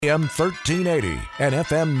AM 1380 and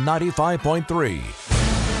FM 95.3.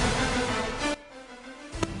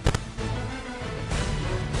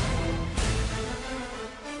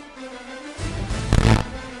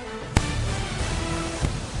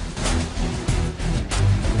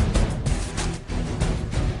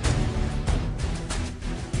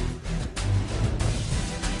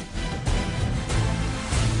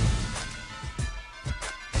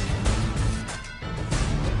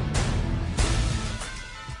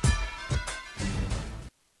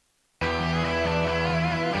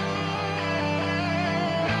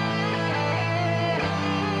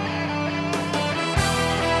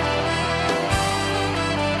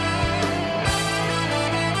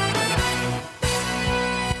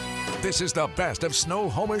 This is the best of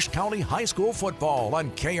Snohomish County High School football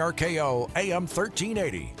on KRKO AM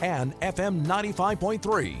 1380 and FM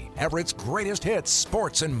 95.3. Everett's greatest hits,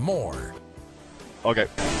 sports, and more. Okay.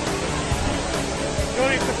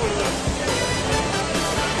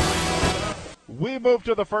 We move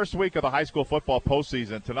to the first week of the high school football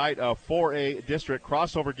postseason. Tonight, a 4A district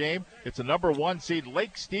crossover game. It's a number 1 seed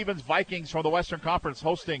Lake Stevens Vikings from the Western Conference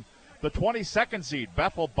hosting the 22nd seed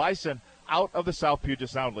Bethel Bison out of the South Puget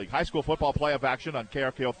Sound League. High school football playoff action on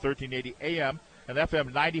KRKO 1380 AM and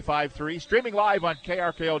FM 95.3. Streaming live on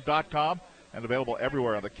KRKO.com and available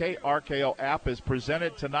everywhere on the KRKO app. Is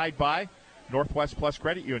presented tonight by Northwest Plus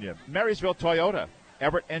Credit Union, Marysville Toyota,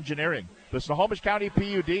 Everett Engineering, the Snohomish County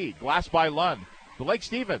PUD, Glass by Lund, the Lake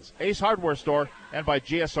Stevens Ace Hardware Store, and by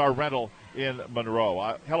GSR Rental in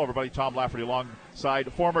Monroe. Hello, everybody. Tom Lafferty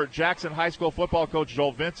alongside former Jackson High School football coach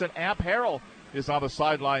Joel Vincent. Amp Harrell is on the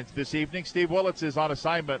sidelines this evening. Steve Willits is on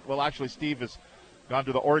assignment. Well, actually, Steve has gone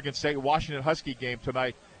to the Oregon State-Washington Husky game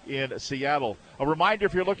tonight in Seattle. A reminder,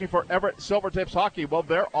 if you're looking for Everett Silvertips hockey, well,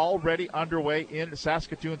 they're already underway in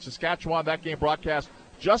Saskatoon, Saskatchewan. That game broadcast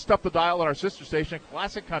just up the dial on our sister station,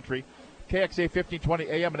 Classic Country, KXA 1520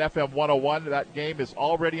 AM and FM 101. That game is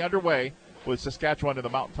already underway with Saskatchewan in the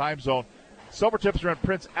Mountain Time Zone. Silvertips are in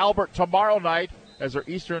Prince Albert tomorrow night as their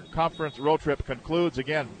Eastern Conference road trip concludes.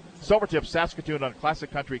 Again, Silvertips, Saskatoon on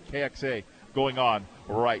Classic Country KXA going on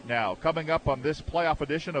right now. Coming up on this playoff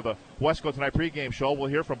edition of the Wesco Tonight pregame show, we'll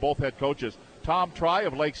hear from both head coaches, Tom Try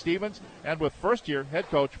of Lake Stevens, and with first-year head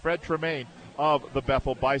coach Fred Tremaine of the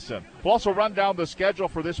Bethel Bison. We'll also run down the schedule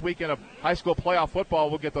for this weekend of high school playoff football.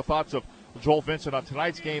 We'll get the thoughts of Joel Vincent on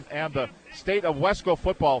tonight's game and the state of Wesco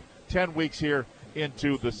football 10 weeks here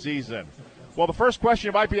into the season. Well, the first question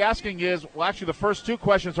you might be asking is, well, actually the first two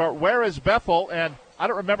questions are, where is Bethel? And I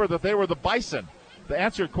don't remember that they were the Bison. The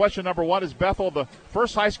answer to question number one is Bethel, the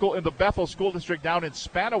first high school in the Bethel School District down in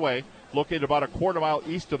Spanaway, located about a quarter-mile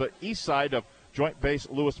east of the east side of Joint Base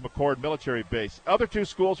Lewis McChord Military Base. Other two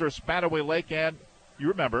schools are Spanaway Lake and, you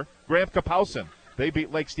remember, Graham Kapowsin. They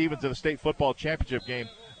beat Lake Stevens in the state football championship game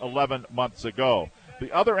 11 months ago.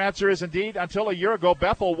 The other answer is indeed, until a year ago,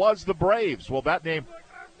 Bethel was the Braves. Well, that name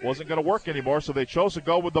wasn't going to work anymore, so they chose to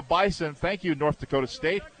go with the Bison. Thank you, North Dakota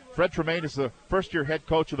State. Fred Tremaine is the first-year head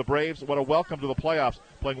coach of the Braves. What a welcome to the playoffs,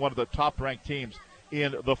 playing one of the top-ranked teams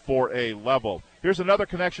in the 4A level. Here's another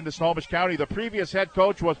connection to Snohomish County. The previous head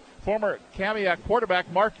coach was former Kamiak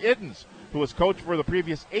quarterback Mark Iddens, who was coach for the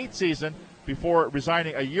previous 8 season before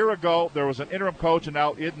resigning a year ago. There was an interim coach, and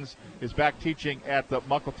now Iddens is back teaching at the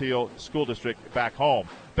Mukilteo School District back home.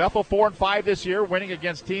 Bethel 4-5 this year, winning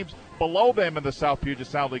against teams below them in the South Puget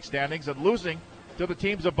Sound League standings and losing to the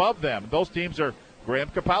teams above them. Those teams are Graham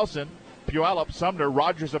Kapowsin, Puyallup, Sumner,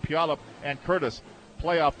 Rogers of Puyallup, and Curtis,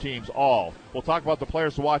 playoff teams all. We'll talk about the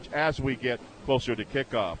players to watch as we get closer to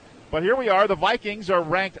kickoff. But here we are. The Vikings are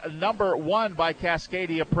ranked number 1 by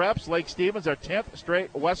Cascadia Preps. Lake Stevens, their 10th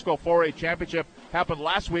straight Wesco 4A championship, happened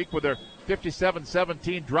last week with their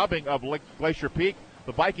 57-17 drubbing of Glacier Peak.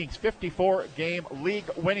 The Vikings' 54-game league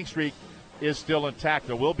winning streak is still intact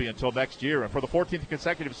and will be until next year. And for the 14th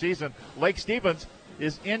consecutive season, Lake Stevens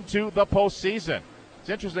is into the postseason. It's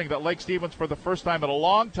interesting that Lake Stevens, for the first time in a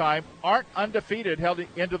long time, aren't undefeated heading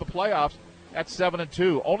into the playoffs at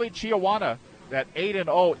 7-2. Only Chiawana at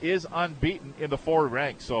 8-0 is unbeaten in the 4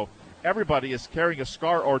 ranks. So everybody is carrying a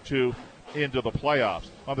scar or two into the playoffs.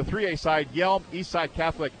 On the 3A side, Yelm, Eastside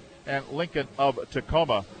Catholic, and Lincoln of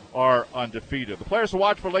Tacoma are undefeated. The players to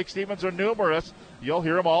watch for Lake Stevens are numerous. You'll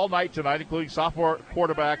hear them all night tonight, including sophomore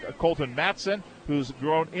quarterback Colton Matson, who's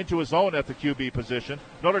grown into his own at the QB position.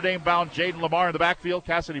 Notre Dame-bound Jaden Lamar in the backfield,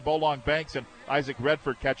 Cassidy Bolong-Banks, and Isaac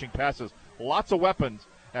Redford catching passes. Lots of weapons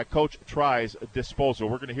at Coach Try's disposal.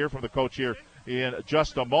 We're going to hear from the coach here in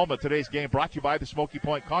just a moment. Today's game brought to you by the Smoky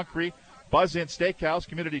Point Concrete, Buzz Inn Steakhouse,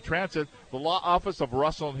 Community Transit, the Law Office of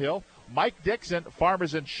Russell & Hill, Mike Dixon,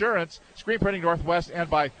 Farmers Insurance, Screen Printing Northwest, and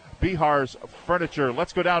by Bihar's Furniture.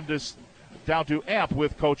 Let's go down to AMP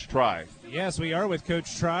with Coach Try. Yes, we are with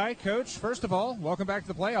Coach Try. Coach, first of all, welcome back to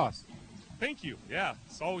the playoffs. Thank you. Yeah,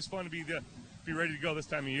 it's always fun to be ready to go this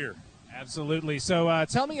time of year. Absolutely. So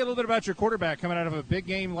tell me a little bit about your quarterback coming out of a big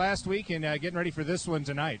game last week and getting ready for this one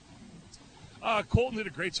tonight. Colton did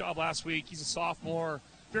a great job last week. He's a sophomore,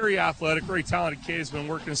 very athletic, very talented kid. He's been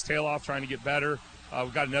working his tail off trying to get better.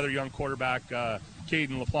 We've got another young quarterback,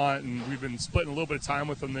 Caden LaPlante, and we've been splitting a little bit of time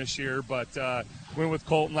with him this year. But went with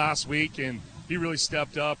Colton last week, and he really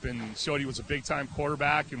stepped up and showed he was a big-time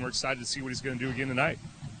quarterback, and we're excited to see what he's going to do again tonight.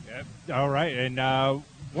 Yep. All right, and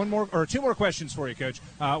two more questions for you, Coach.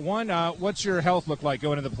 One, what's your health look like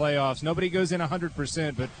going into the playoffs? Nobody goes in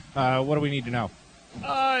 100%, but what do we need to know?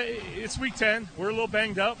 It's week 10. We're a little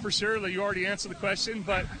banged up for sure. You already answered the question,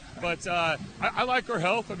 but I like our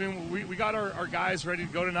health. I mean, we got our guys ready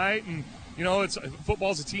to go tonight, and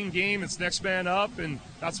football's a team game. It's next man up, and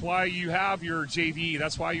that's why you have your JV.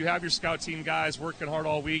 That's why you have your scout team guys working hard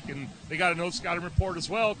all week, and they got to know scouting report as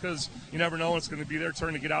well, because you never know when it's going to be their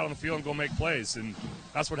turn to get out on the field and go make plays, and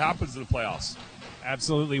that's what happens in the playoffs.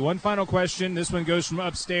 Absolutely. One final question. This one goes from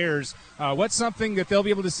upstairs. What's something that they'll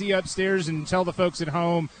be able to see upstairs and tell the folks at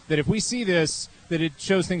home that if we see this, that it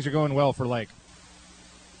shows things are going well for Lake?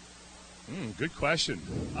 Good question.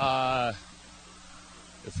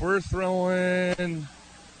 If we're throwing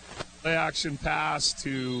play action pass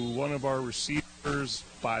to one of our receivers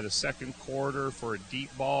by the second quarter for a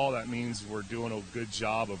deep ball, that means we're doing a good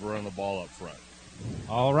job of running the ball up front.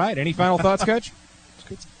 All right. Any final thoughts, Coach?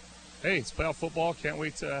 Hey, it's playoff football. Can't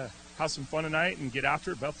wait to have some fun tonight and get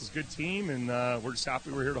after it. Bethel's a good team, and we're just happy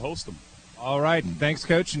we're here to host them. All right. Thanks,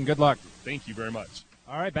 Coach, and good luck. Thank you very much.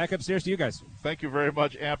 All right, back upstairs to you guys. Thank you very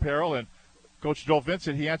much, Amp Harrell. And Coach Joel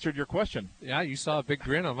Vincent, he answered your question. Yeah, you saw a big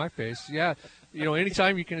grin on my face. Yeah,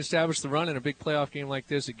 anytime you can establish the run in a big playoff game like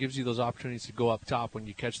this, it gives you those opportunities to go up top when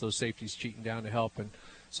you catch those safeties cheating down to help. And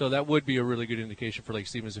so that would be a really good indication for Lake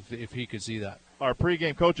Stevens if he could see that. Our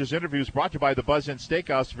pregame coaches interviews brought to you by the Buzz Inn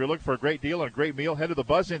Steakhouse. If you're looking for a great deal and a great meal, head to the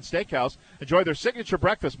Buzz Inn Steakhouse. Enjoy their signature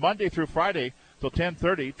breakfast Monday through Friday till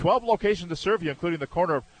 10:30. 12 locations to serve you, including the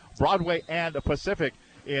corner of Broadway and Pacific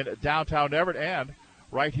in downtown Everett and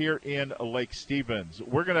right here in Lake Stevens.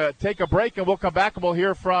 We're going to take a break, and we'll come back, and we'll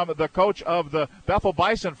hear from the coach of the Bethel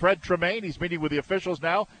Bison, Fred Tremaine. He's meeting with the officials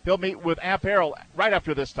now. He'll meet with Amp Harrell right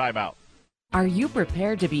after this timeout. Are you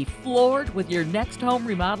prepared to be floored with your next home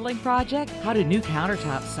remodeling project? How do new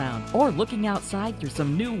countertops sound? Or looking outside through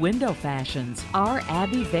some new window fashions? Our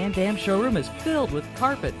Abby Van Dam showroom is filled with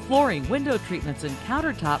carpet, flooring, window treatments, and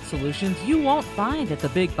countertop solutions you won't find at the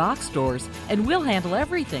big box stores. And we'll handle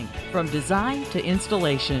everything from design to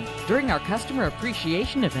installation. During our customer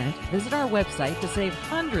appreciation event, visit our website to save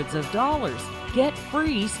hundreds of dollars. Get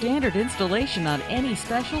free standard installation on any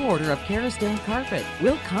special order of Karastan carpet.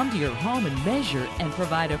 We'll come to your home and measure and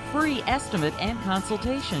provide a free estimate and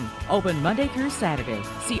consultation. Open Monday through Saturday.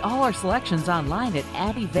 See all our selections online at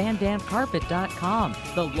abbyvandamcarpet.com.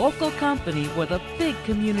 The local company with a big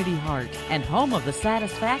community heart and home of the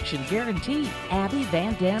satisfaction guarantee. Abby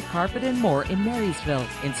Van Dam Carpet and More in Marysville.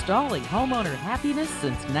 Installing homeowner happiness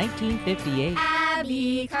since 1958.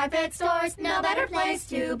 Abby Carpet Stores, no better place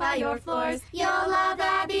to buy your floors. You'll love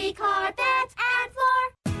Abby Carpet and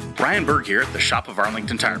Floor. Brian Berg here at the Shop of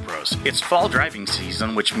Arlington Tire Pros. It's fall driving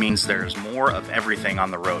season, which means there's more of everything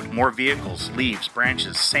on the road. More vehicles, leaves,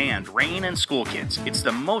 branches, sand, rain, and school kids. It's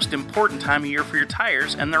the most important time of year for your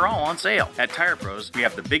tires, and they're all on sale. At Tire Pros, we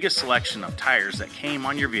have the biggest selection of tires that came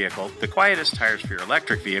on your vehicle, the quietest tires for your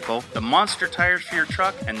electric vehicle, the monster tires for your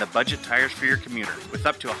truck, and the budget tires for your commuter. With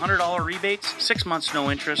up to $100 rebates, 6 months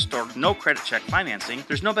no interest, or no credit check financing,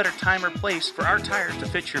 there's no better time or place for our tires to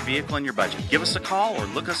fit your vehicle and your budget. Give us a call or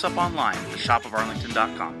look us up online at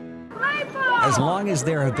shopofarlington.com. As long as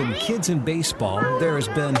there have been kids in baseball, there has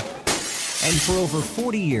been... And for over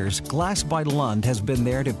 40 years, Glass by Lund has been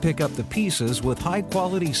there to pick up the pieces with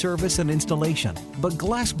high-quality service and installation. But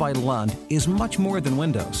Glass by Lund is much more than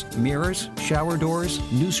windows. Mirrors, shower doors,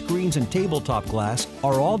 new screens, and tabletop glass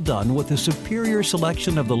are all done with a superior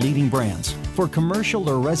selection of the leading brands. For commercial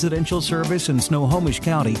or residential service in Snohomish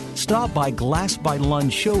County, stop by Glass by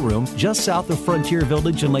Lund showroom just south of Frontier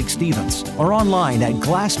Village in Lake Stevens or online at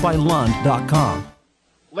glassbylund.com.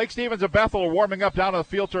 Lake Stevens and Bethel are warming up down on the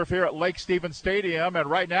field turf here at Lake Stevens Stadium, and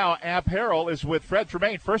right now Amp Harrell is with Fred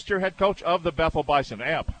Tremaine, first-year head coach of the Bethel Bison.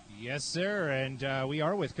 Amp. Yes, sir, and we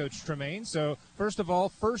are with Coach Tremaine. So, first of all,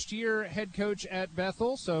 first-year head coach at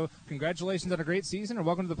Bethel, so congratulations on a great season, and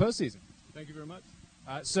welcome to the postseason. Thank you very much.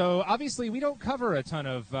 So, obviously, we don't cover a ton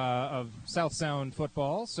of South Sound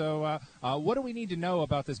football, so what do we need to know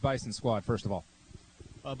about this Bison squad, first of all?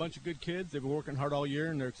 a bunch of good kids. They've been working hard all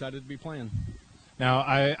year, and they're excited to be playing. Now,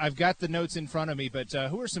 I've got the notes in front of me, but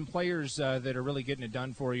who are some players that are really getting it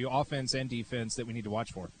done for you, offense and defense, that we need to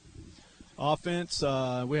watch for? Offense,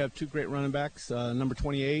 we have 2 great running backs, number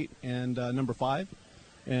 28 and number 5.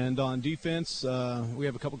 And on defense, we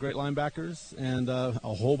have a couple great linebackers and a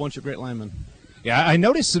whole bunch of great linemen. Yeah, I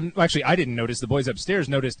noticed some – actually, I didn't notice. The boys upstairs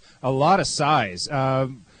noticed a lot of size.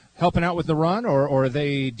 Helping out with the run, or are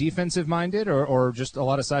they defensive-minded, or just a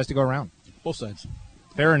lot of size to go around? Both sides.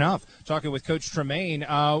 Fair enough. Talking with Coach Tremaine,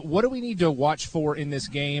 what do we need to watch for in this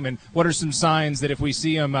game, and what are some signs that if we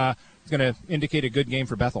see them, it's going to indicate a good game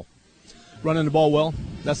for Bethel? Running the ball well.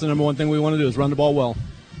 That's the number one thing we want to do is run the ball well.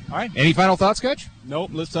 All right. Any final thoughts, Coach? Nope.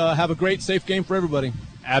 Let's have a great, safe game for everybody.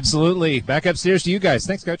 Absolutely. Back upstairs to you guys.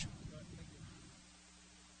 Thanks, Coach.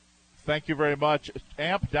 Thank you very much.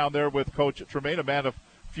 Amp down there with Coach Tremaine, a man of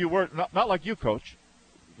few words. Not like you, Coach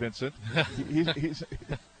Vincent.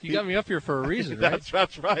 You got me up here for a reason, right?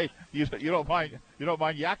 That's right. You don't mind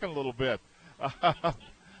yakking a little bit.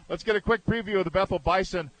 Let's get a quick preview of the Bethel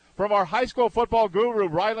Bison from our high school football guru,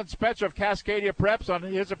 Ryland Spencer of Cascadia Preps, on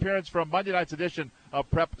his appearance from Monday night's edition of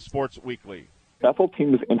Prep Sports Weekly. Bethel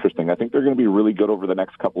team is interesting. I think they're going to be really good over the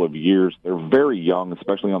next couple of years. They're very young,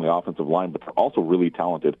 especially on the offensive line, but they're also really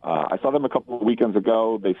talented. I saw them a couple of weekends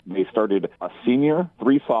ago. They started a senior,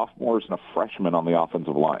 3 sophomores, and a freshman on the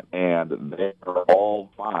offensive line, and they are all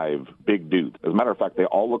 5 big dudes. As a matter of fact, they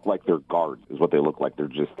all look like they're guards, is what they look like. They're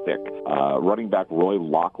just thick. Running back Roy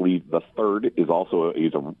Lockley III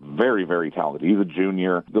he's a very, very talented. He's a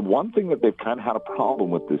junior. The one thing that they've kind of had a problem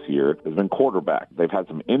with this year has been quarterback. They've had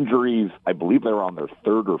some injuries. I believe they were on their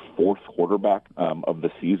 3rd or 4th quarterback of the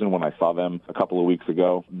season when I saw them a couple of weeks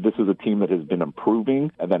ago. This is a team that has been improving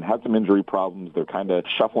and then had some injury problems. They're kind of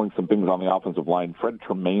shuffling some things on the offensive line. Fred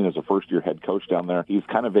Tremaine is a first-year head coach down there. He's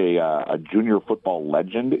kind of a junior football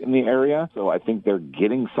legend in the area, so I think they're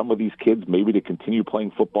getting some of these kids maybe to continue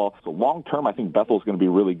playing football. So long-term, I think Bethel's going to be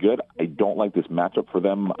really good. I don't like this matchup for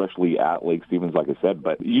them, especially at Lake Stevens, like I said,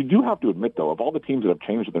 but you do have to admit, though, of all the teams that have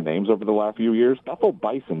changed their names over the last few years, Bethel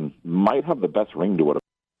Bison might have the best ring to it.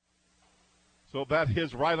 So that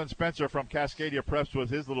is Ryland Spencer from Cascadia Preps with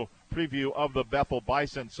his little preview of the Bethel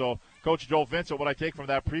Bison. So, Coach Joel Vincent, what I take from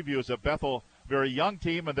that preview is that Bethel, very young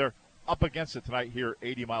team, and they're up against it tonight here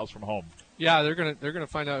 80 miles from home. Yeah, they're gonna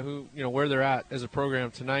find out where they're at as a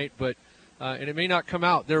program tonight, but and it may not come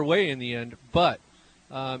out their way in the end, but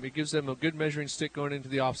it gives them a good measuring stick going into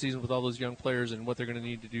the offseason with all those young players and what they're going to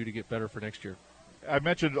need to do to get better for next year. I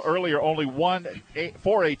mentioned earlier only one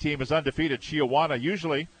 4A team is undefeated, Chiawana.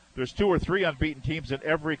 Usually there's 2 or 3 unbeaten teams in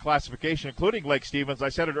every classification, including Lake Stevens. I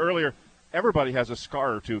said it earlier, everybody has a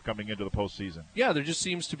scar or 2 coming into the postseason. Yeah, there just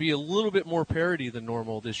seems to be a little bit more parity than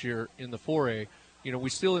normal this year in the 4A. We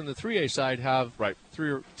still in the 3A side have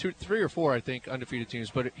 3 or 4, I think, undefeated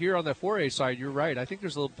teams. But here on the 4A side, you're right. I think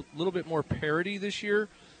there's a little bit more parity this year,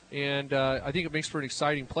 and I think it makes for an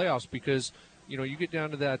exciting playoffs because – you get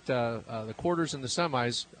down to that the quarters and the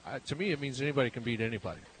semis. To me, it means anybody can beat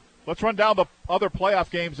anybody. Let's run down the other playoff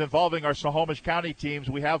games involving our Snohomish County teams.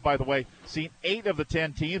 We have, by the way, seen 8 of the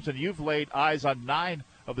 10 teams, and you've laid eyes on 9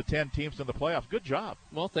 of the 10 teams in the playoffs. Good job.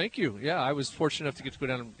 Well, thank you. Yeah, I was fortunate enough to get to go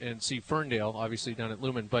down and see Ferndale, obviously, down at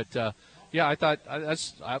Lumen. But, I thought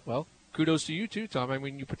kudos to you, too, Tom. I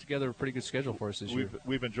mean, you put together a pretty good schedule for us this year.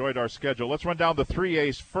 We've enjoyed our schedule. Let's run down the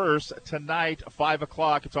 3As first. Tonight, 5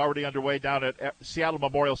 o'clock, it's already underway down at Seattle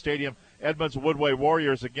Memorial Stadium. Edmonds Woodway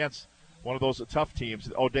Warriors against one of those tough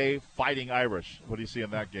teams, O'Day Fighting Irish. What do you see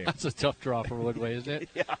in that game? That's a tough draw for Woodway, isn't it?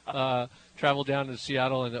 Yeah. Travel down to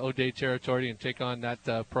Seattle and the O'Day territory and take on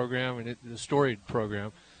that program, and the storied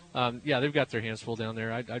program. They've got their hands full down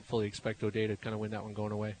there. I'd fully expect O'Day to kind of win that one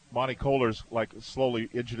going away. Monty Kohler's slowly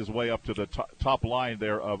inched his way up to the top line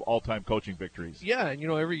there of all-time coaching victories. Yeah, and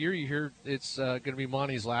every year you hear it's going to be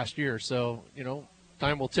Monty's last year, so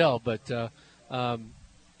time will tell. But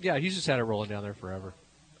he's just had it rolling down there forever.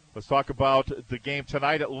 Let's talk about the game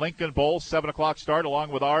tonight at Lincoln Bowl, 7 o'clock start,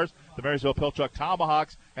 along with ours, the Marysville-Pilchuck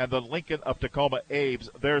Tomahawks and the Lincoln of Tacoma Abes.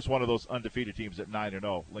 There's one of those undefeated teams at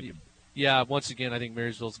 9-0, Lincoln. Yeah, once again, I think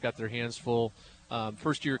Marysville's got their hands full.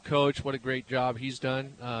 First-year coach, what a great job he's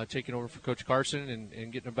done, taking over for Coach Carson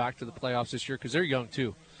and getting them back to the playoffs this year because they're young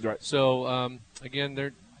too. Right. So again,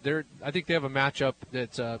 they're I think they have a matchup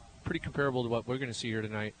that's pretty comparable to what we're going to see here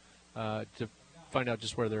tonight to find out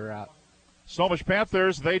just where they're at. Snohomish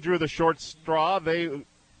Panthers, they drew the short straw.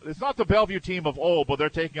 It's not the Bellevue team of old, but they're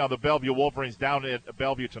taking on the Bellevue Wolverines down at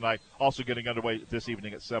Bellevue tonight, also getting underway this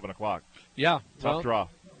evening at 7 o'clock. Yeah. Tough draw.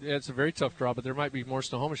 Yeah, it's a very tough draw, but there might be more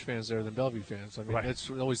Snohomish fans there than Bellevue fans. I mean, That's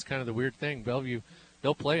always kind of the weird thing. Bellevue,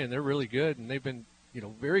 they'll play, and they're really good, and they've been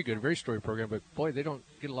very good, very storied program. But boy, they don't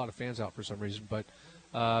get a lot of fans out for some reason. But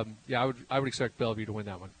I would expect Bellevue to win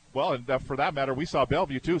that one. Well, and for that matter, we saw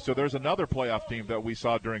Bellevue too. So there's another playoff team that we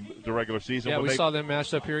saw during the regular season. Yeah, we saw them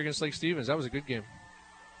matched up here against Lake Stevens. That was a good game.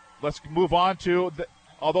 Let's move on to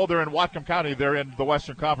although they're in Whatcom County, they're in the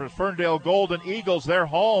Western Conference. Ferndale Golden Eagles, they're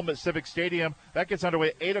home at Civic Stadium. That gets underway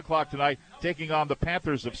at 8 o'clock tonight, taking on the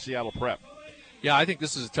Panthers of Seattle Prep. Yeah, I think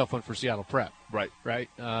this is a tough one for Seattle Prep. Right.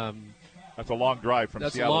 That's a long drive from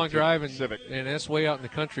Seattle. That's a long drive, and that's way out in the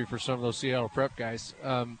country for some of those Seattle Prep guys.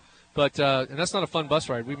 But that's not a fun bus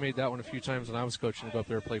ride. We made that one a few times when I was coaching to go up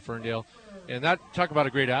there and play Ferndale. And talk about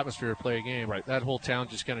a great atmosphere to play a game. Right. That whole town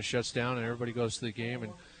just kind of shuts down and everybody goes to the game.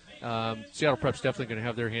 And Seattle Prep's definitely going to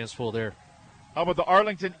have their hands full there. How about the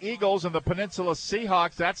Arlington Eagles and the Peninsula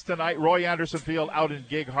Seahawks? That's tonight, Roy Anderson Field out in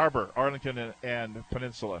Gig Harbor, Arlington and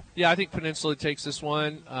Peninsula. Yeah, I think Peninsula takes this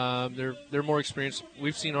one. They're more experienced.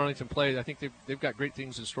 We've seen Arlington play. I think they've got great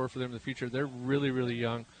things in store for them in the future. They're really, really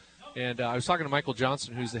young. And I was talking to Michael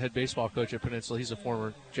Johnson, who's the head baseball coach at Peninsula. He's a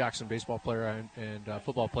former Jackson baseball player and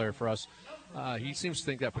football player for us. He seems to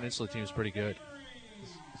think that Peninsula team is pretty good.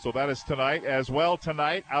 So that is tonight as well.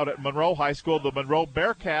 Tonight out at Monroe High School, the Monroe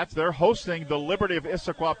Bearcats, they're hosting the Liberty of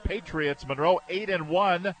Issaquah Patriots. Monroe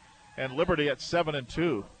 8-1 and Liberty at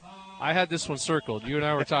 7-2. I had this one circled. You and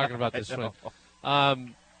I were talking about this one.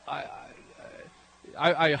 I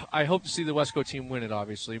hope to see the Wesco team win it,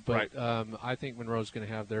 obviously, but right. I think Monroe's going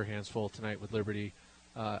to have their hands full tonight with Liberty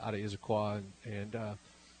out of Issaquah, and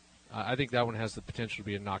I think that one has the potential to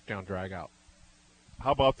be a knockdown drag-out.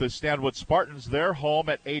 How about the Stanwood Spartans? They're home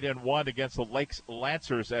at 8-1 against the Lakes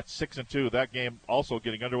Lancers at 6-2. That game also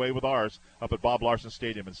getting underway with ours up at Bob Larson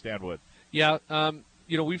Stadium in Stanwood. Yeah,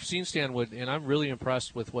 we've seen Stanwood, and I'm really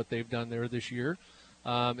impressed with what they've done there this year.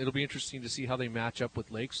 It'll be interesting to see how they match up with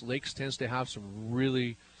Lakes. Lakes tends to have some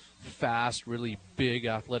really fast, really big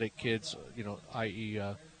athletic kids, i.e.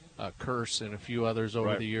 Curse and a few others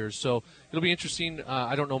over the years. So it'll be interesting.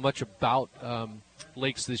 I don't know much about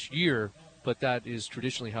Lakes this year, but that is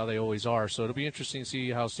traditionally how they always are. So it'll be interesting to see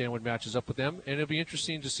how Stanwood matches up with them, and it'll be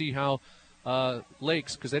interesting to see how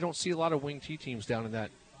Lakes, because they don't see a lot of wing T teams down in that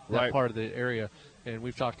part of the area. And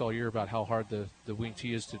we've talked all year about how hard the wing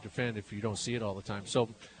T is to defend if you don't see it all the time. So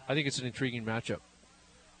I think it's an intriguing matchup.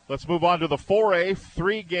 Let's move on to the 4A,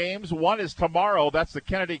 3 games. One is tomorrow. That's the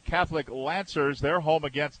Kennedy Catholic Lancers. They're home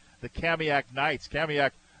against the Kamiak Knights.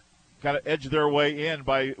 Kamiak kind of edged their way in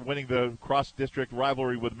by winning the cross-district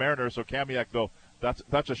rivalry with Mariners. So Kamiak, though,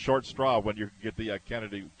 that's a short straw when you get the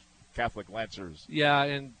Kennedy Catholic Lancers. Yeah,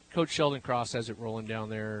 and Coach Sheldon Cross has it rolling down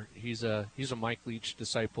there. He's a Mike Leach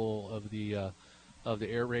disciple of the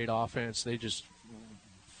air raid offense. They just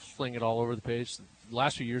fling it all over the page. The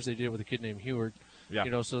last few years they did it with a kid named Heward.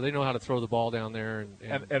 Yeah. So they know how to throw the ball down there.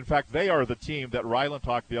 And in fact, they are the team that Ryland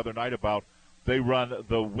talked the other night about. They run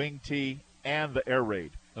the wing T and the air raid.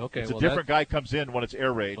 Okay, it's a different guy comes in when it's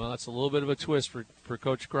air raid. Well, that's a little bit of a twist for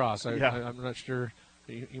Coach Cross. I'm not sure.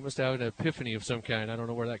 He must have an epiphany of some kind. I don't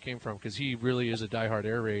know where that came from because he really is a diehard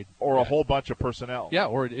air raid. Or a whole bunch of personnel. Yeah,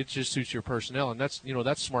 or it just suits your personnel, and that's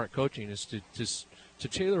smart coaching is to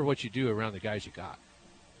tailor what you do around the guys you got.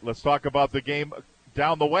 Let's talk about the game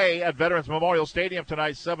down the way at Veterans Memorial Stadium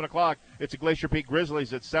tonight, 7 o'clock. It's the Glacier Peak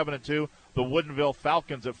Grizzlies at 7-2. The Woodinville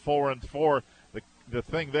Falcons at 4-4. The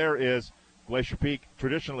thing there is Glacier Peak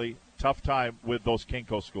traditionally tough time with those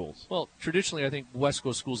Kinko schools. Well, traditionally I think West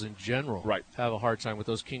Coast schools in general have a hard time with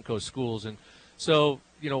those Kinko schools, and so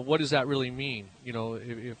what does that really mean?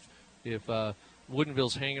 If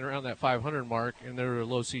Woodinville's hanging around that 500 mark and they're a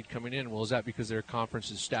low seed coming in, well, is that because their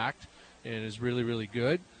conference is stacked and is really, really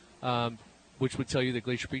good? Which would tell you that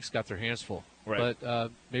Glacier Peak's got their hands full. Right.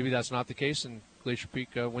 But maybe that's not the case, and Glacier Peak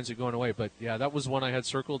wins it going away. But, yeah, that was one I had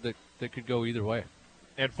circled that could go either way.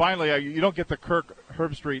 And finally, you don't get the Kirk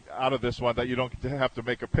Herbstreit out of this one that you don't have to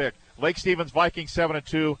make a pick. Lake Stevens Vikings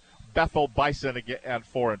 7-2, Bethel Bison again at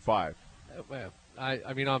 4-5.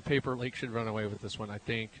 I mean, on paper, Lake should run away with this one, I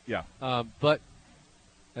think. Yeah. But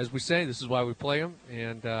as we say, this is why we play them,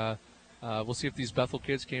 and we'll see if these Bethel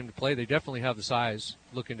kids came to play. They definitely have the size.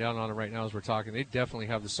 Looking down on it right now as we're talking, they definitely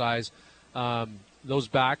have the size. Those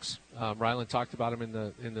backs, Ryland talked about him in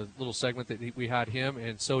the little segment that we had him,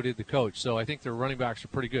 and so did the coach. So I think their running backs are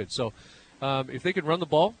pretty good. So if they can run the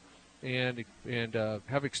ball and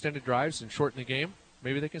have extended drives and shorten the game,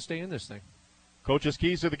 maybe they can stay in this thing. Coach's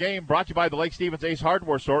Keys to the Game brought to you by the Lake Stevens Ace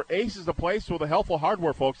Hardware Store. Ace is the place with the helpful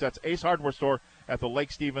hardware, folks. That's Ace Hardware Store at the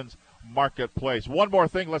Lake Stevens Marketplace. One more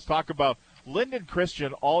thing, let's talk about Linden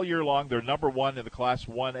Christian all year long. They're number 1 in the Class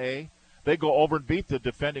 1A. They go over and beat the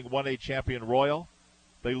defending 1A champion Royal.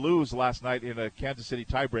 they lose last night in a Kansas City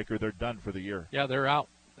tiebreaker, they're done for the year. Yeah, they're out.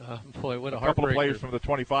 Boy, what a heartbreaker. couple of players from the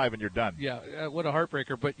 25, and you're done. Yeah, what a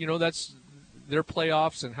heartbreaker. But, that's their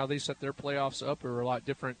playoffs and how they set their playoffs up are a lot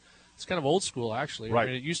different. It's kind of old school, actually. Right. I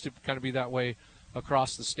mean, it used to kind of be that way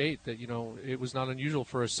across the state, that, it was not unusual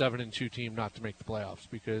for a 7-2 team not to make the playoffs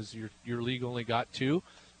because your league only got 2,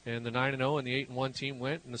 and the 9-0 and the 8-1 team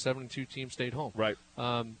went, and the 7-2 team stayed home. Right.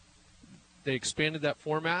 They expanded that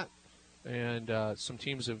format, and some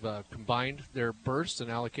teams have combined their bursts and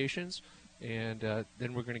allocations. And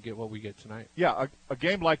then we're going to get what we get tonight. Yeah, a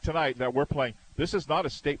game like tonight that we're playing, this is not a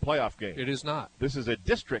state playoff game. It is not. This is a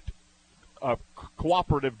district,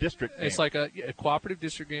 cooperative district game. It's like a cooperative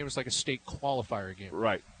district game. It's like a state qualifier game.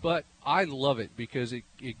 Right. But I love it because it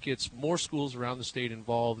gets more schools around the state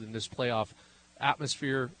involved in this playoff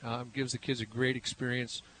atmosphere, gives the kids a great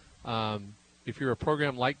experience. If you're a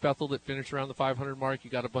program like Bethel that finished around the 500 mark, you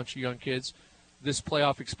got a bunch of young kids, this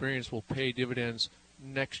playoff experience will pay dividends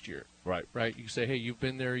next year. Right. You say, hey, you've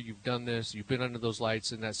been there, you've done this, you've been under those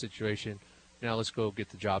lights in that situation. Now let's go get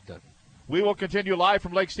the job done. We will continue live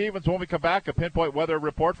from Lake Stevens. When we come back, a pinpoint weather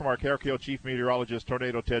report from our KRKO Chief Meteorologist,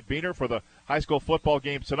 Tornado Ted Beener, for the high school football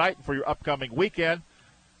games tonight and for your upcoming weekend.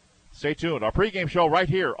 Stay tuned. Our pregame show right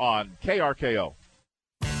here on KRKO.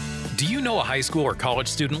 Do you know a high school or college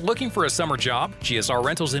student looking for a summer job? GSR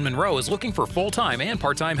Rentals in Monroe is looking for full-time and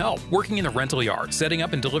part-time help, working in the rental yard, setting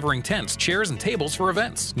up and delivering tents, chairs, and tables for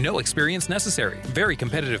events. No experience necessary, very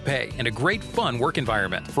competitive pay, and a great fun work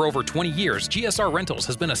environment. For over 20 years, GSR Rentals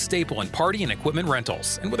has been a staple in party and equipment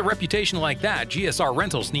rentals. And with a reputation like that, GSR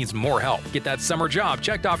Rentals needs more help. Get that summer job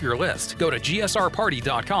checked off your list. Go to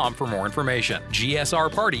gsrparty.com for more information.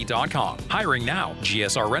 gsrparty.com. Hiring now.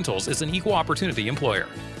 GSR Rentals is an equal opportunity employer.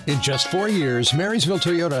 In just 4 years, Marysville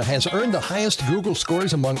Toyota has earned the highest Google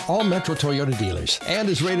scores among all Metro Toyota dealers and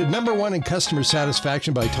is rated #1 in customer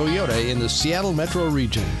satisfaction by Toyota in the Seattle Metro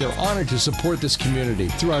region. They're honored to support this community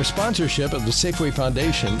through our sponsorship of the Safeway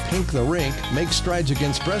Foundation, Pink the Rink, Make Strides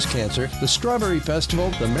Against Breast Cancer, the Strawberry Festival,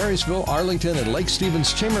 the Marysville, Arlington, and Lake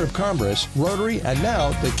Stevens Chamber of Commerce, Rotary, and now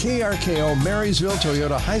the KRKO Marysville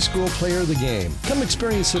Toyota High School Player of the Game. Come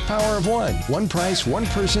experience the power of one. One price, one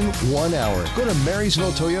person, 1 hour. Go to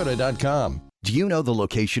MarysvilleToyota.com. Do you know the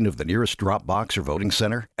location of the nearest drop box or voting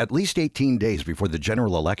center? At least 18 days before the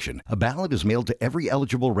general election, a ballot is mailed to every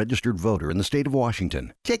eligible registered voter in the state of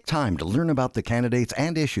Washington. Take time to learn about the candidates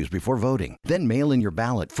and issues before voting. Then mail in your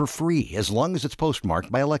ballot for free as long as it's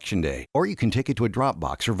postmarked by Election Day. Or you can take it to a drop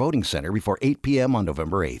box or voting center before 8 p.m. on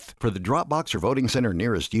November 8th. For the drop box or voting center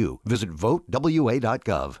nearest you, visit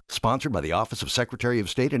votewa.gov. Sponsored by the Office of Secretary of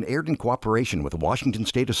State and aired in cooperation with the Washington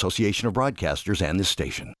State Association of Broadcasters and this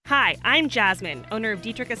station. Hi, I'm Jasmine, owner of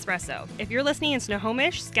Dietrich Espresso. If you're listening in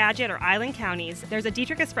Snohomish, Skagit, or Island counties, there's a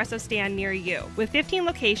Dietrich Espresso stand near you. With 15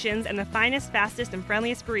 locations and the finest, fastest, and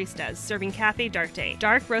friendliest baristas serving Cafe D'Arte,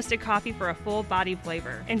 dark roasted coffee for a full-bodied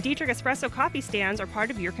flavor. And Dietrich Espresso coffee stands are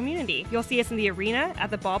part of your community. You'll see us in the arena,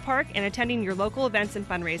 at the ballpark, and attending your local events and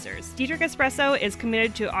fundraisers. Dietrich Espresso is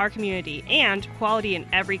committed to our community and quality in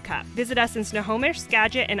every cup. Visit us in Snohomish,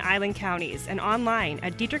 Skagit, and Island counties and online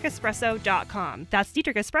at dietrichespresso.com. That's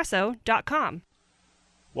dietrichespresso.com.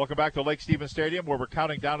 Welcome back to Lake Stevens Stadium, where we're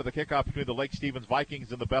counting down to the kickoff between the Lake Stevens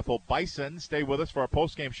Vikings and the Bethel Bison. Stay with us for our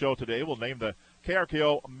post-game show today. We'll name the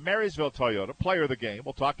KRKO Marysville Toyota Player of the Game.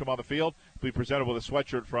 We'll talk to him on the field. He'll be presented with a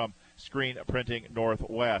sweatshirt from Screen Printing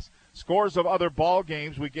Northwest. Scores of other ball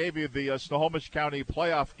games. We gave you the Snohomish County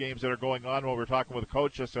playoff games that are going on when we were talking with the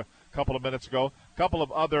coach just a couple of minutes ago. A couple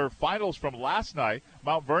of other finals from last night.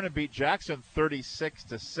 Mount Vernon beat Jackson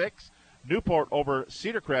 36-6. Newport over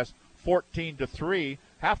Cedar Crest 14-3.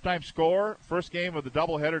 Halftime score, first game of the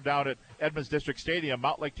doubleheader down at Edmonds District Stadium.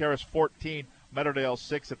 Mount Lake Terrace 14, Meadowdale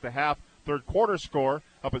 6 at the half. Third quarter score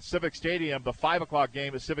up at Civic Stadium. The 5 o'clock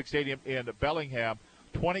game at Civic Stadium in Bellingham.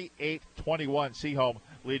 28-21, Seaholm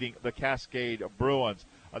leading the Cascade Bruins.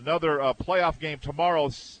 Another playoff game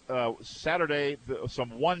tomorrow, Saturday,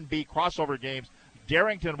 some 1B crossover games.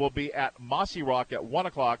 Darrington will be at Mossy Rock at 1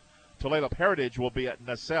 o'clock. Tulalip Heritage will be at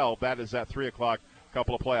Nassau. That is at 3 o'clock.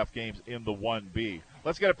 Couple of playoff games in the 1B.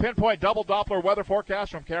 Let's get a pinpoint double Doppler weather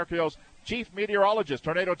forecast from KRKO's Chief Meteorologist,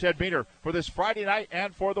 Tornado Ted Beener, for this Friday night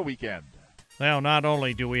and for the weekend. Well, not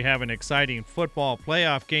only do we have an exciting football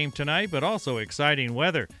playoff game tonight, but also exciting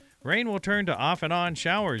weather. Rain will turn to off and on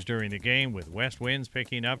showers during the game, with west winds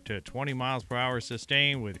picking up to 20 miles per hour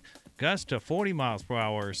sustained with gusts to 40 miles per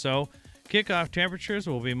hour or so. Kickoff temperatures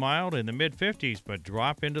will be mild in the mid-50s, but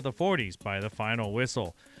drop into the 40s by the final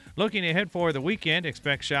whistle. Looking ahead for the weekend,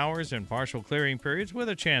 expect showers and partial clearing periods with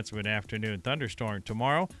a chance of an afternoon thunderstorm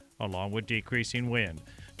tomorrow, along with decreasing wind.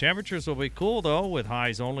 Temperatures will be cool, though, with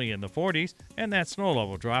highs only in the 40s, and that snow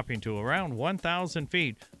level dropping to around 1,000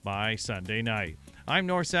 feet by Sunday night. I'm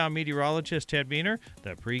North-South meteorologist Ted Wiener.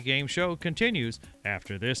 The pregame show continues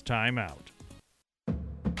after this timeout.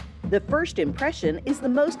 The first impression is the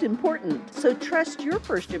most important, so trust your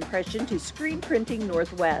first impression to Screen Printing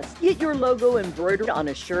Northwest. Get your logo embroidered on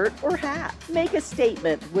a shirt or hat. Make a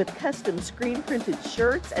statement with custom screen-printed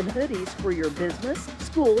shirts and hoodies for your business,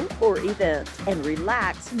 school, or event. And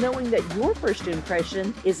relax knowing that your first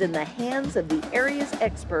impression is in the hands of the area's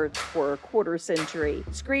experts for a quarter century.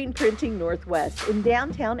 Screen Printing Northwest in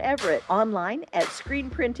downtown Everett. Online at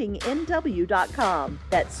screenprintingnw.com.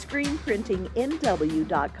 That's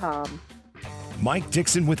screenprintingnw.com. Mike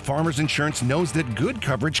Dixon with Farmers Insurance knows that good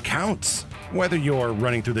coverage counts. Whether you're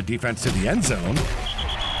running through the defense to the end zone,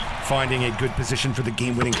 finding a good position for the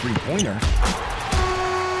game-winning three-pointer,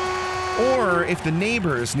 or if the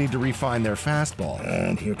neighbors need to refine their fastball.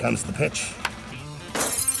 And here comes the pitch.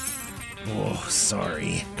 Oh,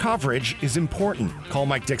 sorry. Coverage is important. Call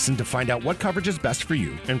Mike Dixon to find out what coverage is best for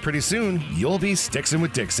you. And pretty soon, you'll be Stixon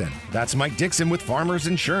with Dixon. That's Mike Dixon with Farmers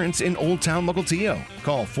Insurance in Old Town Mukilteo.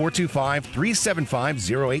 Call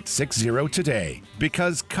 425-375-0860 today,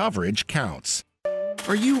 because coverage counts.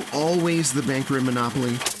 Are you always the banker in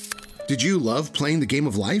Monopoly? Did you love playing the game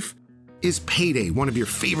of life? Is Payday one of your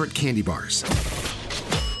favorite candy bars?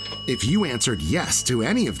 If you answered yes to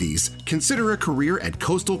any of these, consider a career at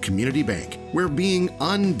Coastal Community Bank, where being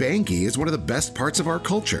unbanky is one of the best parts of our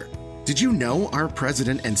culture. Did you know our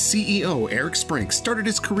president and CEO, Eric Sprink, started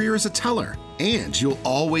his career as a teller? And you'll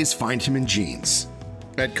always find him in jeans.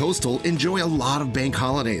 At Coastal, enjoy a lot of bank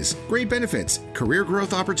holidays, great benefits, career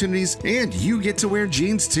growth opportunities, and you get to wear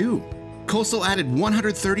jeans too. Coastal added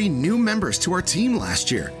 130 new members to our team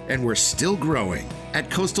last year, and we're still growing.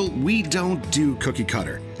 At Coastal, we don't do cookie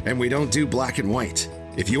cutter, and we don't do black and white.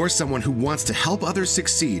 If you're someone who wants to help others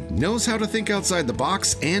succeed, knows how to think outside the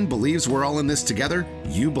box, and believes we're all in this together,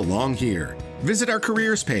 you belong here. Visit our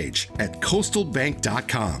careers page at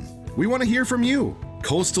coastalbank.com. We want to hear from you.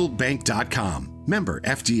 coastalbank.com. Member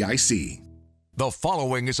FDIC. The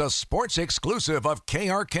following is a sports exclusive of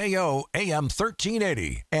KRKO AM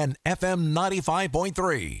 1380 and FM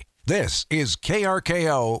 95.3. This is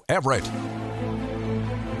KRKO Everett.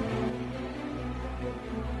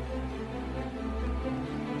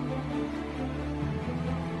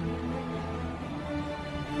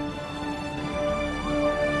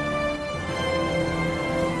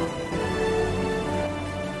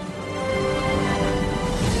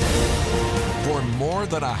 More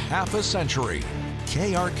than a half a century,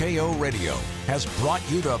 KRKO Radio has brought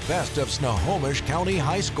you the best of Snohomish County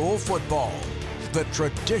High School football. The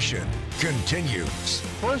tradition continues.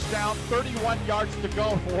 First down, 31 yards to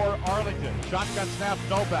go for Arlington. Shotgun snap,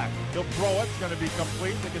 Novak. He'll throw it. It's going to be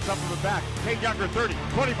complete. It gets up to the back. Cade Younger, 30,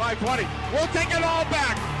 25-20. We'll take it all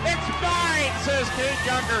back. It's mine, says Cade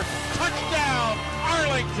Younger. Touchdown,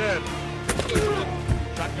 Arlington.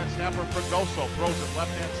 Shotgun snapper Fregoso throws it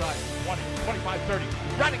left-hand side. 20, 25, 30.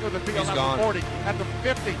 Running with the field at the 40, at the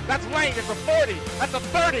 50. That's late at the 40, at the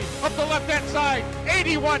 30, up the left-hand side.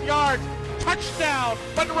 81 yards. Touchdown,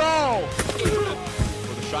 Monroe.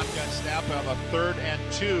 For the shotgun snap on a 3rd and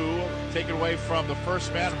 2. Taken away from the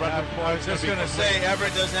first man. I was just going to say,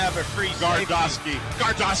 Everett doesn't have a free Gardowski.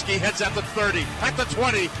 Gardowski heads at the 30, at the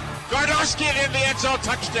 20. Gardowski in the end zone.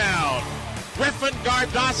 Touchdown. Griffin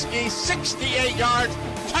Gardowski, 68 yards.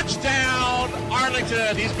 Touchdown,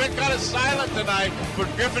 Arlington. He's been kind of silent tonight, but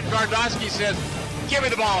Griffin Gardowski says, give me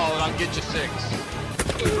the ball and I'll get you 6.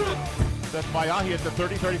 That's Mayahi at the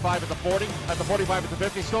 30, 35 at the 40, at the 45 at the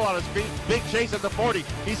 50, still on his feet. Big chase at the 40.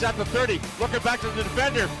 He's at the 30, looking back to the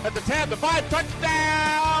defender at the 10, the 5,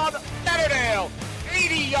 touchdown, Lauderdale.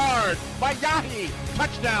 80 yards, Mayahi,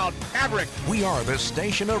 touchdown, Maverick. We are the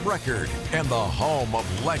station of record and the home of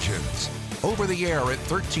legends. Over the air at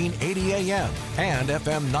 1380 AM and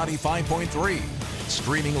FM 95.3.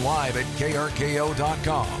 Streaming live at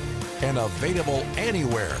KRKO.com and available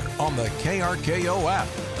anywhere on the KRKO app.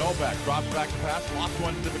 Novak drops back to pass, locks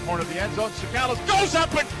one into the corner of the end zone. Tsoukalas goes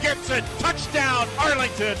up and gets it. Touchdown,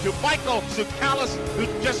 Arlington, to Michael Tsoukalas, who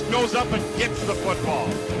just goes up and gets the football.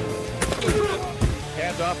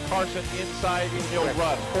 Hand off, Carson inside, and he'll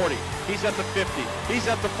run. 40. He's at the 50. He's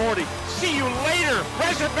at the 40. See you later.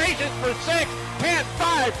 Reservations for 6, 10,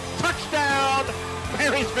 5. Touchdown,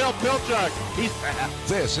 Marysville Pilchuck. He's back.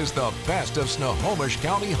 This is the best of Snohomish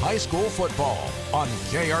County High School football on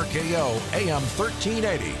KRKO AM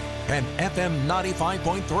 1380 and FM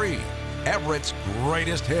 95.3. Everett's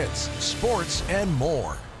greatest hits, sports, and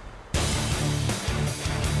more.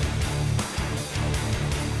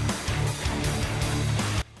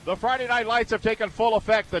 The Friday night lights have taken full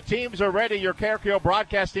effect. The teams are ready. Your KRKO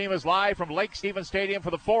broadcast team is live from Lake Stevens Stadium for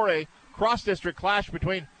the 4A cross-district clash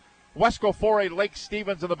between Wesco 4A Lake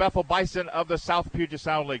Stevens and the Bethel Bison of the South Puget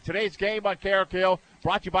Sound League. Today's game on KRKO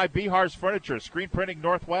brought to you by Bihar's Furniture, Screen Printing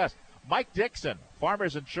Northwest, Mike Dixon,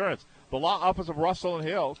 Farmers Insurance, the Law Office of Russell and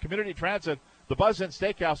Hill, Community Transit, the Buzz Inn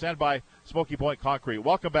Steakhouse, and by Smoky Point Concrete.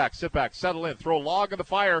 Welcome back. Sit back, settle in, throw a log in the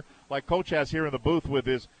fire like Coach has here in the booth with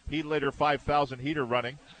his Heatlater 5000 heater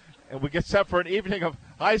running. And we get set for an evening of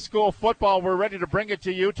high school football. We're ready to bring it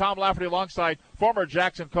to you. Tom Lafferty alongside former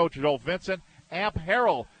Jackson coach Joel Vincent. Amp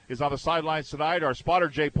Harrell is on the sidelines tonight. Our spotter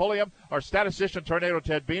Jay Pulliam, our statistician Tornado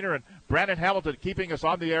Ted Beener, and Brandon Hamilton keeping us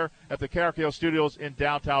on the air at the KRKO studios in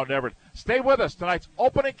downtown Everett. Stay with us. Tonight's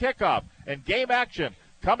opening kickoff and game action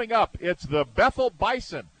coming up. It's the Bethel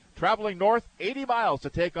Bison traveling north 80 miles to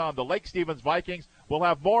take on the Lake Stevens Vikings. We'll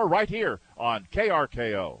have more right here on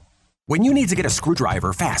KRKO. When you need to get a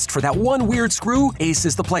screwdriver fast for that one weird screw, Ace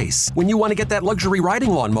is the place. When you want to get that luxury riding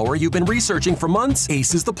lawnmower you've been researching for months,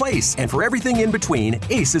 Ace is the place. And for everything in between,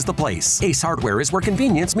 Ace is the place. Ace Hardware is where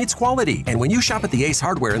convenience meets quality. And when you shop at the Ace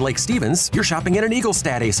Hardware in Lake Stevens, you're shopping at an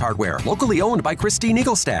Eaglestad Ace Hardware, locally owned by Christine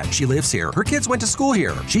Eaglestad. She lives here. Her kids went to school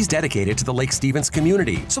here. She's dedicated to the Lake Stevens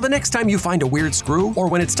community. So the next time you find a weird screw, or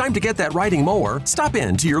when it's time to get that riding mower, stop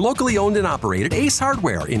in to your locally owned and operated Ace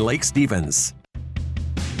Hardware in Lake Stevens.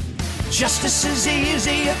 Justice is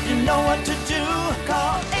easy if you know what to do.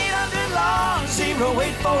 Call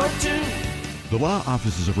 800-LAW-0842. The law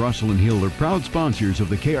offices of Russell and Hill are proud sponsors of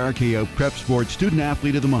the KRKO Prep Sports Student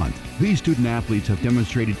Athlete of the Month. These student athletes have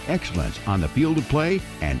demonstrated excellence on the field of play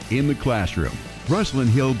and in the classroom. Russell and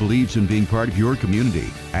Hill believes in being part of your community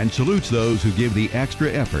and salutes those who give the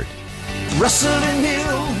extra effort. Russell and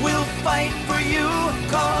Hill will fight for you.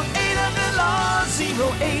 Call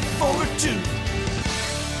 800-LAW-0842.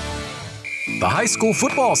 The high school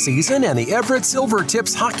football season and the Everett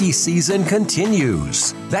Silvertips hockey season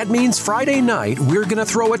continues. That means Friday night, we're going to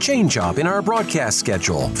throw a change-up in our broadcast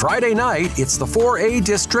schedule. Friday night, it's the 4A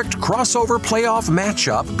District crossover playoff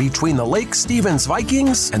matchup between the Lake Stevens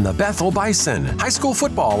Vikings and the Bethel Bison. High school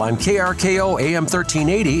football on KRKO AM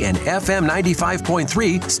 1380 and FM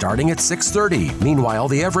 95.3 starting at 6:30. Meanwhile,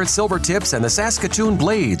 the Everett Silvertips and the Saskatoon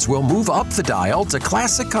Blades will move up the dial to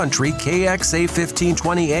Classic Country KXA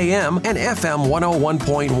 1520 AM and FM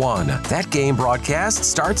 101.1. That game broadcast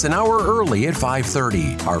starts an hour early at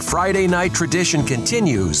 5:30. Our Friday night tradition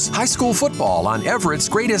continues. High school football on Everett's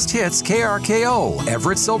greatest hits KRKO.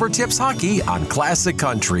 Everett Silvertips hockey on Classic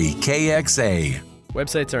Country KXA.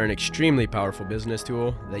 Websites are an extremely powerful business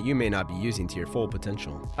tool that you may not be using to your full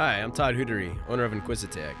potential. Hi, I'm Todd Hootery, owner of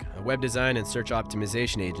Inquisitech, a web design and search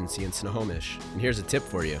optimization agency in Snohomish. And here's a tip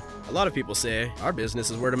for you. A lot of people say, our business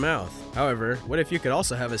is word of mouth. However, what if you could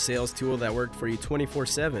also have a sales tool that worked for you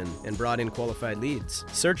 24/7 and brought in qualified leads?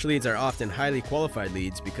 Search leads are often highly qualified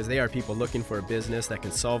leads because they are people looking for a business that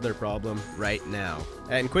can solve their problem right now.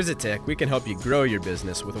 At Inquisitech, we can help you grow your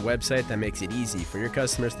business with a website that makes it easy for your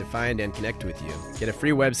customers to find and connect with you. Get a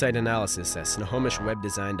free website analysis at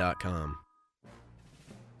SnohomishWebDesign.com.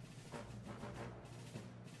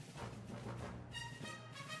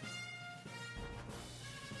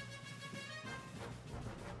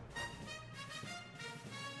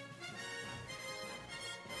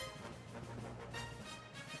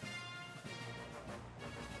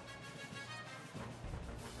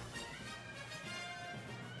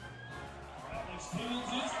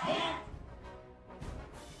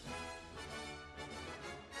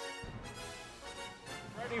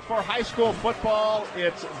 For high school football,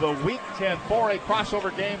 it's the Week 10 4A crossover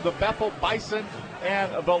game, the Bethel Bison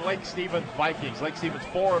and the Lake Stevens Vikings. Lake Stevens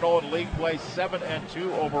 4-0 in league play,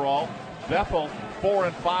 7-2 overall. Bethel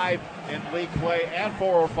 4-5 in league play and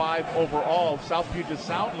 4-5 overall. South Puget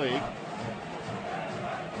Sound League.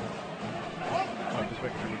 I'm just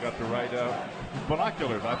making sure we got the right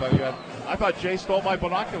binoculars. I thought Jay stole my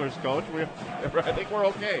binoculars, Coach. I think we're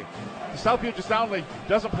okay. The South Puget Sound League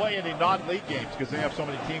doesn't play any non-league games because they have so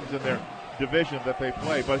many teams in their division that they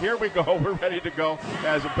play. But here we go. We're ready to go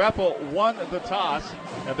as Bethel won the toss,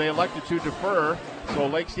 and they elected to defer. So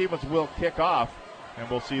Lake Stevens will kick off, and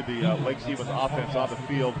we'll see the Lake Stevens offense on the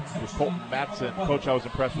field with Colton Matson. Coach, I was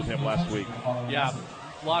impressed with him last week. Yeah.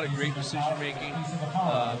 A lot of great decision making.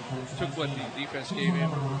 Took what the defense gave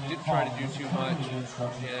him, didn't try to do too much, and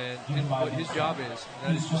did what his job is.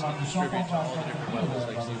 And that is just to distribute to all the different levels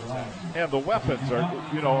like Stevens has. And the weapons are,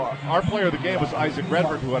 our player of the game was Isaac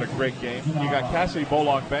Redford, who had a great game. You got Cassidy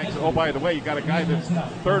Bolong Banks. Oh, by the way, you got a guy that's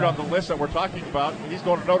third on the list that we're talking about. He's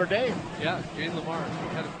going to Notre Dame. Yeah, Jay Lamar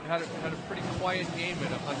had a pretty quiet game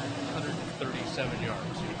at 137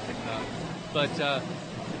 yards. But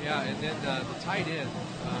Yeah, and then the tight end,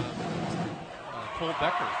 Cole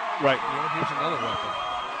Becker. Right. Here's another weapon.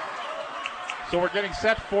 So we're getting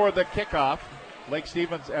set for the kickoff. Lake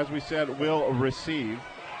Stevens, as we said, will receive.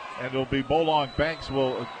 And it'll be Bolong Banks.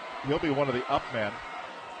 He'll be one of the up men.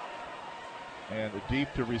 And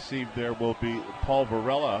deep to receive there will be Paul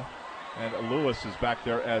Varela. And Lewis is back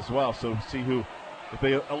there as well. So see if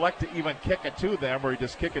they elect to even kick it to them, or you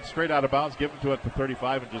just kick it straight out of bounds, give them to it for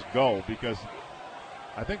 35 and just go. Because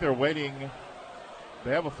I think they're waiting.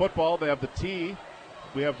 They have a football. They have the tee.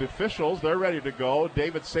 We have the officials. They're ready to go.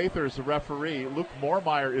 David Sather is the referee. Luke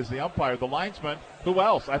Moormeyer is the umpire. The linesman. Who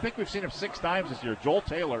else? I think we've seen him 6 times this year. Joel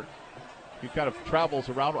Taylor. He kind of travels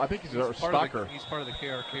around. I think he's a stalker. He's part of the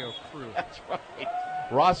KRKO crew. That's right.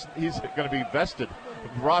 Ross, he's going to be vested.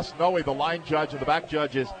 Ross Noe, the line judge, and the back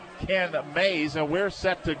judge is Ken Mays. And we're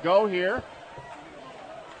set to go here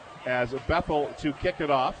as Bethel to kick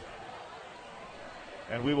it off.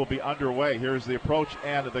 And we will be underway. Here's the approach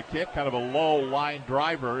and the kick. Kind of a low line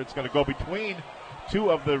driver. It's going to go between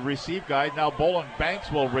 2 of the receive guys. Now Bolong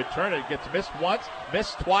Banks will return it. Gets missed once,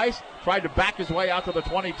 missed twice. Tried to back his way out to the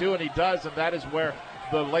 22, and he does. And that is where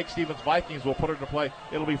the Lake Stevens Vikings will put it into play.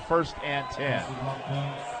 It'll be 1st and 10.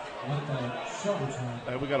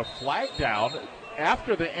 And we got a flag down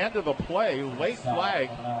after the end of the play. Late flag.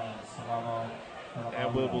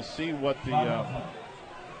 And we'll see what the...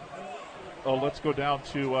 let's go down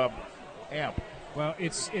to Amp. Well,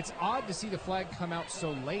 it's odd to see the flag come out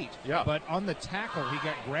so late. Yeah. But on the tackle, he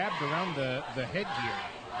got grabbed around the headgear,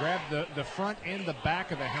 grabbed the front and the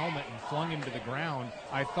back of the helmet and flung him to the ground.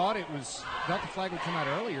 I thought the flag would come out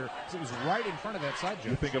earlier because it was right in front of that side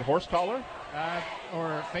judge. You thinking horse collar?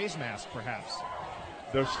 Or face mask, perhaps.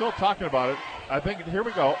 They're still talking about it. I think, here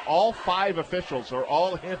we go. All 5 officials are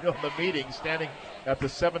all in on the meeting, standing at the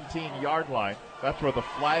 17-yard line. That's where the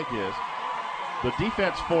flag is. The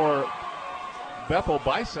defense for Bethel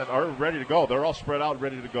Bison are ready to go. They're all spread out,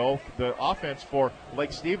 ready to go. The offense for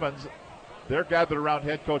Lake Stevens, they're gathered around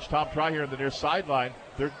head coach Tom Try here in the near sideline.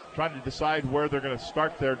 They're trying to decide where they're going to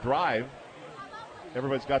start their drive.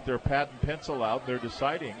 Everybody's got their pad and pencil out. They're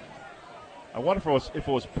deciding. I wonder if it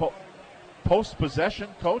was post-possession,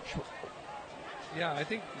 Coach? Yeah, I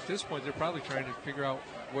think at this point they're probably trying to figure out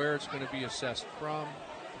where it's going to be assessed from,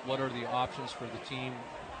 what are the options for the team,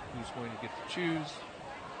 who's going to get to choose.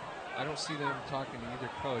 I don't see them talking to either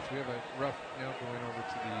coach. We have a ref now going over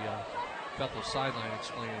to the Bethel sideline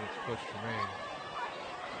explaining it to Coach Tremaine.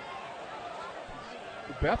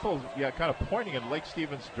 Bethel, kind of pointing in Lake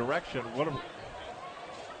Stevens' direction.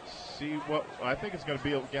 I think it's going to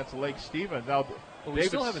be against Lake Stevens. Now, but we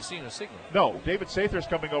still haven't seen a signal. No, David Sather's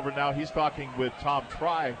coming over now. He's talking with Tom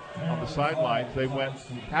Try on the sidelines. They went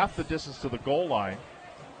half the distance to the goal line.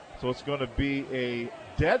 So it's going to be a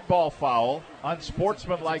dead ball foul,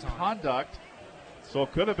 unsportsmanlike conduct. So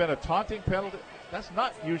it could have been a taunting penalty. That's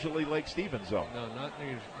not usually Lake Stevens, though. No, not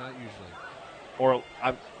usually. Or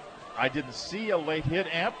I didn't see a late hit.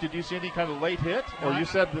 Amp, did you see any kind of late hit? Or you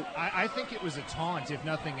said that? I think it was a taunt, if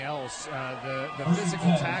nothing else. The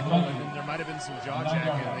physical tackle, and then there might have been some jaw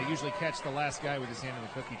jacking. And they usually catch the last guy with his hand in the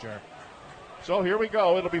cookie jar. So here we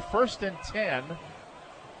go. It'll be 1st and 10.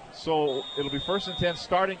 So it'll be 1st and 10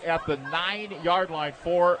 starting at the 9-yard line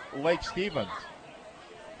for Lake Stevens.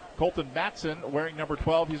 Colton Matson wearing number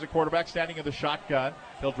 12. He's a quarterback standing in the shotgun.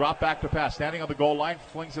 He'll drop back to pass. Standing on the goal line,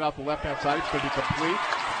 flings it out the left-hand side. It's going to be complete.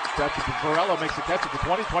 Varela makes the catch at the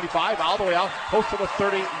 20, 25, all the way out, close to the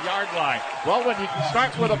 30-yard line. Well, when you can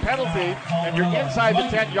start with a penalty and you're inside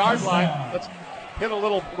the 10-yard line, let's hit a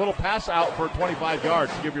little pass out for 25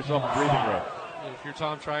 yards to give yourself a breathing room. If you're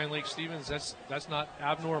Tom Try and Lake Stevens, that's not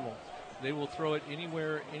abnormal. They will throw it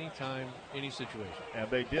anywhere, anytime, any situation.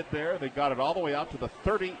 And they did there. They got it all the way out to the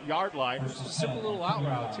 30-yard line. It's a simple little out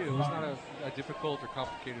route, too. It was not a difficult or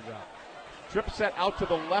complicated route. Trip set out to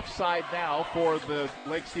the left side now for the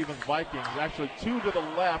Lake Stevens Vikings. Actually, 2 to the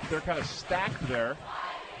left. They're kind of stacked there.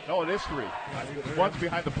 No, it is 3. One's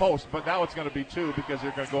behind the post, but now it's going to be 2 because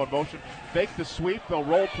they're going to go in motion. Fake the sweep. They'll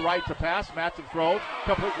roll to right to pass. Matson throws.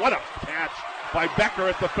 Complete. What a catch by Becker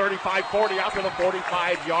at the 35-40 out to the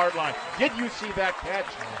 45-yard line. Did you see that catch?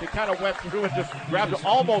 He kind of went through and just grabbed it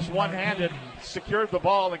almost one-handed, secured the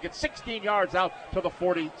ball, and gets 16 yards out to the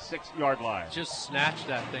 46-yard line. Just snatched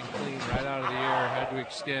that thing clean right out of the air, had to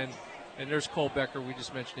extend. And there's Cole Becker. We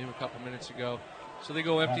just mentioned him a couple minutes ago. So they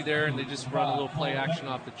go empty there, and they just run a little play action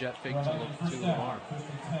off the jet fake to Lamar.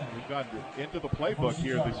 We've gone into the playbook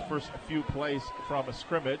here, these first few plays from a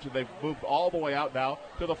scrimmage, and they've moved all the way out now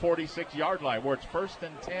to the 46-yard line, where it's 1st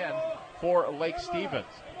and 10 for Lake Stevens.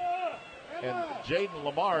 And Jaden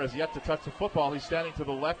Lamar has yet to touch the football. He's standing to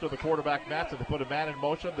the left of the quarterback, Matson. They put a man in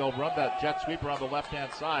motion. They'll run that jet sweep around the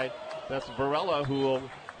left-hand side. That's Varela who will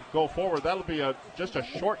go forward. That'll be just a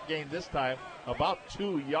short gain this time, about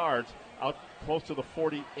 2 yards out close to the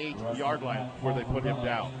 48-yard line where they put him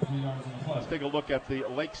down. Let's take a look at the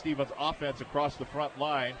Lake Stevens offense across the front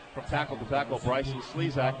line. From tackle to tackle, Bryson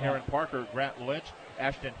Slezak, Aaron Parker, Grant Lynch,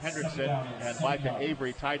 Ashton Hendrickson, and Micah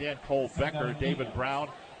Avery. Tight end Cole Becker. David Brown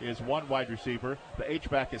is one wide receiver. The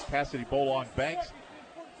H-back is Cassidy Bolong Banks.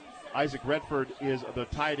 Isaac Redford is the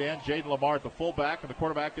tight end. Jaden Lamar at the fullback, and the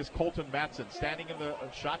quarterback is Colton Matson. Standing in the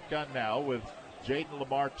shotgun now with Jaden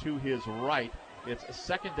Lamar to his right. It's a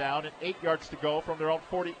second down and 8 yards to go from their own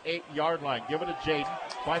 48-yard line. Give it to Jaden.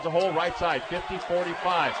 Finds a hole right side, 50,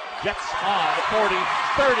 45. Jets on, 40,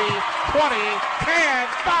 30, 20, 10,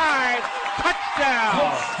 5.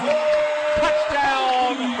 Touchdown!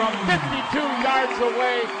 Touchdown from 52 yards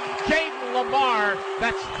away. Jaden Lamar.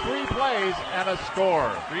 That's 3 plays and a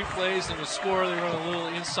score. 3 plays and a score. They run a little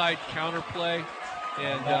inside counter play.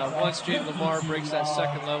 And once Jaden Lamar breaks that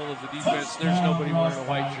second level of the defense, there's nobody wearing a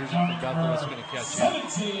white jersey from Bethel that's going to catch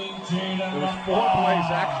him. There was 4 plays,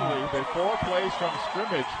 actually. They 4 plays from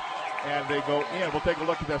scrimmage, and they go in. We'll take a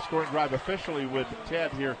look at that scoring drive officially with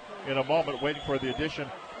Ted here in a moment, waiting for the addition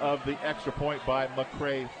of the extra point by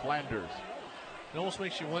McCray Flanders. It almost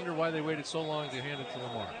makes you wonder why they waited so long to hand it to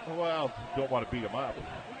Lamar. Well, don't want to beat him up.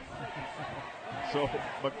 So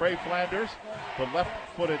McCray Flanders, the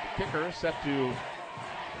left-footed kicker, set to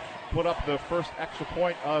put up the first extra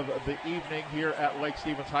point of the evening here at Lake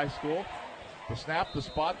Stevens High School. The snap, the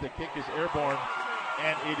spot, the kick is airborne,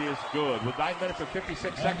 and it is good. With 9 minutes and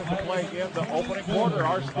 56 seconds to play in the opening quarter,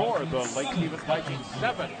 our score, the Lake Stevens Vikings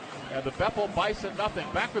 7 and the Bethel Bison nothing.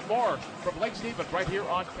 Back with more from Lake Stevens right here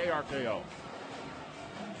on KRKO.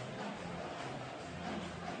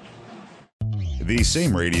 The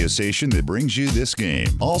same radio station that brings you this game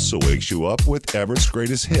also wakes you up with Everett's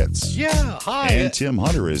greatest hits. Yeah, hi. And Tim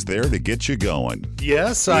Hunter is there to get you going.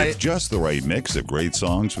 Yes, with just the right mix of great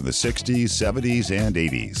songs from the 60s, 70s, and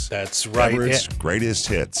 80s. That's right. Everett's greatest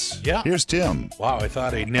hits. Yeah. Here's Tim. Wow, I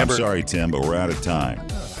thought I'd never... I'm sorry, Tim, but we're out of time.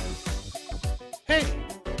 Hey,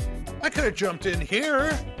 I could have jumped in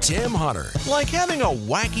here. Tim Hunter, like having a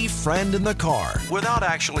wacky friend in the car without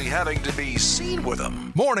actually having to be seen with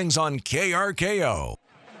him. Mornings on KRKO.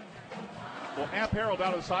 Well, Amp Harold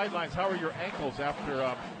down to the sidelines. How are your ankles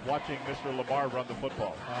after watching Mr. Lamar run the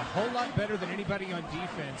football? A whole lot better than anybody on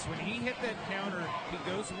defense. When he hit that counter, he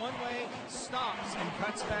goes one way, stops, and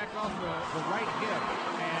cuts back off the right hip.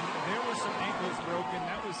 And there were some ankles broken.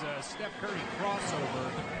 That was a Steph Curry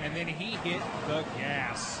crossover. And then he hit the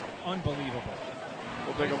gas. Unbelievable.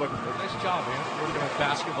 We'll take a look at this. Nice job, man. We're going to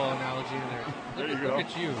basketball analogy in there. There you go. Look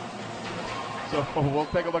at you. So we'll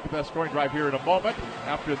take a look at that scoring drive here in a moment.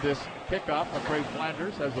 After this kickoff, McCray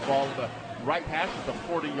Flanders has the ball in the right hash at the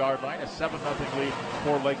 40-yard line. A 7-0 lead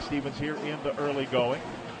for Lake Stevens here in the early going.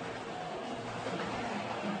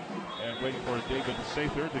 And waiting for David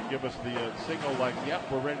Sather to give us the signal like, yep,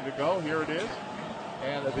 we're ready to go. Here it is.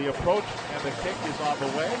 And the approach and the kick is on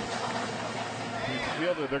the way.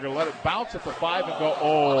 They're going to let it bounce at the 5 and go,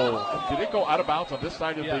 oh. Did it go out of bounds on this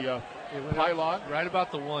side of the pylon? Right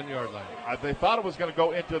about the 1-yard line. They thought it was going to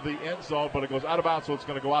go into the end zone, but it goes out of bounds, so it's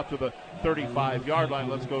going to go out to the 35-yard line.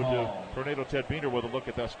 Let's go to Tornado Ted Beener with a look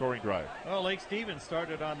at that scoring drive. Well, Lake Stevens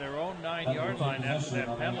started on their own 9-yard line after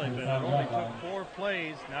that penalty, but it only took 4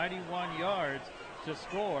 plays, 91 yards to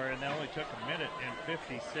score, and that only took 1 minute and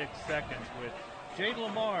 56 seconds with Jaden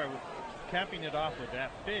Lamar capping it off with that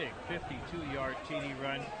big 52-yard TD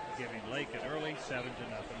run, giving Lake an early 7-0 lead.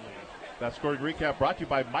 That scoring recap brought to you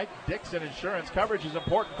by Mike Dixon Insurance. Coverage is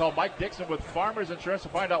important. Call Mike Dixon with Farmers Insurance to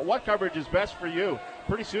find out what coverage is best for you.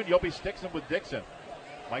 Pretty soon you'll be Stixon with Dixon.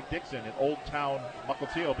 Mike Dixon in Old Town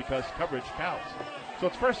Mukilteo, because coverage counts. So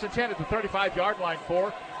it's 1st and 10 at the 35-yard line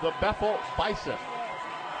for the Bethel Bison.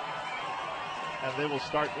 And they will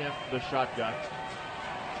start in the shotgun.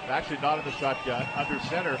 Actually not in the shotgun. Under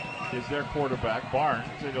center is their quarterback, Barnes,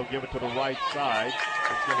 and he'll give it to the right side.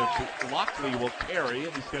 It's going to, Lockley will carry,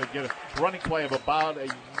 and he's going to get a running play of about a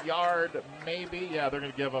yard, maybe. Yeah, they're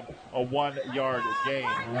going to give him a 1-yard gain.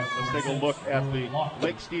 Let's take a look at the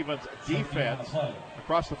Lake Stevens defense.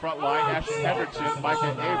 Across the front line, Ashton Hendrickson,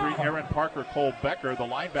 Micah Avery, Aaron Parker, Cole Becker. The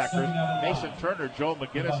linebackers, Mason Turner, Joe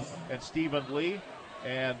McGinnis, and Stephen Lee.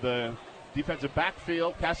 And the defensive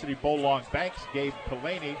backfield, Cassidy Bolong Banks, Gabe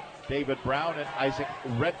Kalani, David Brown, and Isaac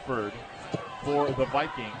Redford for the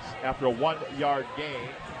Vikings. After a 1-yard gain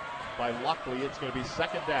by Lockley, it's going to be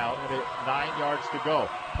second down and 9 yards to go.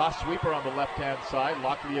 Toss sweeper on the left-hand side.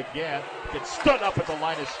 Lockley again gets stood up at the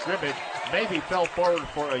line of scrimmage. Maybe fell forward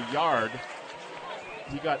for a yard.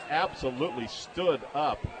 He got absolutely stood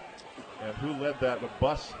up. And who led that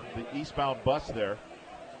bus, the eastbound bus there?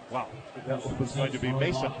 Wow, that was going to be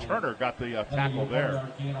Mason Turner got the tackle there.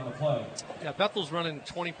 Yeah, Bethel's running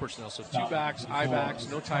 20 personnel, so 2 backs, I-backs,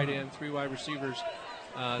 no tight end, 3 wide receivers.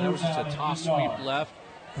 That was just a toss sweep left.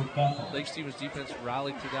 Lake Stevens defense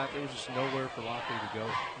rallied to that. There was just nowhere for Lockley to go.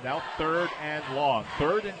 Now 3rd and long.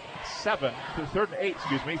 3rd and 8,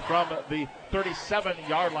 from the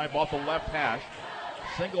 37-yard line, off the left hash.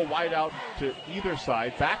 Single wide out to either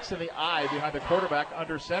side. Backs in the eye behind the quarterback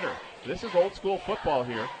under center. This is old school football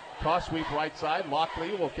here. Toss sweep right side.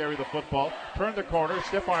 Lockley will carry the football. Turn the corner.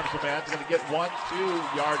 Stiff arms the man. He's going to get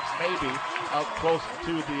 1-2 yards maybe out close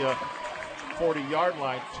to the 40-yard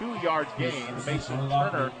line. 2-yard gain. Mason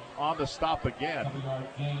Turner on the stop again.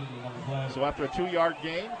 So after a 2-yard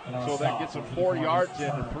gain, so that gets him 4 yards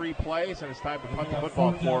in 3 plays, and it's time to punt the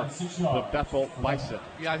football for the Bethel Bison.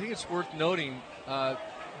 Yeah, I think it's worth noting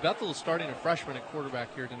Bethel is starting a freshman at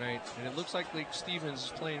quarterback here tonight, and it looks like Lake Stevens is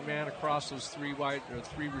playing man across those 3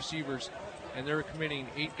 receivers, and they're committing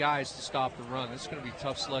 8 guys to stop the run. It's going to be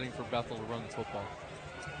tough sledding for Bethel to run the football.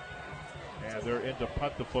 And they're in to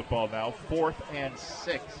punt the football now. 4th and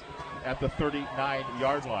 6 at the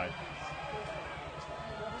 39-yard line.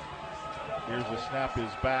 Here's the snap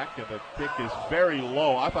is back, and the kick is very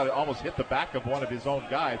low. I thought it almost hit the back of one of his own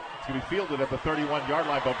guys. It's going to be fielded at the 31-yard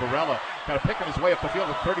line by Barella. Kind of picking his way up the field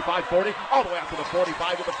at 35-40, all the way up to the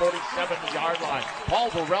 45 to the 47-yard line. Paul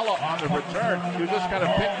Barella on the return. He was just kind of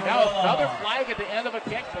picking out another flag at the end of a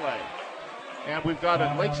kick play. And we've got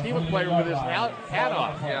a Lake Stevens player with his hat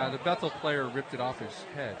off. Yeah, the Bethel player ripped it off his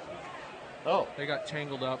head. Oh. They got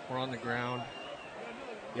tangled up. We're on the ground.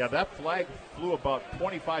 Yeah, that flag flew about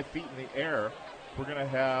 25 feet in the air. We're going to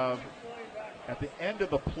have, at the end of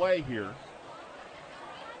the play here,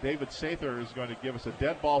 David Sather is going to give us a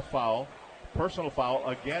dead ball foul, personal foul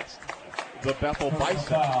against the Bethel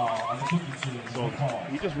Bison. So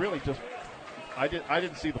he I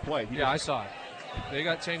didn't see the play. I saw it. They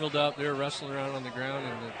got tangled up. They were wrestling around on the ground,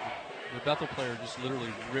 and the Bethel player just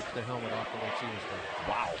literally ripped the helmet off the Lake Stevens player.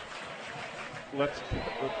 Wow. Let's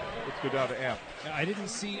go down to Amp.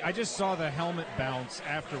 I just saw the helmet bounce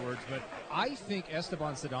afterwards, but I think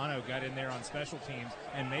Esteban Sedano got in there on special teams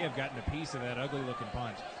and may have gotten a piece of that ugly-looking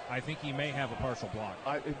punt. I think he may have a partial block.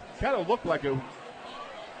 It kind of looked like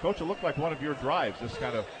Coach, it looked like one of your drives. Just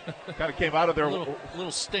kind of came out of there. little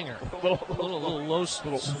stinger. little low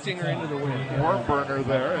stinger into the wind. Worm burner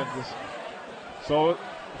there. And so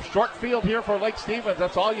short field here for Lake Stevens.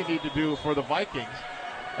 That's all you need to do for the Vikings.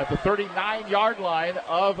 At the 39-yard line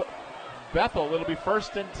of Bethel, it'll be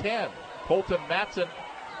 1st and 10. Colton Matson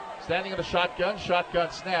standing in the shotgun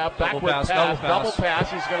snap, backward pass, double pass.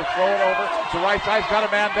 He's going to throw it over to right side. He's got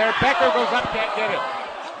a man there. Becker goes up, can't get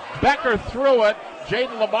it. Becker threw it.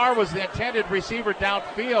 Jaden Lamar was the intended receiver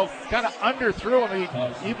downfield, kind of underthrew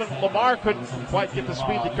him. Even Lamar couldn't quite get the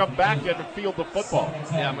speed to come back and field the football.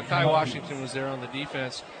 Yeah, Mekhi Washington was there on the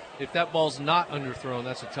defense. If that ball's not underthrown,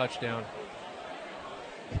 that's a touchdown.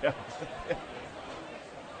 Yeah.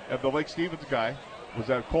 And the Lake Stevens guy was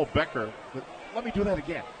that Cole Becker. Let me do that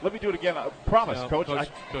again. Let me do it again. I promise, no, Coach.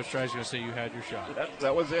 Coach Try's going to say you had your shot.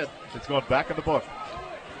 That was it. It's going back in the book.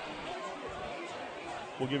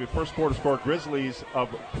 We'll give you first quarter score. Grizzlies of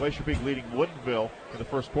Glacier Peak leading Woodinville in the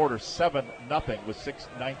first quarter 7-0 with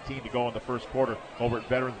 6:19 to go in the first quarter over at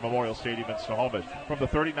Veterans Memorial Stadium in Snohomish. From the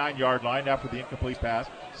 39-yard line after the incomplete pass,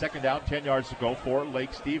 2nd down, 10 yards to go for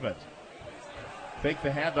Lake Stevens. Fake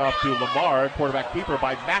the handoff to Lamar, quarterback keeper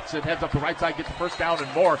by Matson, heads up the right side, gets the first down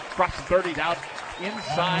and more, drops the 30 down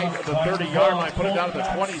inside the 30-yard line, put it down to the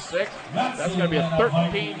 26. That's going to be a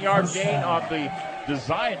 13-yard gain on the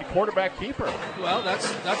designed quarterback keeper. Well,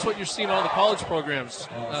 that's what you're seeing all the college programs.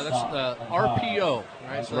 That's the RPO,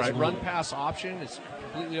 right? So that's a run-pass option. It's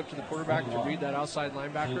completely up to the quarterback to read that outside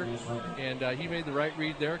linebacker, and he made the right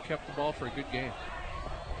read there, kept the ball for a good gain.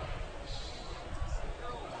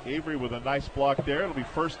 Avery with a nice block there. It'll be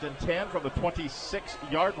 1st and 10 from the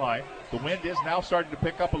 26-yard line. The wind is now starting to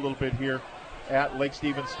pick up a little bit here at Lake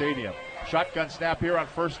Stevens Stadium. Shotgun snap here on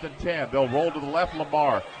 1st and 10. They'll roll to the left.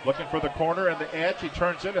 Lamar looking for the corner and the edge. He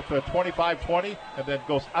turns it at the 25-20 and then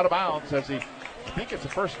goes out of bounds as I think it's a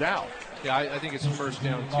first down. Yeah, I think it's a first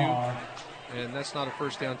down too. And that's not a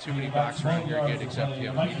first down too many backs around here again except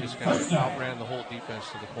him. He just kind of outran the whole defense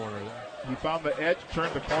to the corner there. He found the edge,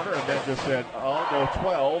 turned the corner, and then just said, I'll go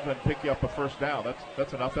 12 and pick you up a first down.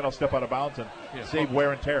 That's enough. Then I'll step out of bounds and save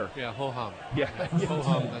wear and tear. Yeah, ho-hum. Yeah.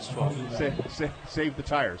 Ho-hum, that's 12. Save the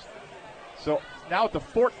tires. So now at the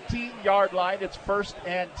 14-yard line. It's 1st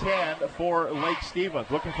and 10 for Lake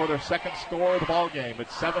Stevens, looking for their second score of the ball game.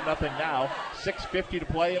 It's 7-0 now. 6:50 to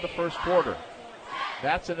play in the first quarter.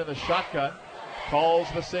 Datsun in the shotgun, calls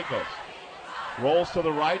the signals. Rolls to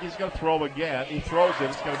the right. He's going to throw again. He throws it.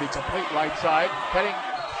 It's going to be complete right side. Heading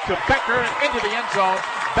to Becker and into the end zone.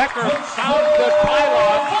 Becker found the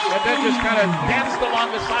pylon and then just kind of danced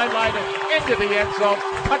along the sideline and into the end zone.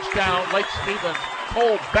 Touchdown, Lake Stevens.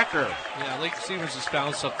 Cole Becker. Yeah, Lake Stevens has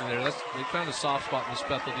found something there. They found a soft spot in this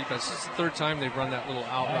Bethel defense. This is the third time they've run that little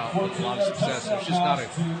out route with a lot of success. There's just not a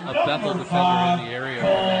Bethel defender in the area.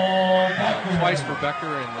 Twice for Becker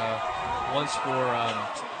and once for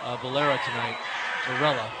Varela tonight.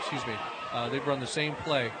 Excuse me. They've run the same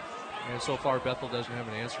play, and so far Bethel doesn't have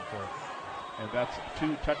an answer for it. And that's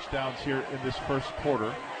 2 touchdowns here in this first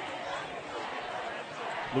quarter.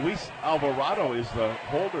 Luis Alvarado is the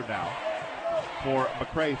holder now for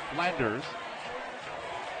McCray Flanders.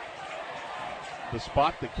 The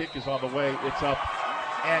spot, the kick is on the way. It's up,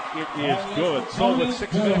 and it is good. So with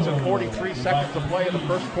 6 minutes and 43 seconds to play in the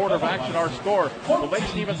first quarter of action, our score, the Lake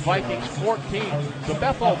Stevens Vikings 14, the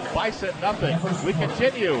Bethel Bison nothing. We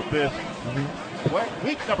continue this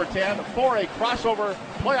week number 10 for a crossover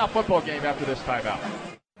playoff football game after this timeout.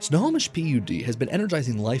 Snohomish PUD has been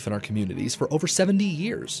energizing life in our communities for over 70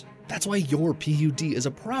 years. That's why your PUD is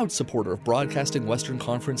a proud supporter of broadcasting Western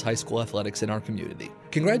Conference high school athletics in our community.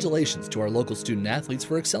 Congratulations to our local student athletes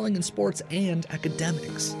for excelling in sports and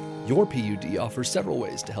academics. Your PUD offers several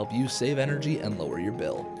ways to help you save energy and lower your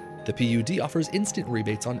bill. The PUD offers instant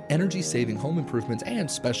rebates on energy-saving home improvements and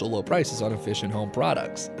special low prices on efficient home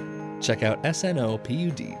products. Check out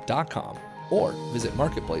snopud.com or visit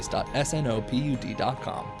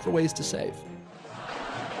marketplace.snopud.com for ways to save.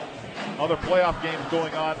 Other playoff games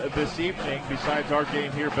going on this evening besides our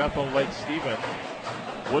game here, Bethel Lake Stevens.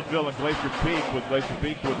 Woodville and Glacier Peak, with Glacier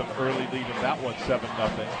Peak with an early lead in that one,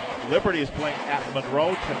 7-0. Liberty is playing at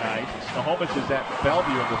Monroe tonight. Snohomish is at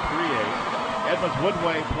Bellevue in the 3A. Edmonds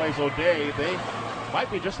Woodway plays O'Day. They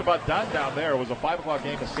might be just about done down there. It was a 5 o'clock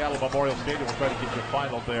game at Seattle Memorial Stadium. We'll try to get you a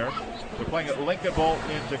final there. They're playing at Lincoln Bowl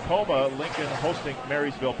in Tacoma. Lincoln hosting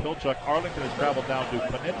Marysville Pilchuck. Arlington has traveled down to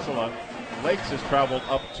Peninsula. Lakes has traveled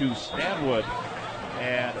up to Stanwood.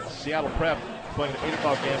 And Seattle Prep playing an 8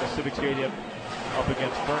 o'clock game at Civic Stadium up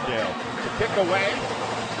against Ferndale. The kick away,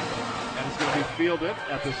 and it's going to be fielded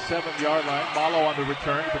at the 7-yard line. Malo on the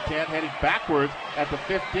return to the 10, heading backwards at the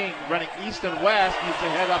 15, running east and west, needs to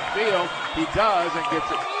head upfield. He does, and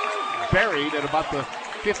gets it buried at about the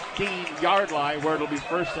 15-yard line, where it'll be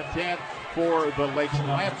 1st and 10 for the Lakes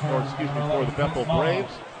Lions, or excuse me, for the Bethel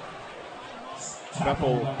Braves.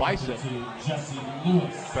 Bethel Bison.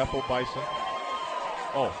 Bethel Bison.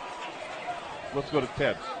 Oh, let's go to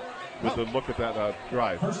Ted with a look at that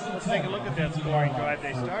drive. Let's take a look at that scoring drive.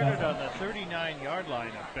 They started on the 39-yard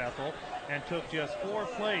line of Bethel and took just 4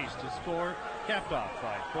 plays to score, capped off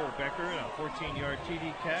by Cole Becker and a 14-yard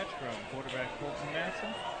TD catch from quarterback Colton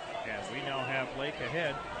Madsen. And we now have Lake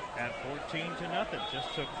ahead at 14-0.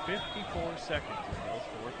 Just took 54 seconds in those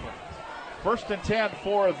 4 plays. 1st and 10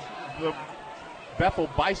 for the Bethel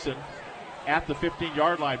Bison at the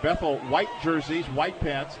 15-yard line. Bethel white jerseys, white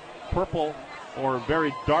pants, purple or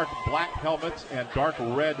very dark black helmets and dark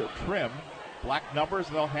red trim. Black numbers,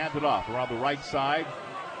 and they'll hand it off around the right side.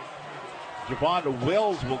 Javon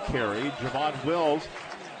Wills will carry. Javon Wills,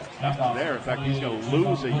 nothing there. In fact, he's going to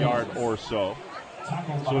lose a yard or so.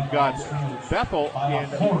 So we've got Bethel in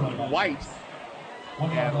white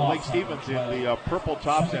and Lake Stevens in the purple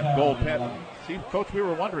tops and gold pants. See, Coach, we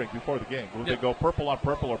were wondering before the game, would they go purple on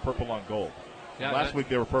purple or purple on gold? Yeah, last week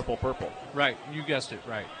they were purple. Right, you guessed it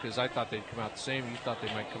right, because I thought they'd come out the same. You thought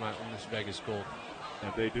they might come out in this Vegas gold.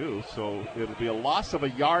 And they do, so it'll be a loss of a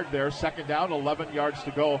yard there. 2nd down, 11 yards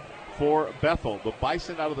to go for Bethel. The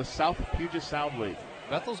Bison out of the South Puget Sound League.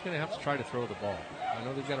 Bethel's going to have to try to throw the ball. I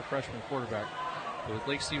know they've got a freshman quarterback, but with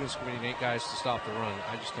Lake Stevens committing 8 guys to stop the run,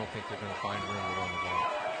 I just don't think they're going to find room to run the ball.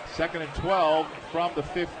 2nd and 12 from the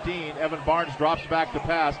 15. Evan Barnes drops back to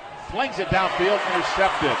pass. Flings it downfield,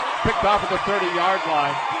 intercepted. Picked off at the 30-yard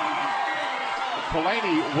line.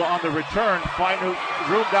 Kalani on the return, find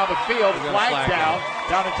room down the field. Flag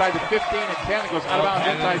down inside the 15 and 10. It goes out of bounds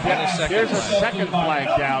inside 10. There's a second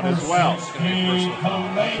flag down as well. So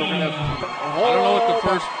I don't know what the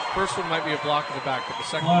first one might be a block in the back, but the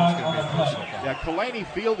second one's going to be a personal foul. Yeah, Kalani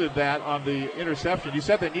fielded that on the interception. You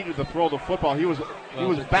said they needed to throw the football. He was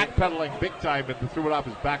backpedaling big time and threw it off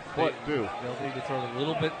his back foot too. They'll need to throw it a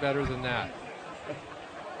little bit better than that.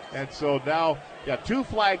 And so now, 2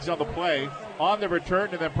 flags on the play, on the return,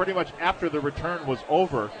 and then pretty much after the return was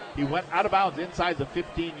over, he went out of bounds inside the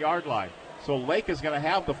 15-yard line. So Lake is going to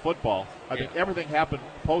have the football. I think everything happened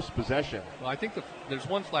post-possession. Well, I think there's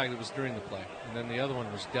one flag that was during the play, and then the other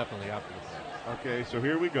one was definitely after the play. Okay, so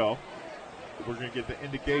here we go. We're going to get the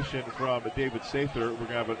indication from David Sather. We're going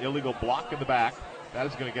to have an illegal block in the back. That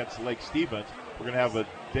is going against Lake Stevens. We're going to have a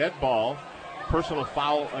dead ball, personal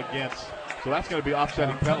foul against. So that's going to be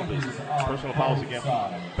offsetting penalties. Personal fouls against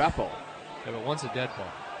Bethel. Yeah, but one's a dead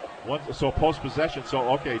ball. So post-possession. So,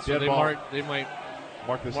 okay, so dead ball. They might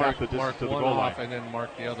mark this half the distance to the goal line. And then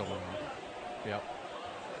mark the other one off. Yep.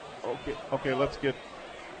 Okay, let's get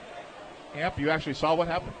Amp. You actually saw what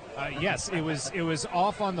happened? Yes, it was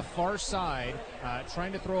off on the far side,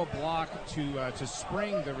 trying to throw a block to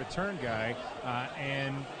spring the return guy,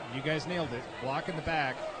 and you guys nailed it. Block in the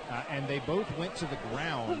back, and they both went to the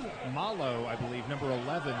ground. Malo, I believe, number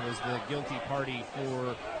 11, was the guilty party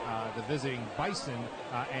for the visiting Bison,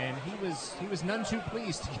 and he was none too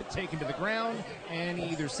pleased to get taken to the ground, and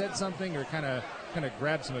he either said something or kind of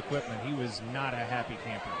grabbed some equipment. He was not a happy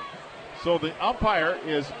camper. So the umpire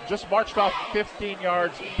is just marched off 15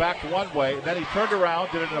 yards back one way. Then he turned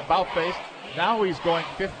around, did it in about face. Now he's going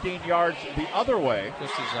 15 yards the other way.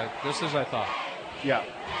 Just as I thought. Yeah.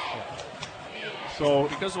 So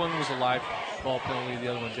because one was a live ball penalty,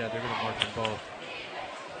 the other one's dead, they're going to mark them both.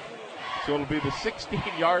 So it'll be the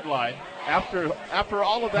 16-yard line. After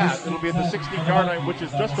all of that, it'll be at the 16-yard line, which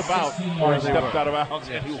is just about where he stepped out of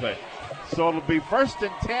bounds anyway. So it'll be 1st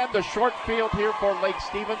and 10, the short field here for Lake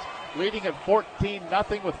Stevens, leading at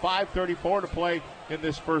 14-0 with 5:34 to play in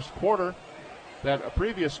this first quarter. That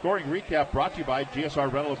previous scoring recap brought to you by GSR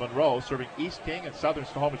Rental of Monroe, serving East King and Southern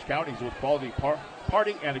Snohomish counties with quality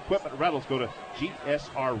party and equipment rentals. Go to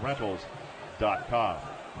gsrrentals.com.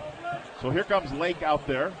 So here comes Lake out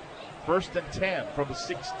there. 1st and 10 from the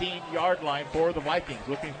 16-yard line for the Vikings,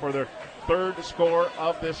 looking for their third score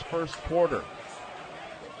of this first quarter.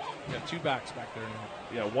 You have two backs back there now.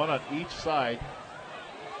 Yeah, one on each side.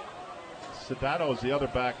 Sedano is the other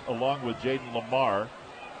back along with Jaden Lamar.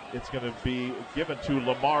 It's going to be given to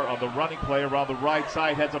Lamar on the running play around the right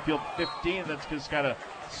side, heads upfield 15, then just kind of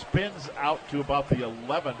spins out to about the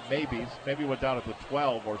 11 maybe went down at the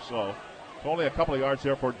 12 or so. Only a couple of yards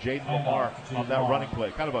there for Jaden Lamar on that running play.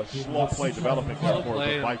 Kind of a slow play developing there for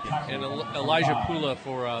the Vikings. And Elijah Pula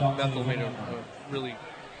for Bethel made a really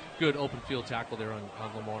good open field tackle there on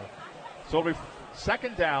Lamar. So it'll be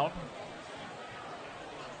second down.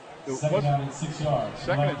 Second and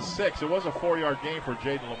 6. It was a 4-yard gain for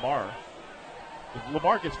Jaden Lamar. If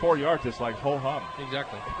Lamar gets 4 yards, it's like ho hum.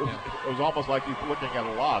 Exactly. It was almost like he's looking at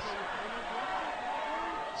a loss.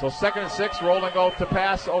 So 2nd and 6, rolling out to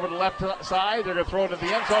pass over the left side. They're going to throw it in the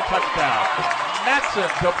end zone. Touchdown. Matson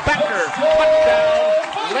to Becker.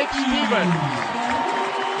 Touchdown. Lake Stevens.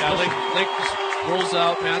 Yeah, Lake just rolls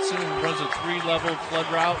out Matson and runs a 3-level flood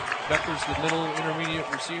route. Becker's the middle intermediate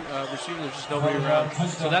receiver. There's just nobody around.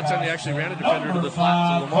 So that time they actually ran a defender to the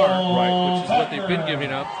flat to Lamar, right, which is what they've been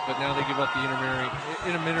giving up. But now they give up the intermediary,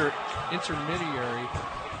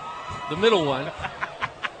 the middle one.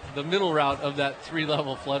 The middle route of that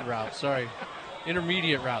 3-level flood route. Sorry.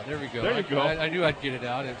 Intermediate route. There we go. There you go. I knew I'd get it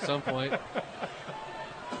out at some point.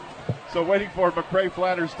 So waiting for McCray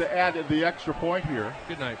Flanders to add the extra point here.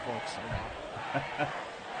 Good night, folks.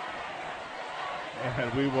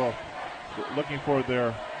 And we will looking for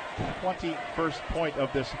their 21st point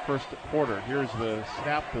of this first quarter. Here's the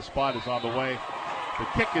snap. The spot is on the way. The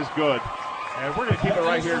kick is good. And we're going to keep it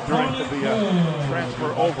right here during the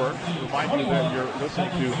transfer over. Remind you that you're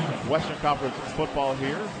listening to Western Conference football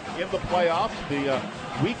here. In the playoffs, the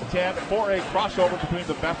Week 10 4A crossover between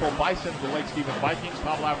the Bethel Bison and the Lake Stevens Vikings.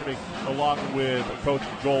 Tom Lafferty along with Coach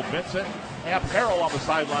Joel Vincent. Amp Harrell on the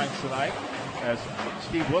sidelines tonight as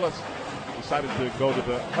Steve Willis decided to go to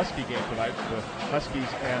the Husky game tonight. The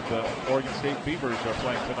Huskies and the Oregon State Beavers are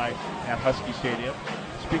playing tonight at Husky Stadium.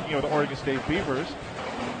 Speaking of the Oregon State Beavers,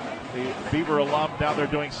 the Beaver alum down there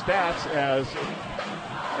doing stats as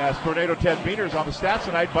Tornado Ted Beaners on the stats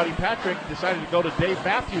tonight. Buddy Patrick decided to go to Dave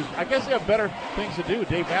Matthews. I guess they have better things to do.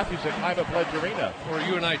 Dave Matthews at Climate Pledge Arena. Or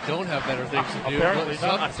you and I don't have better things to do. Apparently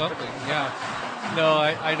not. Something, yeah. No,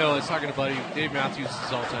 I know. I was talking to Buddy. Dave Matthews is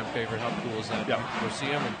his all-time favorite. How cool is that? Yeah. Go see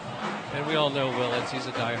him. And we all know Willits. He's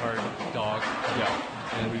a diehard dog. Yeah.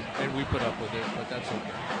 And we put up with it, but that's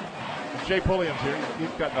okay. Jay Pulliam's here.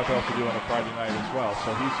 He's got nothing else to do on a Friday night as well.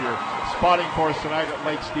 So he's here spotting for us tonight at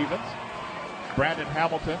Lake Stevens. Brandon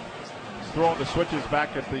Hamilton throwing the switches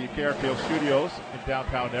back at the KRKO studios in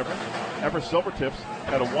downtown Everett. Everett Silvertips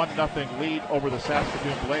had a 1-0 lead over the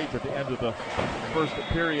Saskatoon Blades at the end of the first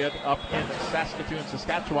period up in Saskatoon,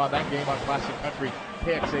 Saskatchewan. That game on Classic Country,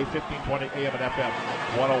 KXA 1520 AM and FM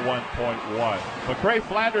 101.1. McRae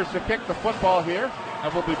Flanders to kick the football here,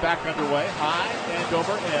 and we'll be back underway. High and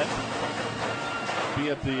over end. Be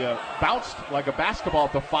at the bounced like a basketball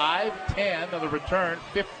at the 5, 10, and the return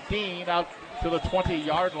 15 out to the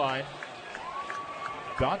 20-yard line.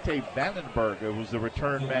 Dante Vandenberg was the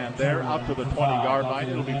return man there out to the 20-yard line.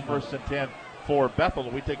 It'll be 1st and 10 for Bethel.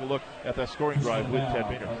 We take a look at that scoring drive with Ted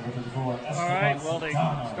Meter. All right, well, they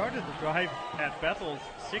started the drive at Bethel's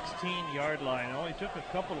 16-yard line. It only took a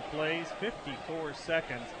couple of plays, 54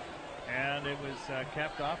 seconds. And it was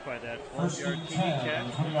capped off by that 4-yard TD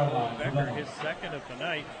catch from Cole Becker, his second of the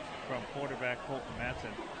night, from quarterback Colton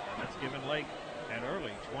Matson. And that's given Lake an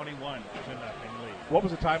early 21-0 lead. What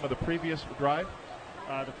was the time of the previous drive?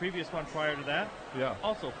 The previous one prior to that? Yeah.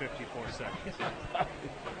 Also 54 seconds.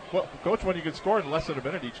 Well, Coach, when you can score in less than a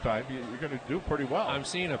minute each time, you're going to do pretty well. I'm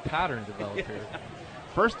seeing a pattern develop here.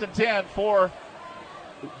 1st and 10 for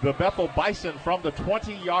the Bethel Bison from the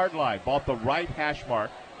 20-yard line. Ball at the right hash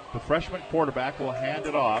mark. The freshman quarterback will hand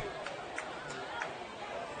it off.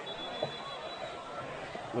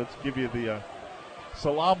 Let's give you the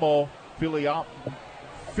Salamu Filima'u.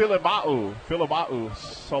 Salamu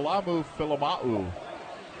Filima'u.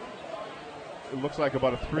 It looks like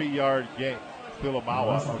about a 3-yard gain.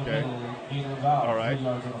 Filimawa, okay. All right.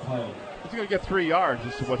 He's going to get 3 yards.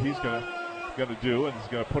 This is what he's going to do, and he's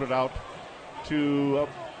going to put it out to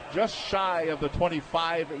just shy of the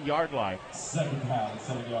 25-yard line. 7 yards.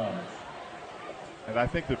 And I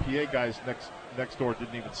think the PA guys next door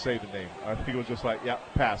didn't even say the name. I think it was just like, yeah,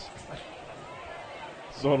 pass.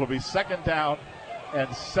 So it'll be 2nd down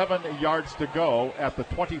and 7 yards to go at the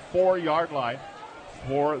 24-yard line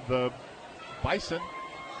for the Bison.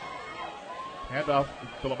 Handoff,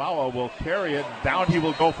 Filamawa will carry it. Down he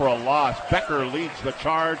will go for a loss. Becker leads the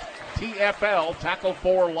charge. TFL, tackle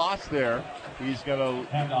for loss there. He's going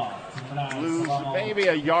to lose maybe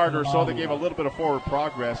a yard or so. They gave a little bit of forward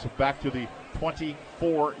progress back to the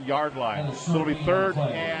 24-yard line. So it'll be 3rd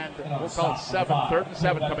and we'll call it 7. 3rd and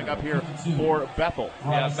 7 coming up here for Bethel.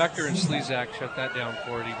 Yeah, Becker and Slezak shut that down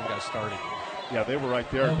before it even got started. Yeah, they were right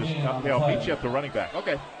there. I'll meet you at the running back.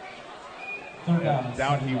 Okay. And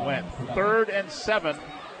down he went. 3rd and 7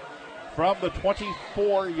 from the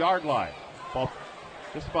 24-yard line. Ball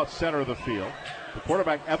just about center of the field. The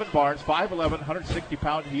quarterback, Evan Barnes, 5'11",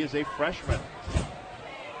 160-pound. He is a freshman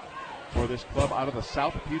for this club out of the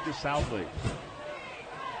South Puget Sound League.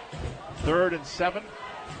 3rd and 7,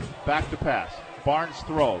 back to pass. Barnes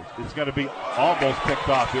throws. It's going to be almost picked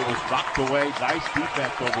off. It was knocked away. Nice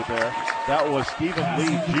defense over there. That was Stephen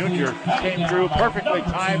Lee Jr. Came through perfectly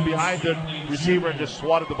timed behind the receiver and just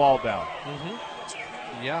swatted the ball down.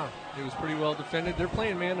 Mm-hmm. Yeah, it was pretty well defended. They're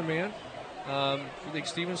playing man-to-man. I think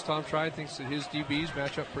Stevens, Tom Tribe, thinks that his DBs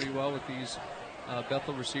match up pretty well with these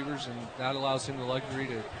Bethel receivers, and that allows him the luxury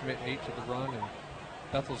to commit 8 to the run. And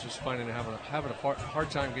Bethel's just having a hard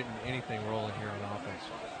time getting anything rolling here on offense.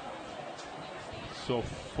 So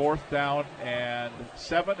 4th down and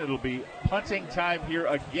 7. It'll be punting time here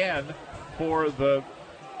again for the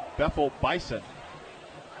Bethel Bison.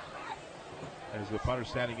 As the punter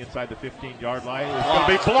standing inside the 15-yard line. It's going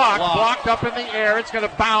to be blocked up in the air. It's going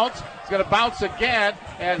to bounce. It's going to bounce again,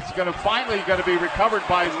 and it's going to finally be recovered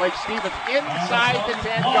by Lake Stevens inside the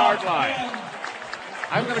 10-yard line.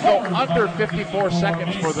 I'm going to go under 54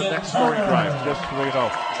 seconds for the next scoring drive, just so you know.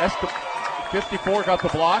 54 got the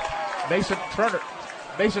block. Mason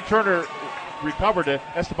Turner recovered it.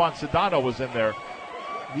 Esteban Sedano was in there.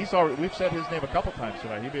 We've said his name a couple times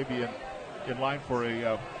tonight. He may be in line for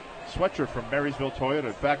a sweatshirt from Marysville Toyota.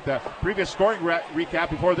 In fact, that previous scoring recap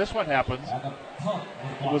before this one happens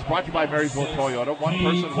was brought to you by Marysville Toyota. 1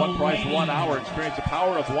 person, 1 price, 1 hour. Experience the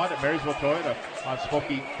power of 1 at Marysville Toyota on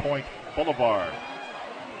Smoky Point Boulevard.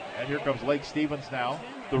 And here comes Lake Stevens now.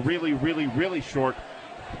 The really, really, really short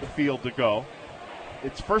field to go.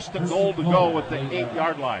 It's 1st and goal to go with the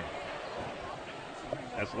 8-yard line.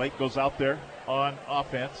 As Lake goes out there on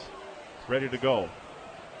offense, ready to go.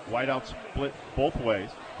 Wideout split both ways.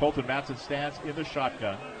 Colton Matson stands in the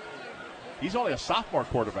shotgun. He's only a sophomore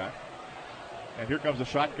quarterback. And here comes a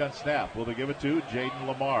shotgun snap. Will they give it to Jaden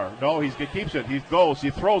Lamar? No, he keeps it. He goes. He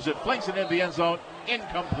throws it. Flings it into the end zone.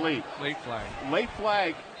 Incomplete. Late flag. Late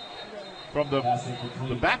flag from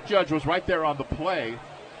the back judge was right there on the play.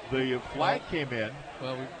 The flag came in.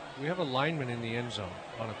 Well, we have a lineman in the end zone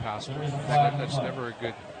on a pass play. That's never a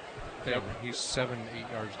good thing. He's 7-8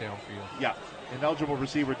 yards downfield. Yeah, ineligible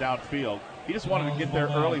receiver downfield. He just wanted to get there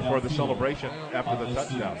early for the celebration after the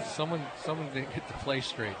touchdown. Someone didn't get the play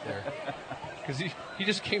straight there. Because he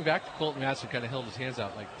just came back to Colton Matson, kind of held his hands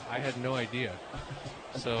out like, I had no idea.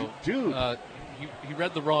 So, dude, he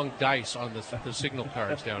read the wrong dice on the signal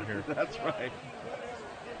cards down here. That's right.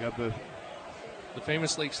 You got the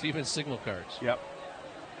famous Lake Stevens signal cards. Yep.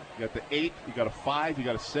 You got the 8, you got a 5, you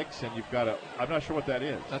got a 6, and you've got a. I'm not sure what that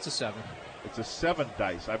is. That's a 7. It's a 7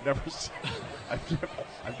 dice. I've never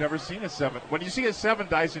seen a 7. When you see a 7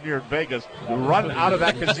 dice and you're in Vegas, run out of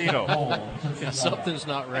that casino. Yeah, something's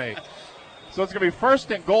not right. So it's going to be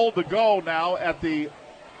 1st and goal to go now at the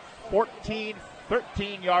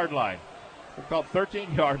 13-yard line. We're called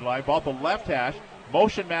 13-yard line. Ball at the left hash.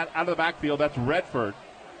 Motion man out of the backfield. That's Redford.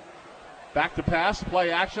 Back to pass, play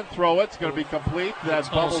action, throw it. It's going to be complete. That's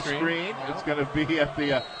bubble screen. It's going to be at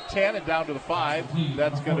the 10 and down to the 5.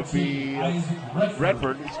 That's going to be Isaac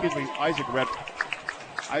Redford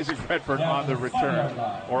on the return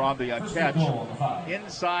or on the catch.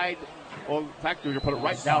 Inside, well, in fact, we're going to put it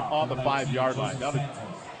right down on the 5-yard line. Now,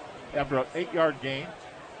 after an 8-yard gain,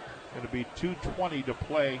 going to be 2:20 to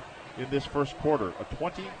play in this first quarter. A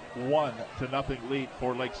 21-0 lead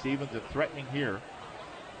for Lake Stevens and threatening here.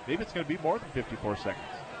 Maybe it's going to be more than 54 seconds.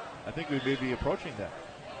 I think we may be approaching that.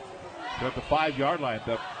 They're at the 5-yard line.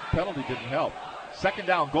 The penalty didn't help. 2nd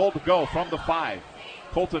down, goal to go from the 5.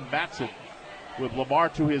 Colton Matson with Lamar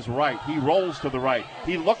to his right. He rolls to the right.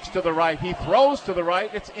 He looks to the right. He throws to the right.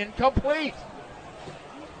 It's incomplete.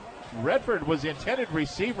 Redford was the intended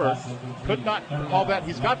receiver. Could not call that.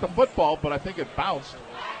 He's got the football, but I think it bounced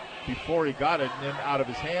before he got it and then out of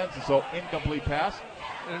his hands. And so incomplete pass.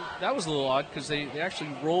 And that was a little odd because they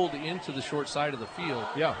actually rolled into the short side of the field.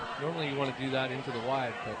 Yeah. Normally you want to do that into the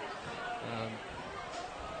wide, but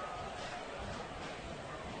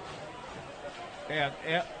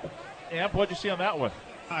Amp, what'd you see on that one?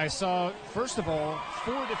 I saw, first of all,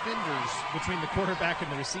 4 defenders between the quarterback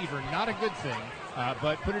and the receiver. Not a good thing,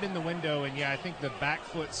 but put it in the window, and I think the back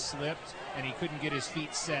foot slipped, and he couldn't get his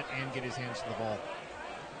feet set and get his hands to the ball.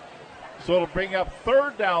 So it'll bring up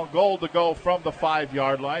 3rd down, goal to go from the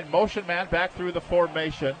 5-yard line. Motion man back through the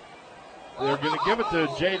formation. They're going to give it to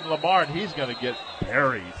Jaden Lamar, and he's going to get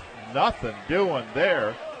buried. Nothing doing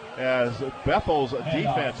there as Bethel's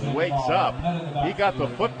defense wakes up. He got the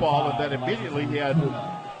football, and then immediately he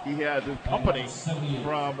had company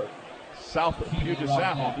from South Puget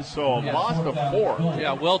Sound. So loss of 4.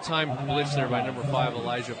 Yeah, well-timed blitz there by number 5,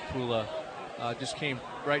 Elijah Pula. Just came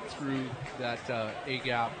right through that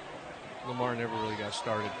A-gap. Lamar never really got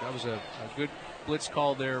started. That was a good blitz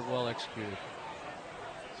call there, well executed.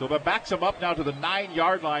 So that backs him up now to the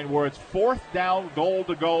 9-yard line where it's 4th down, goal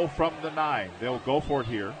to go from the 9. They'll go for it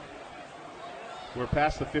here. We're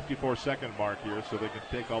past the 54-second mark here, so they can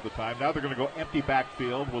take all the time. Now they're going to go empty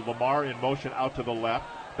backfield with Lamar in motion out to the left.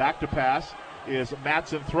 Back to pass is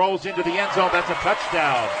Matson, throws into the end zone. That's a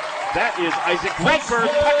touchdown. That is Isaac Redford,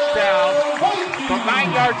 touchdown from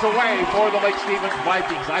 9 yards away for the Lake Stevens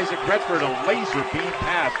Vikings. Isaac Redford, a laser beam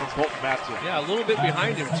pass from Colton Matson. Yeah, a little bit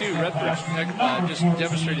behind him, too. Redford just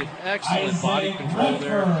demonstrated excellent body control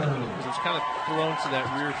there. It was kind of thrown to that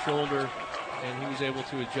rear shoulder, and he was able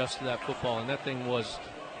to adjust to that football. And that thing was,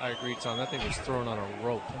 I agree, Tom, that thing was thrown on a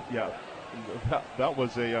rope. Yeah, that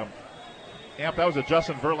was a... that was a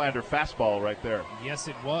Justin Verlander fastball right there. Yes,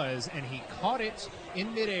 it was, and he caught it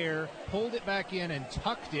in midair, pulled it back in, and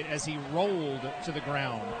tucked it as he rolled to the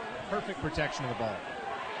ground. Perfect protection of the ball.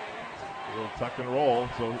 A little tuck and roll,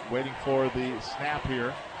 so waiting for the snap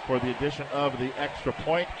here for the addition of the extra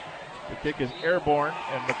point. The kick is airborne,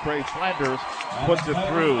 and McCray Flanders puts it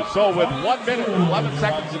through. So with 1 minute and 11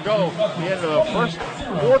 seconds to go, the end of the first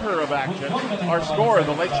quarter of action, our score,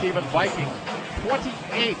 the Lake Stevens Vikings,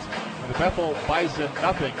 28. The Bethel Bison,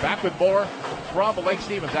 nothing. Back with more from Lake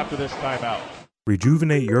Stevens after this timeout.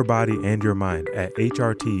 Rejuvenate your body and your mind at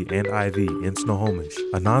HRT and IV in Snohomish.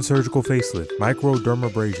 A non-surgical facelift,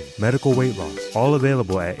 microdermabrasion, medical weight loss, all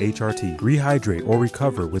available at HRT. Rehydrate or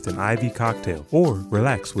recover with an IV cocktail, or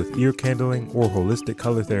relax with ear candling or holistic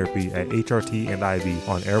color therapy at HRT and IV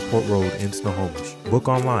on Airport Road in Snohomish. Book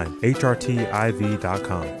online,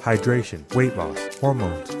 hrtiv.com. Hydration, weight loss,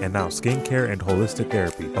 hormones, and now skincare and holistic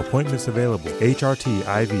therapy. Appointments available,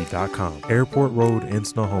 hrtiv.com. Airport Road in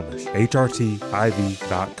Snohomish. HRT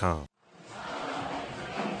IV.com.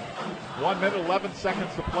 1 minute, 11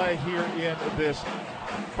 seconds to play here in this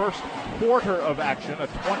first quarter of action, a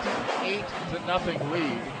 28-0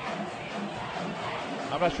 lead.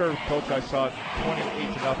 I'm not sure, Coach, I saw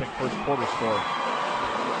 28-0 first quarter score.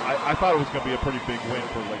 I thought it was going to be a pretty big win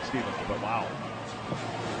for Lake Stevens, but wow.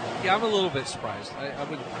 Yeah, I'm a little bit surprised. I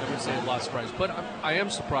would say a lot surprised, but I am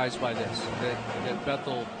surprised by this, that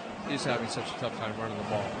Bethel is having such a tough time running the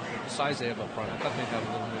ball. The size they have up front, I thought they'd have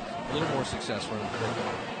a little more success running the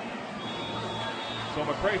football. So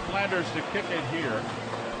McCray Flanders to kick it here.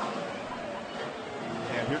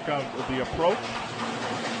 And here comes the approach.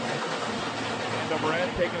 End over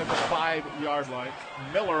end, taking it to the 5-yard line.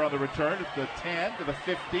 Miller on the return at the 10 to the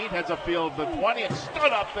 15, heads upfield the 20, and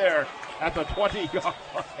stood up there at the 20-yard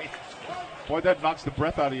line. Boy, that knocks the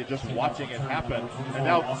breath out of you just watching it happen. And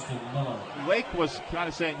now Lake was kind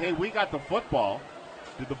of saying, hey, we got the football.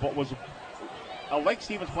 A Lake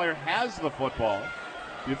Stevens player has the football.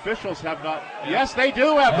 The officials have not. Yes, they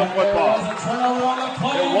do have the football.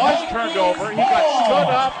 It was turned over. He got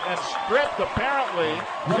stood up and stripped. Apparently,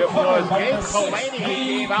 it was Gabe Kalani who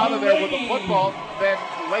came out of there with the football. Then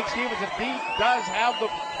Lake Stevens indeed does have the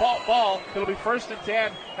ball. It'll be 1st and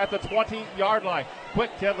 10 at the 20-yard line.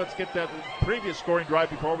 Quick, Ted, let's get that previous scoring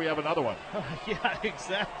drive before we have another one. Yeah,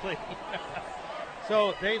 exactly.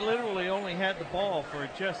 So they literally only had the ball for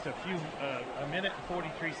just a minute and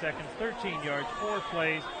 43 seconds, 13 yards, 4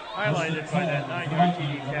 plays, highlighted by that 9-yard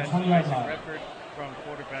TD catch, racing record from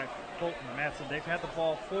quarterback Colton Matson. They've had the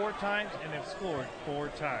ball 4 times and have scored 4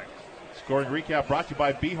 times. Scoring recap brought to you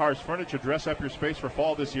by Bihar's Furniture. Dress up your space for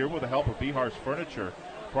fall this year with the help of Bihar's Furniture.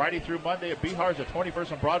 Friday through Monday at Bihar's at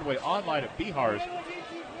 21st on Broadway, online at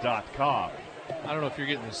bihars.com. I don't know if you're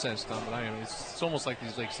getting the sense, Tom, but I am. It's almost like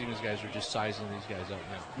these Lake Stevens guys are just sizing these guys up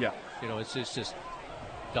now. Yeah. You know, it's just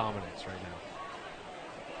dominance right now.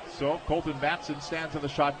 So Colton Matson stands in the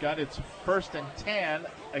shotgun. It's 1st and 10,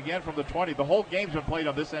 again from the 20. The whole game's been played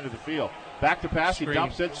on this end of the field. Back to pass. He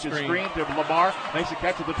dumps it. Screen to Lamar. Makes a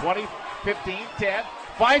catch at the 20, 15, 10.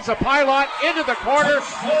 Finds a pylon into the corner.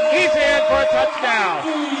 He's in for a touchdown.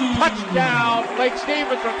 Touchdown, Lake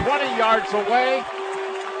Stevens from 20 yards away.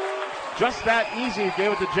 Just that easy.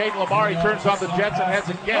 Gave it to Jaden Lamar. He turns on the Jets and heads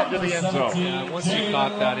again to the end zone. Yeah, once he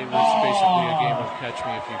caught that, it was basically a game of catch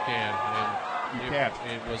me if you can. And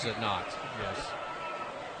it was a not, yes.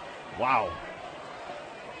 Wow.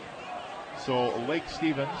 So Lake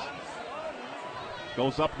Stevens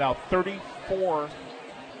goes up now 34-0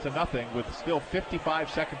 with still 55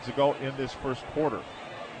 seconds to go in this first quarter.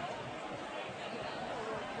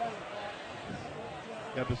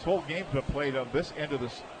 Yeah, this whole game's been played on this end of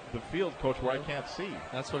the field, Coach, where I can't see.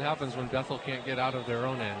 That's what happens when Bethel can't get out of their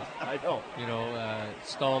own end. I know. You know,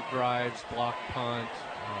 stalled drives, block punt,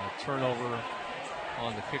 turnover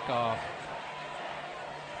on the kickoff.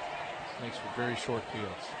 Makes for very short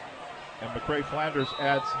fields. And McCray Flanders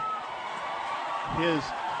adds his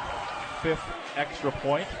 5th extra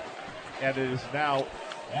point, and it is now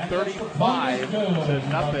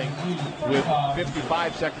 35-0 with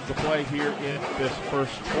 55 seconds to play here in this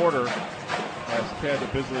first quarter as Ted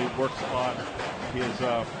busily works on his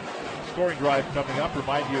scoring drive coming up.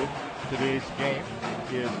 Remind you, today's game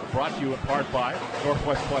is brought to you in part by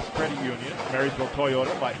Northwest Plus Credit Union, Marysville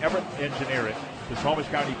Toyota, by Everett Engineering, the Snohomish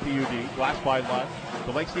County PUD, Glass by Lunch,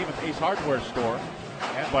 the Lake Stevens Ace Hardware Store,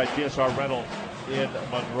 and by GSR Rental in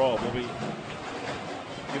Monroe. We'll be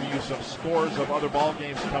giving you some scores of other ball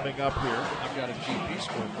games coming up here. I've got a GP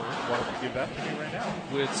score for you. Why don't you give that to me right now?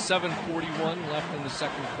 With 7:41 left in the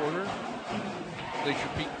second quarter, Glacier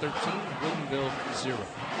Peak 13, Woodinville 0.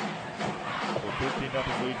 So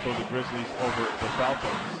 13-0 lead for the Grizzlies over the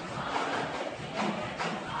Falcons.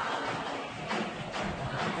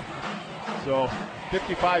 So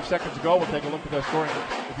 55 seconds to go. We'll take a look at that scoring.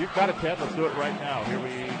 If you've got a 10, let's do it right now. Here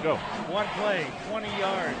we go. One play, 20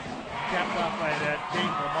 yards. Capped off by that Jaden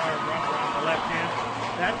Lamar run around the left hand.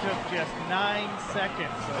 That took just 9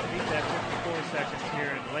 seconds. So beat that 54 seconds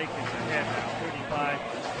here, and Lake is ahead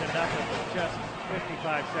now, 35-0 with just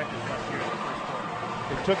 55 seconds left here in the first quarter.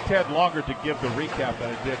 It took Ted longer to give the recap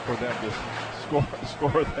than it did for them to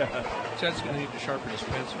score that. Ted's going to need to sharpen his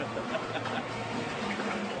pencil.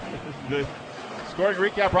 The scoring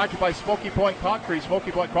recap brought to you by Smoky Point Concrete.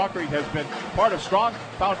 Smoky Point Concrete has been part of strong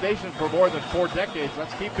foundation for more than 4 decades.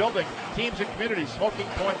 Let's keep building teams and communities.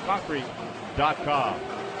 SmokyPointConcrete.com.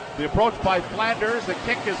 The approach by Flanders. The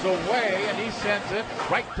kick is away, and he sends it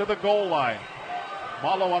right to the goal line.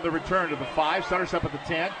 Malo on the return to the 5. Centers up at the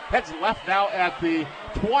 10. Heads left now at the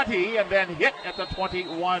 20, and then hit at the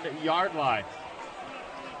 21-yard line.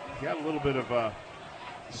 He had a little bit of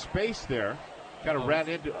space there. Kind of ran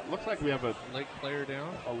into. Looks like we have a Lake player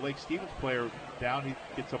down. A Lake Stevens player down. He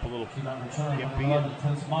gets up a little gimpy.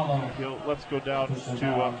 Let's go down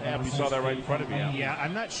to Amp. You saw that right in front of me. Amp. Yeah,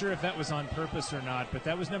 I'm not sure if that was on purpose or not, but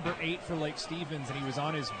that was number 8 for Lake Stevens, and he was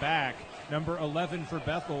on his back. Number 11 for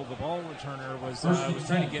Bethel, the ball returner, was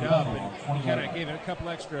trying to get up, and he kind of gave it a couple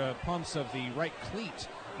extra pumps of the right cleat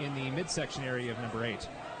in the midsection area of number 8.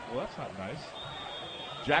 Well, that's not nice.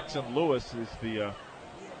 Jackson Lewis is the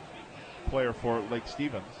player for Lake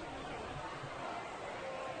Stevens.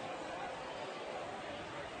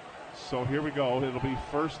 So here we go. It'll be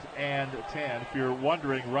 1st and 10. If you're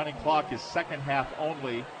wondering, running clock is second half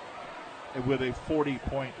only with a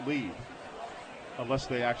 40-point lead, unless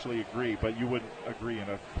they actually agree. But you wouldn't agree in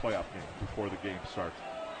a playoff game before the game starts.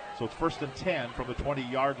 So it's 1st and 10 from the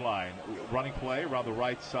 20-yard line. Running play around the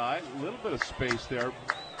right side. A little bit of space there.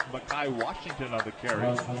 Mackay Washington on the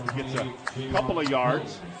carry. He gets a couple of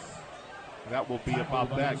yards. That will be about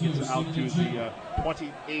that. Gets out to the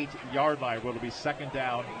 28-yard line, where it'll be second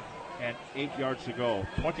down and 8 yards to go.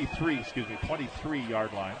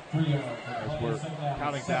 23-yard line. As we're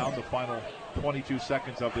counting down the final 22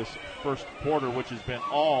 seconds of this first quarter, which has been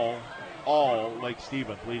all Lake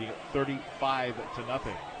Stevens, leading at 35-0.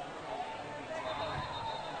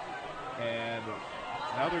 And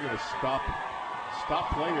now they're going to stop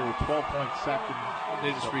play here with 12-point second.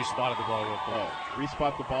 They just respotted the ball real quick.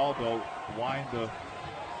 Respot the ball. They'll wind and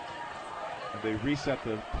they reset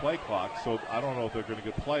the play clock. So I don't know if they're going to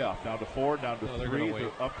get playoff. Down to 4, down to 3.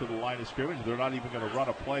 They're up to the line of scrimmage. They're not even going to run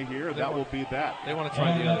a play here. That will be that. They want to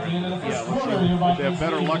try the other end. Yeah, let's see if they have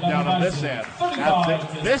better luck down on this end.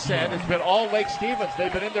 At this end, it's been all Lake Stevens.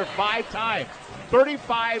 They've been in there 5 times.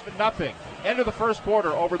 35-0. End of the first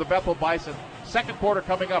quarter over the Bethel Bison. Second quarter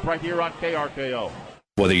coming up right here on KRKO.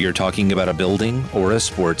 Whether you're talking about a building or a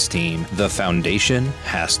sports team, the foundation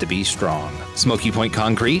has to be strong. Smoky Point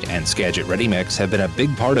Concrete and Skagit Ready Mix have been a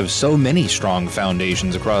big part of so many strong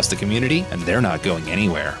foundations across the community, and they're not going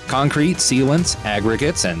anywhere. Concrete, sealants,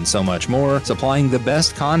 aggregates, and so much more, supplying the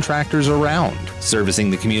best contractors around.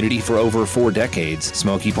 Servicing the community for over 4 decades,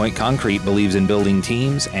 Smoky Point Concrete believes in building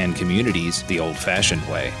teams and communities the old-fashioned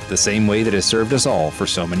way, the same way that has served us all for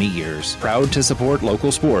so many years. Proud to support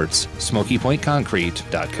local sports, SmokyPointConcrete.com.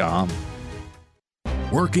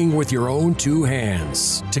 Working with your own 2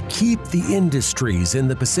 hands to keep the industries in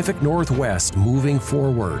the Pacific Northwest moving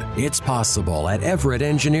forward. It's possible at Everett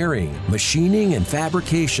Engineering, machining and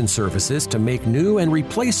fabrication services to make new and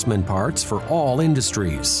replacement parts for all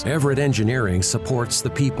industries. Everett Engineering supports the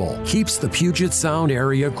people, keeps the Puget Sound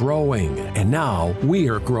area growing, and now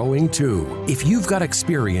we're growing too. If you've got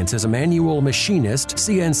experience as a manual machinist,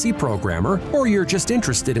 CNC programmer, or you're just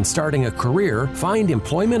interested in starting a career, find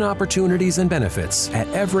employment opportunities and benefits at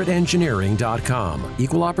EverettEngineering.com.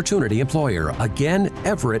 Equal opportunity employer. Again,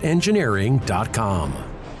 EverettEngineering.com.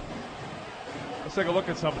 Let's take a look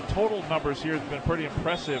at some total numbers here. It's been pretty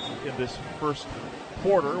impressive in this first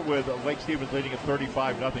quarter with Lake Stevens leading at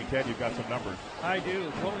 35-0. Ted, you've got some numbers. I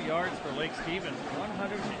do. Total yards for Lake Stevens,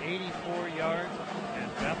 184 yards,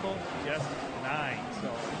 and Bethel just 9.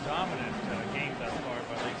 So dominant game thus far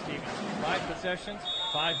by Lake Stevens. 5 possessions,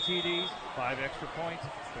 5 TDs, 5 extra points,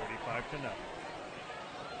 35-0.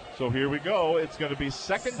 So here we go. It's going to be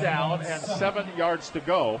second down and 7 yards to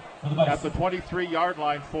go at the 23-yard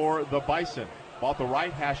line for the Bison. Ball at the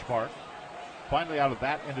right hash mark. Finally out of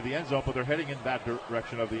that end of the end zone, but they're heading in that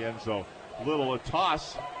direction of the end zone. A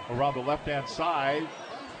toss around the left-hand side.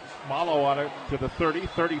 Malo on it to the 30,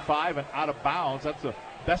 35, and out of bounds. That's the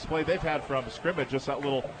best play they've had from scrimmage, just that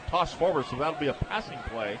little toss forward. So that'll be a passing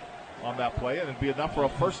play on that play, and it'd be enough for a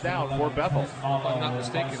first down for Bethel. If I'm not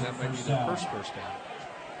mistaken, that might be the first down.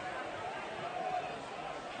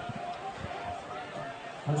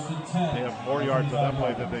 They have more yards on that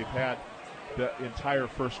play than they've had the entire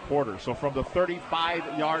first quarter. So from the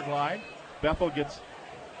 35-yard line, Bethel gets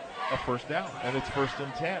a first down, and it's 1st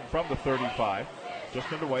and 10 from the 35.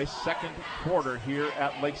 Just underway, second quarter here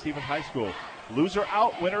at Lake Stevens High School. Loser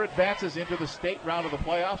out, winner advances into the state round of the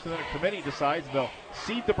playoffs, and then a committee decides they'll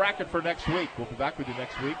seed the bracket for next week. We'll be back with you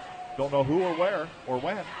next week. Don't know who or where or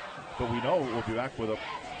when, but we know we'll be back with a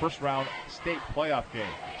first-round state playoff game.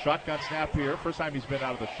 Shotgun snap here. First time he's been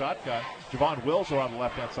out of the shotgun. Javon Wills on the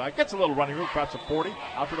left-hand side. Gets a little running room across the 40,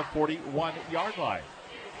 out to the 41-yard line.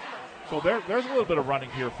 So there's a little bit of running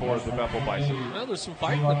here for the Bethel Bison. Well, there's some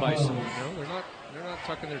fight in the Bison. You know, they're not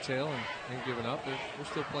tucking their tail and giving up. They're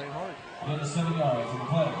still playing hard.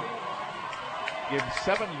 Give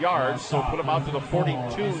 7 yards, so put them out to the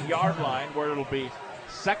 42-yard line, where it'll be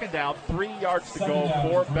second down, 3 yards to go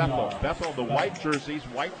for Bethel. Bethel in the white jerseys,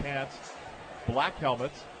 white pants, black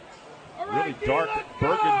helmets. really dark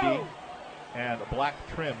burgundy and black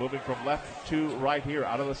trim, moving from left to right here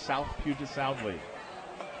out of the South Puget Sound League.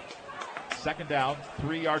 Second down,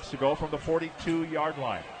 3 yards to go from the 42-yard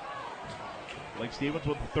line. Lake Stevens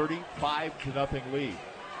with a 35-0 lead.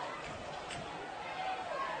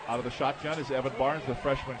 Out of the shotgun is Evan Barnes, the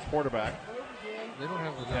freshman quarterback. They don't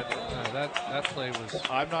have that play was.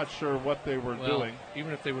 I'm not sure what they were doing.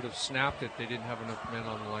 Even if they would have snapped it, they didn't have enough men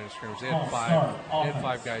on the line of scrimmage. They had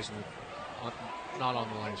five guys not on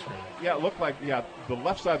the line of scrimmage. Yeah, it looked like the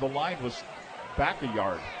left side of the line was back a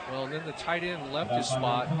yard. Well, and then the tight end left his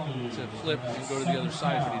spot to flip and go to the other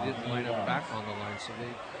side, but he didn't line up back on the line, so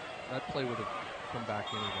that play would have come back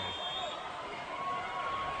anyway.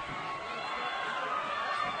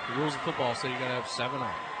 The rules of football say you got to have 7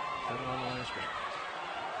 on the line of scrimmage.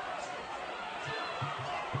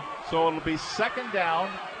 So it'll be second down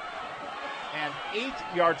and 8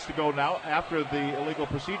 yards to go now after the illegal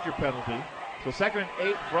procedure penalty. So second and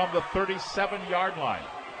 8 from the 37-yard line.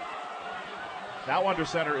 Now under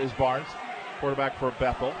center is Barnes, quarterback for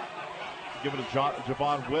Bethel. Give it to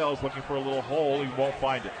Javon Wills, looking for a little hole. He won't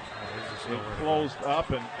find it. It closed up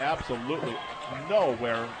and absolutely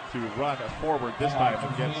nowhere to run forward this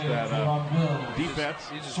time against that defense.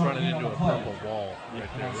 He's just running into a purple wall right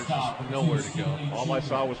there. There's just nowhere to go. All I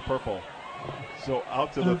saw was purple. So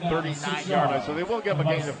out to the 39-yard line. So they will give a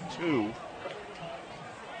gain of 2.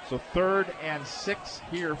 So 3rd and 6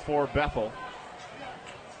 here for Bethel.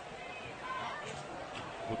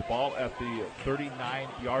 With the ball at the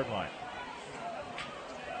 39-yard line.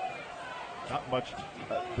 Not much.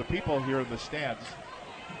 The people here in the stands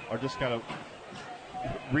are just kind of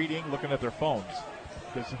reading, looking at their phones.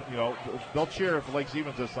 Because, they'll cheer if Lake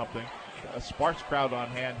Stevens does something. A sparse crowd on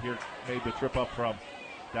hand here made the trip up from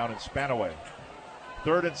down in Spanaway.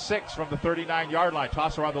 3rd and 6 from the 39-yard line.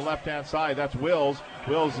 Toss around the left-hand side. That's Wills.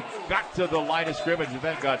 Wills got to the line of scrimmage and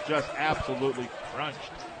then got just absolutely crunched.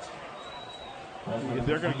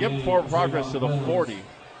 They're going to give forward progress to the 40.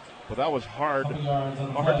 But that was hard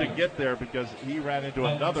to get there because he ran into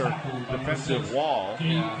another defensive wall.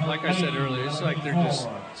 Yeah, like I said earlier, it's like they're just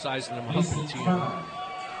sizing them up and teeing up.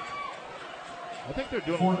 I think they're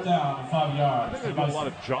doing 4th down, 5 yards. I think they're doing a lot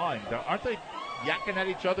of jawing. Aren't they yakking at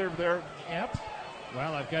each other there, Amp?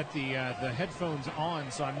 Well, I've got the headphones on,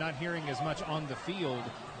 so I'm not hearing as much on the field.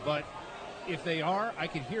 But if they are, I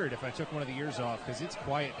could hear it if I took one of the ears off because it's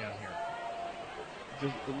quiet down here.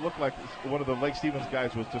 It looked like one of the Lake Stevens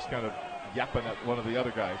guys was just kind of yapping at one of the other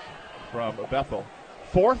guys from Bethel.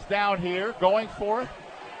 4th down here, going for it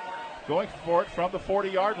from the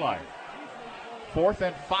 40-yard line. 4th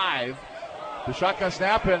and 5. The shotgun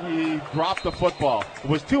snap, and he dropped the football. It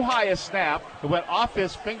was too high a snap. It went off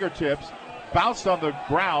his fingertips, bounced on the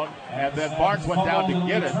ground, and then Barnes went down to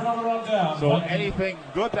get it. So anything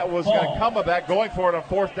good that was going to come of that, going for it on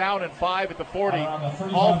 4th down and 5 at the 40,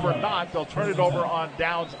 all for naught. They'll turn it over on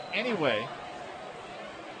downs anyway.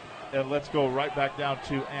 And let's go right back down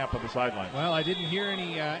to Amp on the sideline. Well, I didn't hear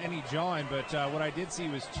any jawing, but what I did see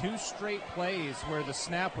was 2 straight plays where the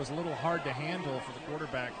snap was a little hard to handle for the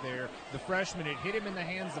quarterback there. The freshman, it hit him in the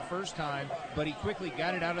hands the first time, but he quickly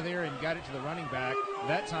got it out of there and got it to the running back.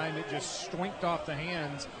 That time it just stoinked off the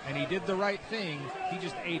hands, and he did the right thing. He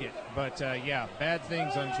just ate it. But, bad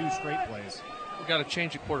things on 2 straight plays. We've got to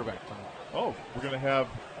change the quarterback, Tom. Oh, we're going to have,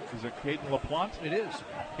 is it Caden LaPlante? It is.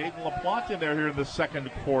 Caden LaPlante in there here in the second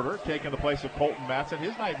quarter, taking the place of Colton Matson.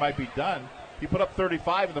 His night might be done. He put up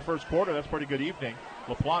 35 in the first quarter. That's a pretty good evening.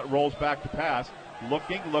 LaPlante rolls back to pass.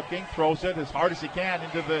 Looking, throws it as hard as he can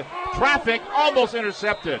into the traffic. Almost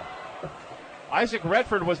intercepted. Isaac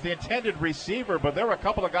Redford was the intended receiver, but there were a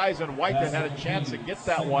couple of guys in white that had a chance to get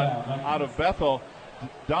that one out of Bethel.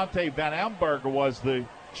 Dante Van Amberg was the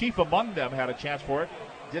chief among them, had a chance for it.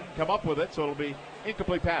 Didn't come up with it, so it'll be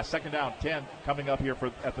incomplete pass. Second down, 10 coming up here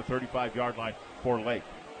at the 35-yard line for Lake.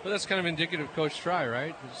 But that's kind of indicative of Coach Try,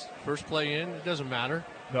 right? His first play in, it doesn't matter.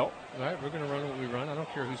 No. All right, we're going to run what we run. I don't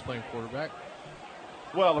care who's playing quarterback.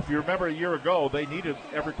 Well, if you remember a year ago, they needed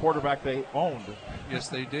every quarterback they owned. Yes,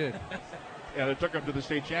 they did. And it took them to the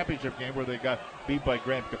state championship game where they got beat by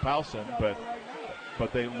Graham Kapowson, but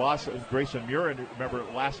they lost Grayson Murin, remember,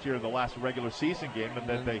 last year in the last regular season game, and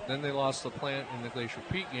then they lost LaPlante in the Glacier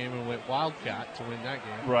Peak game and went Wildcat to win that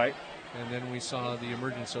game. Right. And then we saw the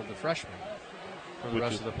emergence of the freshman for the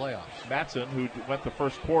rest of the playoffs. Matson, who went the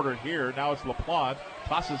first quarter here. Now it's LaPlante.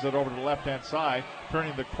 Tosses it over to the left-hand side.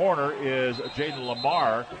 Turning the corner is Jaden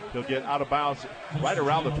Lamar. He'll get out of bounds right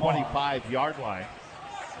around the 25-yard line.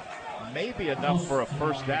 may be enough for a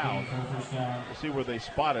first down. We'll see where they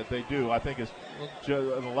spot it. They do. I think it's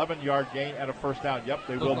an 11-yard gain and a first down. Yep,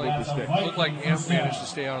 they will move the stick. Looked like Amp managed to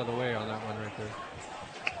stay out of the way on that one right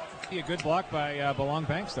there. A good block by Belong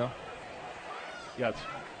Banks, though. Yeah,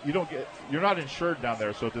 you're not insured down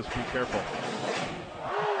there, so just be careful.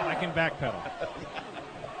 I can backpedal.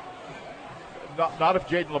 Not if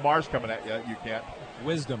Jaden Lamar's coming at you. You can't.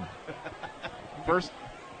 Wisdom.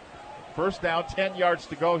 First down, 10 yards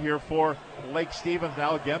to go here for Lake Stevens.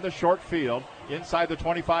 Now again, the short field inside the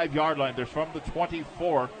 25-yard line. They're from the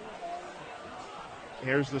 24.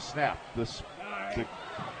 Here's the snap. The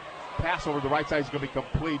pass over the right side is going to be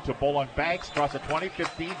complete to Bolong Banks. Across the 20,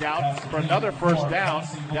 15 down for another first down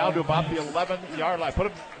to about the 11-yard line. Put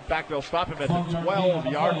him back. They'll stop him at the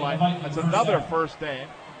 12-yard line. That's another first down.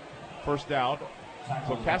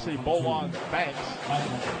 So Cassidy Bolong Banks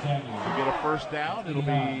will get a first down. It'll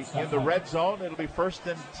be in the red zone. It'll be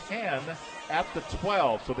 1st and 10 at the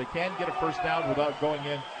 12. So they can get a first down without going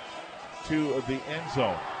in to the end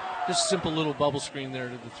zone. Just a simple little bubble screen there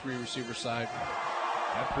to the 3 receiver side.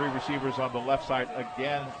 And 3 receivers on the left side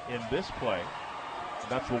again in this play.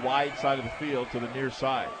 That's the wide side of the field to the near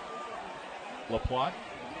side. LaPlante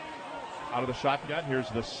out of the shotgun. Here's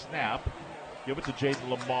the snap. Give it to Jaden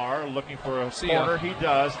Lamar, looking for a corner. He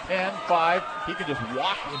does. 10-5. He can just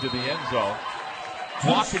walk into the end zone.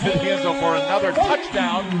 Walk into the end zone for another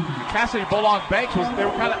touchdown. Cassidy Bolong Banks they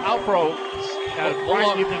were kind of out for a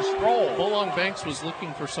Friday evening stroll. Bolong Banks was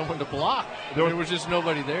looking for someone to block. There was just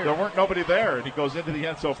nobody there. There weren't nobody there, and he goes into the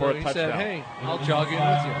end zone for a touchdown. He said, hey, I'll jog in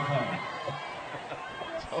with you.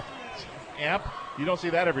 Amp, you don't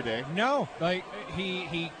see that every day. No,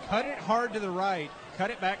 he cut it hard to the right, cut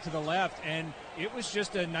it back to the left, and it was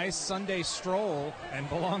just a nice Sunday stroll. And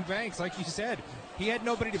Belong Banks, like you said, he had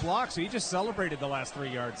nobody to block, so he just celebrated the last 3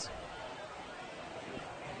 yards.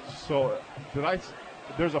 So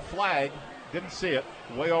there's a flag, didn't see it,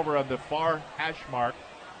 way over on the far hash mark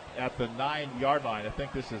at the 9-yard line. I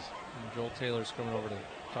think this is... And Joel Taylor's coming over to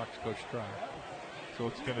talk to Coach Try. So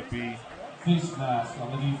it's going to be... Face mask on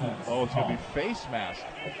the defense. Oh, it's going to be face mask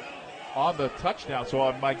on the touchdown.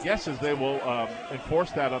 So my guess is they will enforce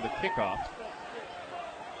that on the kickoff.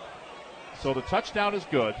 So the touchdown is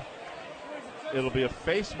good. It'll be a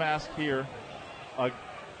face mask here.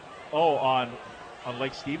 On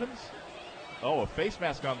Lake Stevens? Oh, a face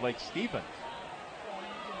mask on Lake Stevens.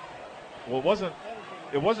 Well,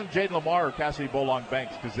 it wasn't Jaden Lamar or Cassidy Bolong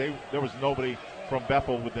Banks because there was nobody from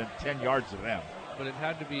Bethel within 10 yards of them. But it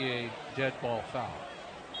had to be a dead ball foul.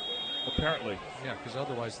 Apparently. Yeah, because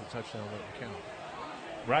otherwise the touchdown wouldn't count.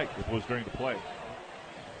 Right, it was during the play.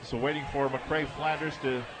 So waiting for McCray Flanders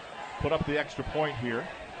to put up the extra point here.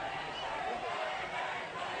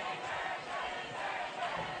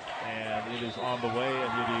 And it is on the way,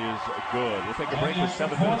 and it is good. We'll take a break with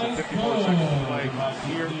 7 minutes and 54 seconds to play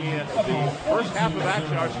here in the first half of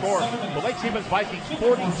action. Our score, the Lake Stevens Vikings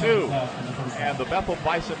 42, and the Bethel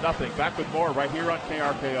Bison nothing. Back with more right here on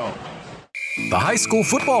KRKO. The high school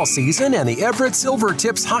football season and the Everett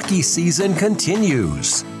Silvertips hockey season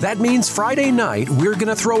continues. That means Friday night, we're going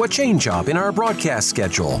to throw a change-up in our broadcast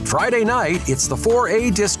schedule. Friday night, it's the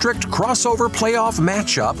 4A District crossover playoff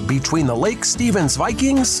matchup between the Lake Stevens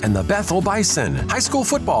Vikings and the Bethel Bison. High school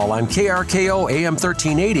football on KRKO AM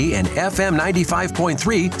 1380 and FM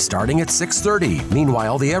 95.3 starting at 6:30.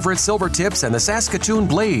 Meanwhile, the Everett Silvertips and the Saskatoon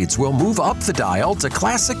Blades will move up the dial to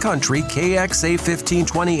Classic Country KXA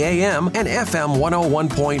 1520 AM and FM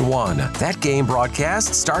 101.1. That game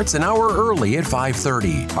broadcast starts an hour early at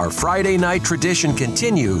 5:30. Our Friday night tradition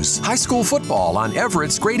continues. High school football on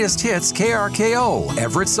Everett's Greatest Hits KRKO.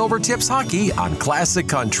 Everett Silvertips hockey on Classic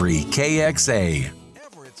Country KXA.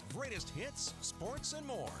 Everett's Greatest Hits, sports and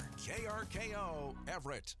more. KRKO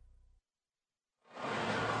Everett.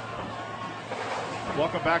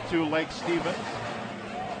 Welcome back to Lake Stevens,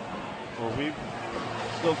 where we've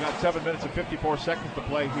still got 7 minutes and 54 seconds to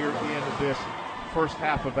play here in this first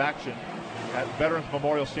half of action at Veterans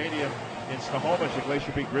Memorial Stadium in Snohomish. The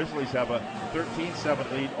Glacier Peak Grizzlies have a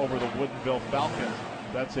 13-7 lead over the Woodinville Falcons.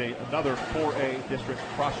 That's another 4A district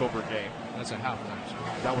crossover game. That's a halftime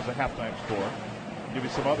score. That was a halftime score. I'll give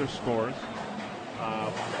you some other scores.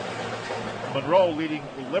 Monroe leading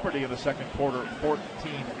Liberty in the second quarter,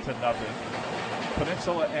 14-0.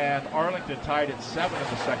 Peninsula and Arlington tied at 7 in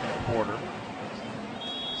the second quarter.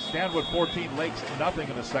 Stanwood 14, Lakes nothing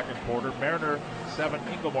in the second quarter. Mariner 7,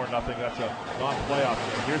 Inglemore nothing. That's a non-playoff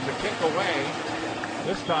game. Here's the kick away.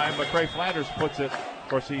 This time McCray Flanders puts it. Of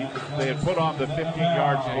course, they had put on the 15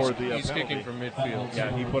 yards for the he's penalty. kicking from midfield.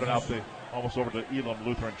 Yeah, he put it out almost over to Elam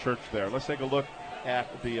Lutheran Church there. Let's take a look at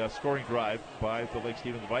the scoring drive by the Lake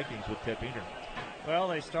Stevens Vikings with Ted Beener. Well,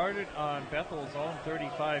 they started on Bethel's own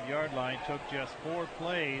 35-yard line, took just 4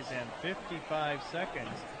 plays and 55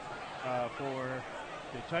 seconds for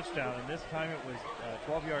the touchdown, and this time it was a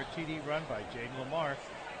 12-yard TD run by Jaden Lamar,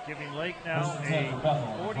 giving Lake now a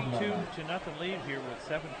 42-0 lead here with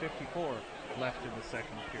 7:54 left in the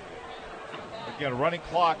second period. Again, running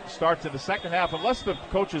clock starts in the second half. Unless the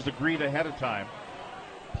coaches agreed ahead of time,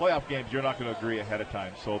 playoff games you're not going to agree ahead of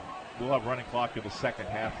time, so we'll have running clock in the second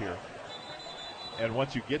half here. And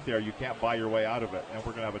once you get there, you can't buy your way out of it. And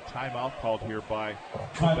we're going to have a timeout called here by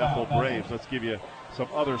the Bethel Braves. Let's give you some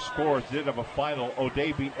other scores. Did have a final.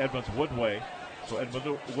 O'Day beat Edmonds Woodway. So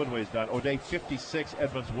Edmonds Woodway's done. O'Day 56,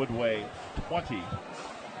 Edmonds Woodway 20.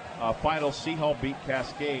 Final, Seaholm beat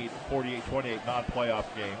Cascade 48-28, non-playoff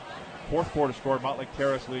game. Fourth quarter score, Mountlake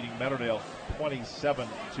Terrace leading Meadowdale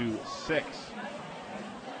 27-6.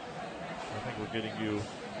 I think we're getting you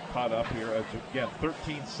caught up here. As again,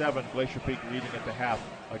 13-7, Glacier Peak leading at the half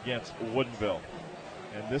against Woodinville.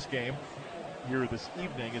 And this game here this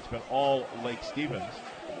evening, it's been all Lake Stevens.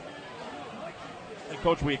 And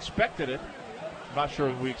Coach, we expected it. I'm not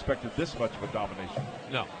sure we expected this much of a domination.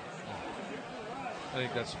 No. I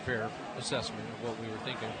think that's a fair assessment of what we were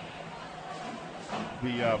thinking.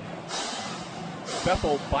 The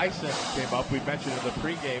Bethel Bison came up. We mentioned in the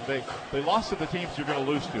pregame they lost to the teams you're going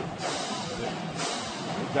to lose to.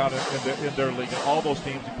 Down in their league, and all those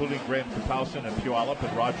teams, including Grant Kapowson and Puyallup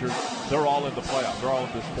and Rogers, they're all in the playoff. They're all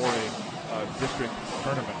in this 4A district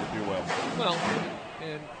tournament, if you will. Well,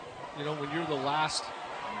 and you know, when you're the last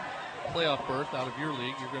playoff berth out of your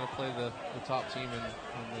league, you're going to play the top team in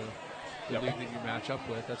the league that you match up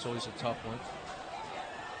with. That's always a tough one.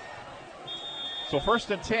 So 1st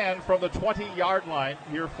and 10 from the 20-yard line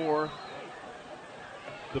here for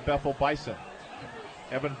the Bethel Bison.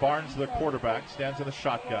 Evan Barnes, the quarterback, stands in the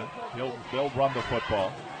shotgun. They'll run the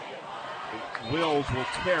football. Wills will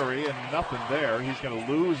carry, and nothing there. He's going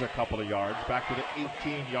to lose a couple of yards back to the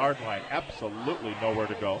 18-yard line. Absolutely nowhere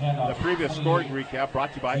to go. The previous scoring recap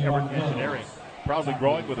brought to you by Everett Engineering. Proudly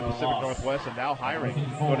growing with the Pacific Northwest and now hiring.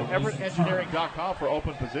 Go to everettengineering.com for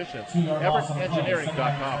open positions.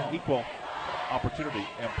 everettengineering.com, equal opportunity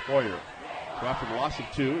employer. So after the loss of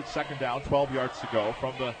 2, it's second down, 12 yards to go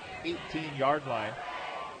from the 18-yard line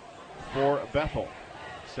for Bethel.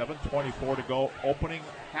 7:24 to go, opening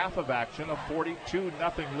half of action, a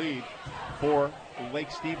 42-0 lead for Lake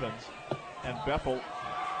Stevens. And Bethel,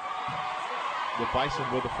 the Bison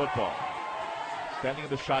with the football. Standing in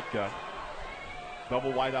the shotgun.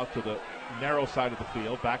 Double wide out to the narrow side of the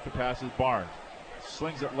field. Back to pass is Barnes.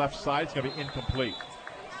 Slings it left side. It's going to be incomplete.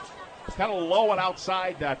 It's kind of low and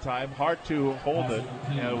outside that time. Hard to hold it.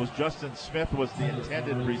 And it was Justin Smith was the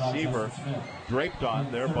intended receiver. Draped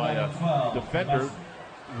on there by a defender.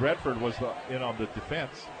 Redford was in on the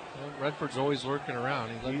defense. Well, Redford's always lurking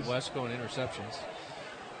around. He let West go in interceptions.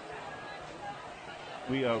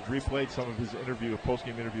 We replayed some of his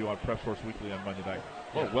post-game interview on Prep Sports Weekly on Monday night.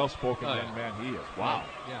 What a well-spoken young man he is. Wow.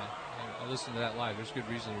 Yeah, I listened to that live. There's good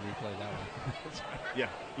reason to replay that one. Yeah,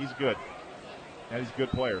 he's good. And he's a good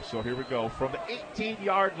player. So here we go. From the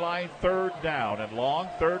 18-yard line, third down and long.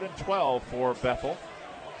 3rd and 12 for Bethel.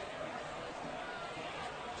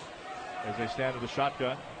 As they stand in the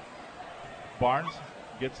shotgun, Barnes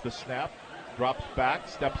gets the snap, drops back,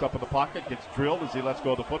 steps up in the pocket, gets drilled as he lets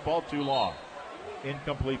go of the football. Too long.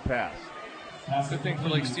 Incomplete pass. Good thing for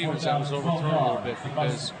Lake Stevens that was overthrown a little bit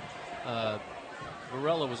because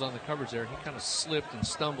Varela was on the coverage there. He kind of slipped and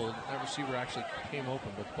stumbled. That receiver actually came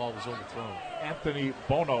open, but the ball was overthrown. Anthony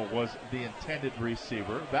Bono was the intended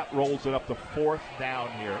receiver. That rolls it up to 4th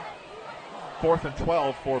down here. 4th and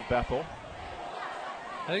 12 for Bethel.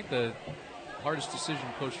 I think the hardest decision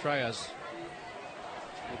Coach Try has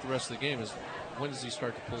with the rest of the game is when does he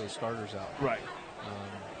start to pull his starters out? Right.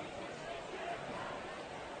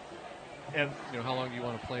 And you know, how long do you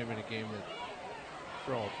want to play him in a game that,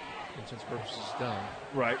 for all intents and purposes, is done?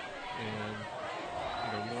 Right. And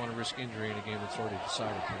you know, you don't want to risk injury in a game that's already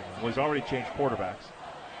decided. Well, he's already changed quarterbacks.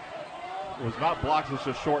 It was not blocked; it's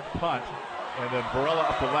a short punt, and then Varela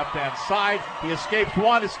up the left-hand side. He escapes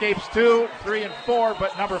 1, escapes 2, 3, and 4,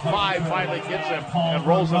 but number 5 finally gets him and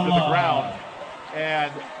rolls him to the ground.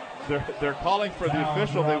 And they're calling for the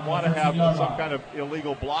official. They want to have some kind of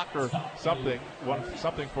illegal block or something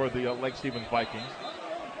for the Lake Stevens Vikings.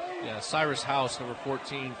 Yeah, Cyrus House, number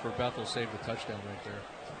 14 for Bethel, saved a touchdown right there.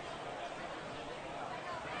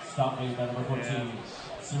 Stop me, number 14.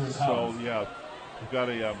 So, yeah, we've got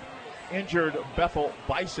a injured Bethel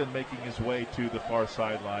Bison making his way to the far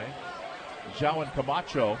sideline. Jowan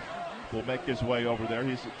Camacho will make his way over there.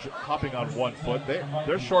 He's hopping on 1 foot.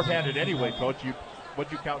 They're shorthanded anyway, Coach.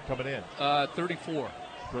 What'd you count coming in? 34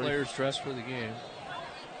 players dressed for the game.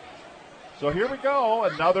 So here we go,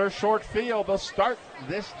 another short field. They'll start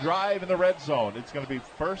this drive in the red zone. It's going to be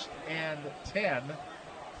 1st and 10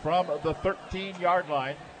 from the 13-yard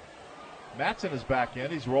line. Matson is back in.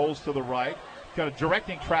 He rolls to the right, kind of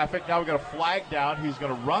directing traffic. Now we've got a flag down. He's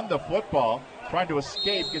going to run the football, trying to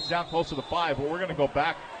escape, gets down close to the 5, but we're going to go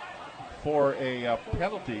back for a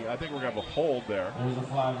penalty. I think we're going to have a hold there.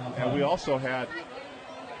 And we also had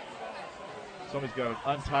somebody's got an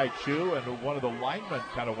untied shoe, and one of the linemen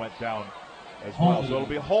kind of went down as well. So it'll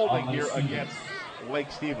be holding here against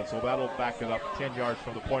Lake Stevens. So that'll back it up 10 yards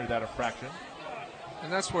from the point of that infraction.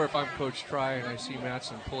 And that's where if I'm Coach Try and I see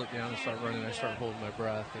Matson pull it down and start running, I start holding my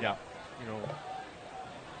breath. And, you know,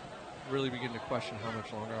 really begin to question how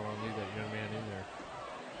much longer I want to leave that young man in there.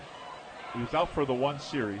 He was out for the 1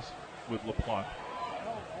 series with LaPlante.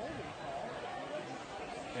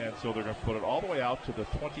 And so they're going to put it all the way out to the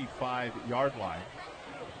 25-yard line.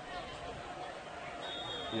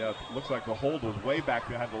 Yeah, it looks like the hold was way back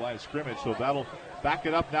behind the line of scrimmage, so that'll back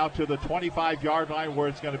it up now to the 25-yard line where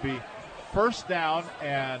it's going to be 1st down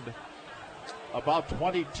and about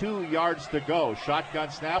 22 yards to go. Shotgun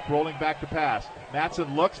snap, rolling back to pass.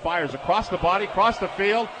 Matson looks, fires across the body, across the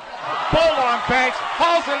field. Bullong Banks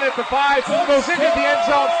hauls it at the 5, goes into the end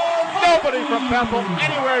zone. Nobody from Bethel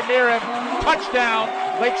anywhere near him. Touchdown,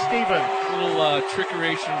 Lake Stevens. Little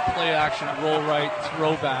trickeration, play action, roll right,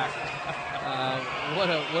 throw back. What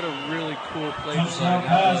a really cool play design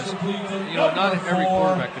that was. You know, not every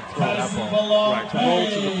quarterback can throw that ball. Right, to roll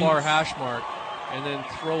to the far hash mark and then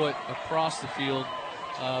throw it across the field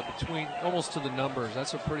between almost to the numbers.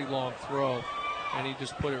 That's a pretty long throw, and he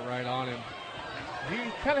just put it right on him. He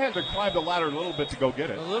kind of had to climb the ladder a little bit to go get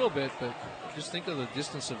it. A little bit, but just think of the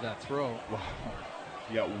distance of that throw.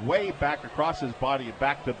 Yeah, way back across his body and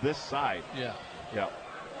back to this side. Yeah. Yeah.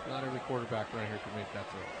 Not every quarterback around here can make that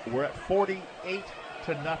throw. We're at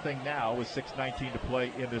 48-0 now with 6:19 to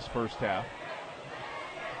play in this first half.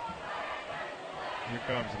 Here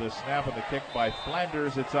comes the snap and the kick by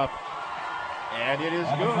Flanders. It's up, and it is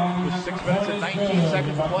good. With 6 minutes and 19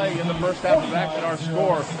 seconds to play in the first half of action, our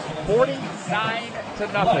score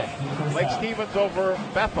 49-0. Lake Stevens over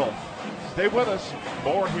Bethel. Stay with us.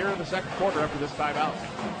 More here in the second quarter after this timeout.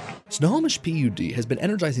 Snohomish PUD has been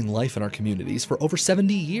energizing life in our communities for over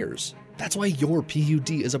 70 years. That's why your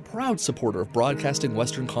PUD is a proud supporter of broadcasting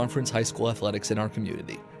Western Conference high school athletics in our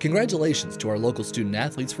community. Congratulations to our local student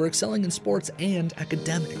athletes for excelling in sports and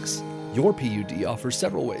academics. Your PUD offers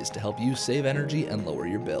several ways to help you save energy and lower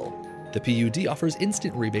your bill. The PUD offers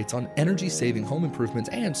instant rebates on energy-saving home improvements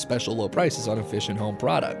and special low prices on efficient home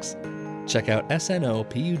products. Check out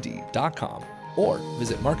snopud.com or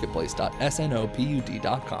visit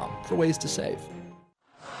marketplace.snopud.com for ways to save.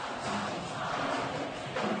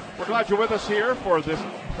 We're glad you're with us here for this,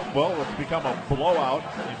 well, it's become a blowout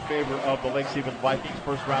in favor of the Lake Stevens Vikings,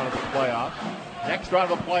 first round of the playoffs. Next round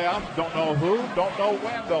of the playoffs, don't know who, don't know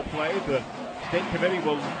when they'll play. The state committee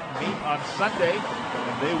will meet on Sunday,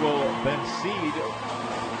 and they will then seed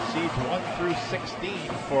seeds 1 through 16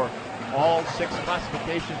 for all 6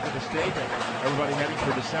 classifications in the state, and everybody heading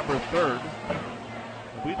for December 3rd.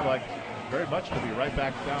 We'd like very much to be right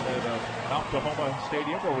back down at Mount Tahoma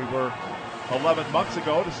Stadium where we were 11 months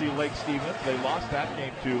ago to see Lake Stevens. They lost that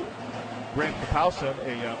game to Graham Kapowson,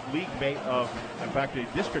 a league mate of, in fact, a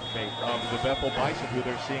district mate of the Bethel Bison, who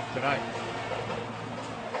they're seeing tonight.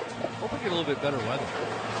 Hope we get a little bit better weather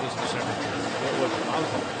this December. It was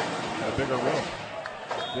awesome. A bigger room.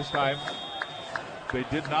 This time, they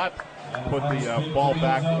did not put the ball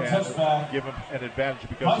back and give him an advantage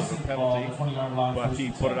because of the penalty, but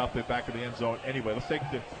he put it out the back of the end zone anyway. Let's take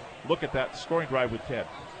a look at that scoring drive with Ted.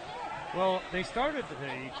 Well, they started the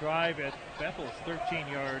drive at Bethel's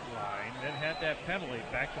 13-yard line, then had that penalty,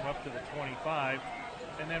 backed them up to the 25,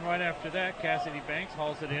 and then right after that, Cassidy Banks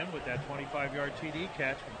hauls it in with that 25-yard TD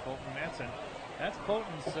catch from Colton Matson. That's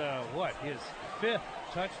Colton's, his 5th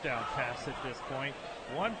touchdown pass at this point.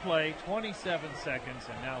 One play, 27 seconds,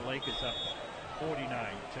 and now Lake is up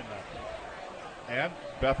 49-0. And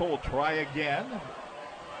Bethel will try again.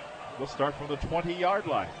 We'll start from the 20-yard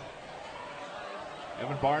line.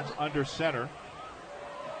 Evan Barnes under center.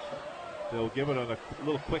 They'll give it a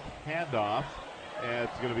little quick handoff. And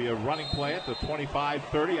it's going to be a running play at the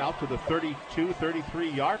 25-30 out to the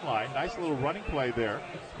 32-33 yard line. Nice little running play there.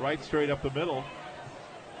 Right straight up the middle.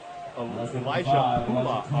 Elijah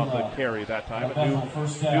Pula on the carry that time. A new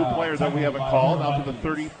player that we haven't called out to the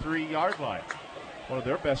 33-yard line. One of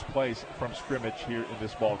their best plays from scrimmage here in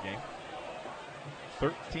this ball game.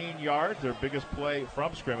 13 yards, their biggest play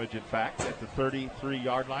from scrimmage, in fact, at the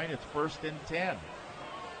 33-yard line. It's 1st and 10.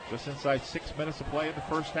 Just inside 6 minutes of play in the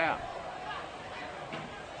first half.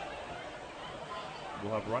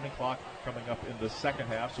 We'll have running clock coming up in the second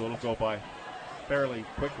half, so it'll go by fairly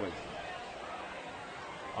quickly.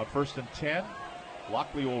 On 1st and 10,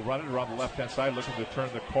 Lockley will run it around the left-hand side, looking to turn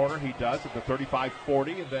the corner. He does at the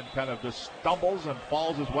 35-40, and then kind of just stumbles and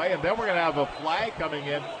falls his way. And then we're going to have a flag coming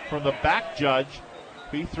in from the back judge.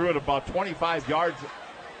 He threw it about 25 yards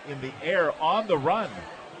in the air on the run.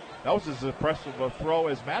 That was as impressive a throw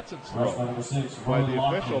as Matson's throw by the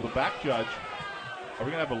official, the back judge. Are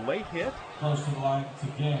we going to have a late hit? Close to the line to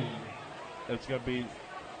gain. It's going to be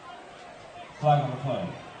flag on the play.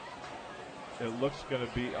 It looks going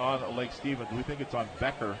to be on Lake Stevens. We think it's on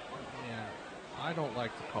Becker. Yeah, I don't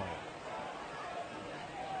like the call.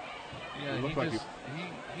 Yeah,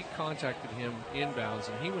 he contacted him inbounds,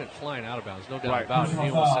 and he went flying out of bounds, no doubt about it. He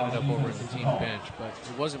almost set it up over in the team bench, but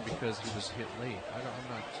it wasn't because he was hit late. I'm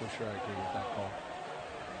not so sure I agree with that call.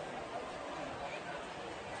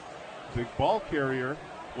 The ball carrier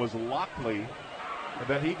was Lockley, and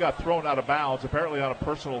then he got thrown out of bounds, apparently on a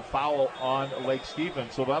personal foul on Lake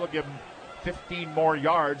Stevens. So that'll give him 15 more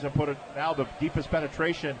yards and put it now the deepest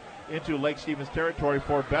penetration into Lake Stevens territory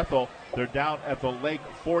for Bethel. They're down at the Lake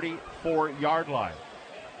 44-yard line.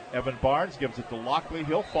 Evan Barnes gives it to Lockley.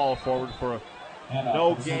 He'll fall forward for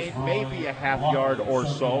no gain, maybe a half yard or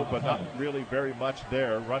so, but not really very much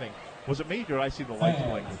there running. Was it me, or did I see the lights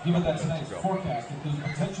blinking a couple minutes ago?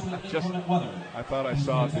 I thought I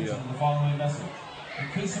saw the.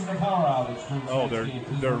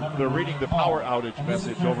 They're reading the power outage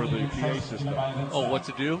message over the PA system. Oh, what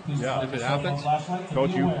to do? Yeah. If it happens?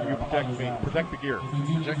 Coach, you protect me. Protect the gear.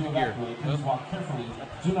 Protect the gear.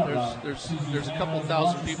 There's a couple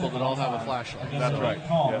thousand people that all have a flashlight. That's right.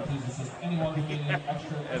 Yeah.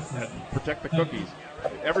 and protect the cookies.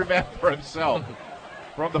 Every man for himself.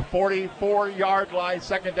 From the 44-yard line,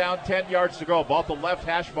 2nd down, 10 yards to go. Ball at the left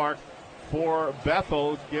hash mark for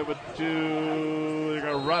Bethel. Give it to, they're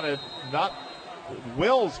going to run it. Not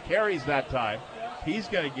Wills carries that time. He's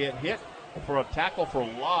going to get hit for a tackle for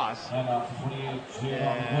loss. And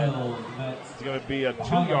it's going to be a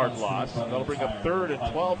 2-yard loss. That'll bring up 3rd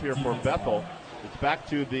and 12 here for Bethel. It's back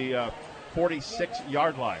to the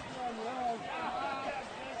 46-yard line.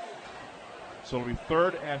 So it'll be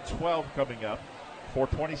 3rd and 12 coming up.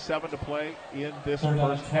 4:27 to play in this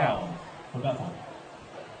first half.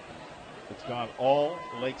 It's gone all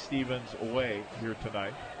Lake Stevens' way here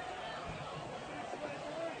tonight.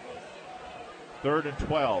 3rd and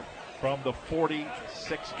 12 from the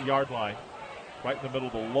 46-yard line, right in the middle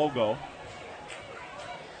of the logo,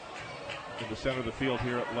 in the center of the field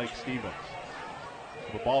here at Lake Stevens.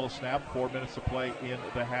 So the ball is snapped, 4 minutes to play in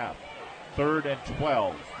the half. 3rd and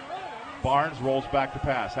 12. Barnes rolls back to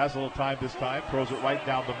pass. Has a little time this time. Throws it right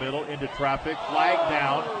down the middle into traffic. Flag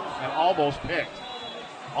down and almost picked.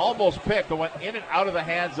 Almost picked, but went in and out of the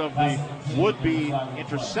hands of the would-be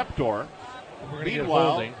interceptor.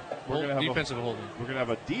 Meanwhile, we're going to have defensive holding. We're going to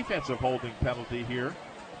have a defensive holding penalty here.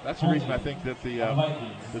 That's the reason I think that the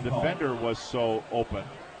defender was so open.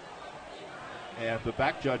 And the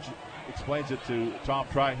back judge explains it to Tom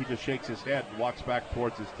Try, and he just shakes his head and walks back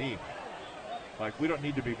towards his team. Like, we don't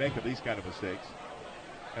need to be making these kind of mistakes.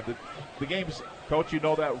 And the games, Coach, you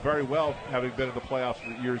know that very well, having been in the playoffs for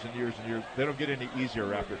years and years and years. They don't get any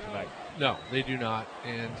easier after tonight. No, they do not.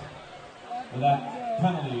 And,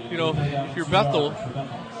 you know, if you're Bethel,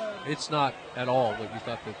 it's not at all what you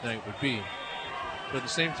thought the night would be. But at the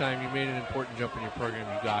same time, you made an important jump in your program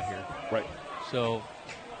you got here. Right. So,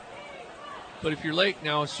 but if you're late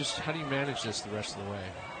now, it's just how do you manage this the rest of the way?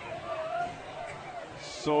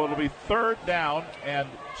 So it'll be 3rd down and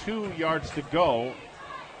 2 yards to go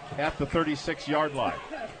at the 36-yard line.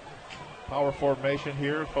 Power formation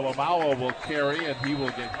here. Filomaua will carry, and he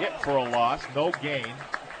will get hit for a loss. No gain.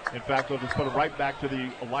 In fact, they'll just put it right back to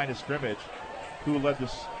the line of scrimmage. Who led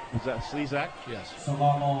this? Was that Slezak? Yes.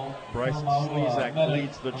 Bryce Slezak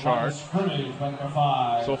leads the charge.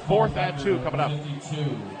 So 4th and 2 coming up.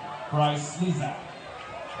 Bryce Slezak.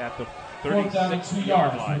 At the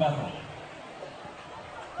 36-yard line.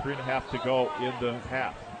 3.5 to go in the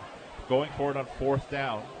half. Going for it on 4th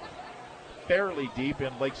down. Fairly deep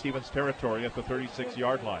in Lake Stevens territory at the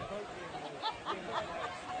 36-yard line.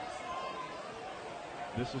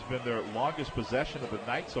 This has been their longest possession of the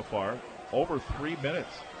night so far. Over 3 minutes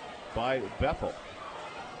by Bethel.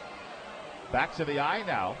 Backs in the eye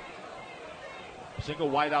now. Single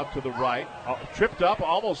wide out to the right. Tripped up,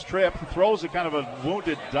 almost tripped. Throws a kind of a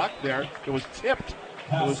wounded duck there. It was tipped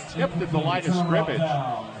It was tipped at the line of scrimmage.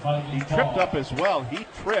 He tripped up as well. He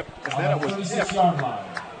tripped, and then it was tipped.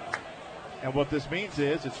 And what this means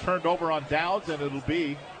is it's turned over on downs, and it'll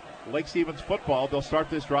be Lake Stevens football. They'll start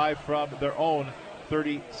this drive from their own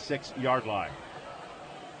 36-yard line.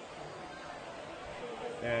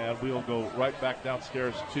 And we'll go right back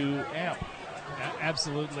downstairs to AMP.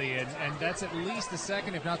 Absolutely, and that's at least the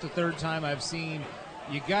second, if not the third time I've seen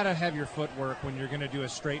you got to have your footwork when you're going to do a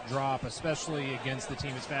straight drop, especially against the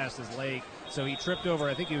team as fast as Lake. So he tripped over,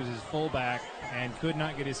 I think he was his fullback, and could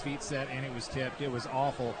not get his feet set, and it was tipped. It was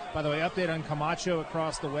awful. By the way, update on Camacho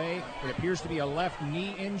across the way. It appears to be a left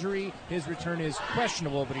knee injury. His return is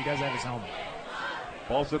questionable, but he does have his helmet.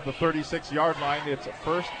 Ball's at the 36-yard line. It's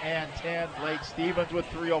 1st and 10. Lake Stevens with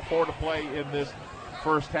 3:04 to play in this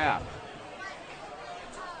first half.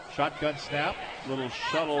 Shotgun snap, little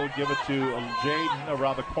shuttle, give it to Jaden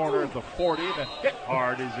around the corner at the 40, then hit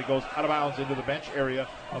hard as he goes out of bounds into the bench area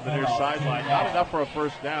of the near sideline. Not enough for a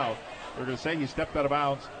first down. We're going to say he stepped out of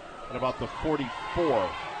bounds at about the 44.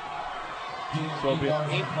 So it'll be an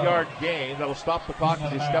 8-yard gain. That'll stop the clock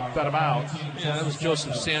as he stepped out of bounds. Yeah, that was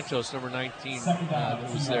Joseph Santos, number 19,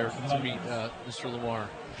 that was there to meet Mr. Lamar.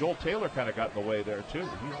 Joel Taylor kind of got in the way there, too.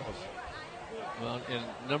 He almost... Well, and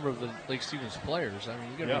a number of the Lake Stevens players, I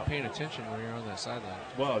mean, you got to be paying attention when you're on that sideline.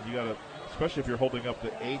 Well, you got to, especially if you're holding up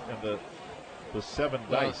the 8 and the 7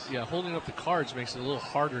 dice. Yeah, holding up the cards makes it a little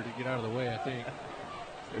harder to get out of the way, I think.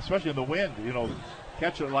 Especially in the wind,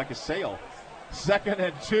 catch it like a sail. 2nd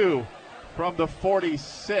and 2 from the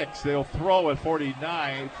 46. They'll throw at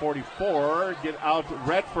 49, 44. Get out.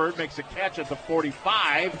 Redford makes a catch at the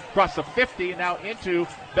 45. Across the 50, now into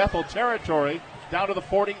Bethel territory. Down to the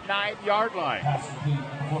 49-yard line.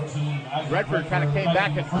 Redford kind of came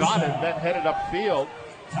back and got it, then headed upfield.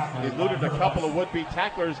 Eluded a couple of would-be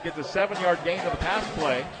tacklers, gets a 7-yard gain to the pass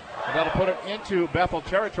play, and that'll put it into Bethel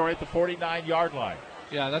territory at the 49-yard line.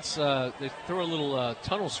 Yeah, that's they throw a little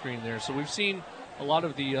tunnel screen there. So we've seen a lot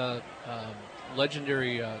of the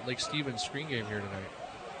legendary Lake Stevens screen game here tonight.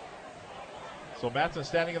 So Matson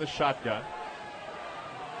standing in the shotgun.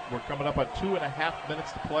 We're coming up on 2.5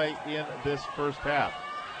 minutes to play in this first half.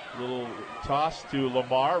 Little toss to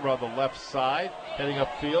Lamar around the left side, heading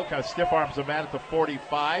upfield, kind of stiff arms a man at the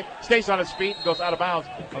 45, stays on his feet and goes out of bounds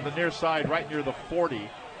on the near side, right near the 40.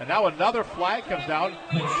 And now another flag comes down.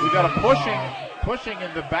 We got a pushing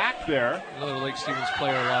in the back there. Another Lake Stevens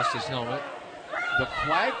player lost his helmet. The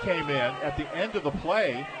flag came in at the end of the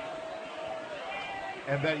play.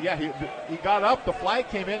 And then, he got up. The flag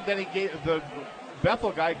came in. Then he gave the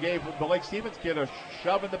Bethel guy gave the Lake Stevens kid a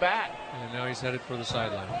shove in the back. And now he's headed for the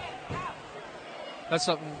sideline. That's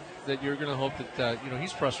something that you're going to hope that,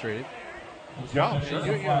 he's frustrated. Yeah, sure.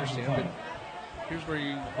 You understand, but here's where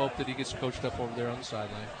you hope that he gets coached up over there on the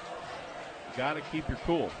sideline. Got to keep your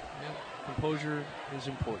cool. Yeah, composure is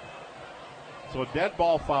important. So a dead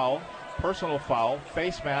ball foul, personal foul,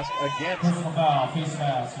 face mask against the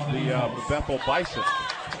Bethel Bison.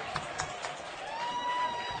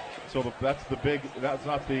 So that's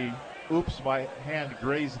not the oops, my hand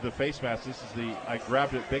grazed the face mask. This is the I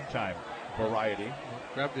grabbed it big time variety. Well,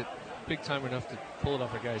 grabbed it big time enough to pull it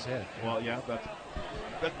off a guy's head. Well, yeah, that's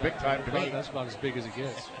big time to me. That's about as big as it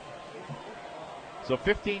gets. So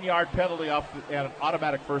 15-yard penalty off and an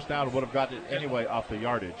automatic first down would have gotten it anyway off the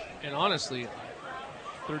yardage. And honestly,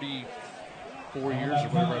 34 years or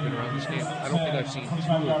whatever I've been around this game, I don't think I've seen 2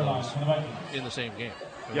 of those in the same game.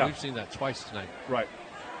 We've seen that twice tonight. Right.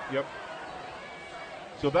 Yep.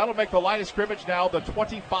 So that'll make the line of scrimmage now the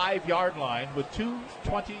 25-yard line with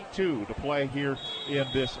 2:22 to play here in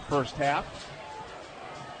this first half.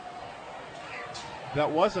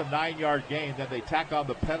 That was a 9-yard gain. Then they tack on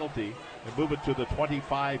the penalty and move it to the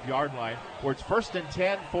 25-yard line, where it's 1st and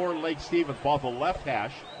 10 for Lake Stevens. Ball to the left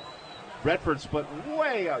hash. Redford split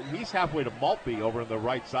way out. He's halfway to Maltby over on the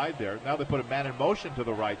right side there. Now they put a man in motion to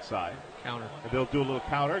the right side. Counter. And they'll do a little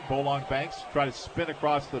counter. Bolong Banks try to spin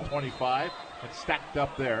across the 25 and stacked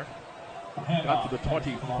up there. Got to the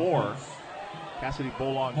 24. Cassidy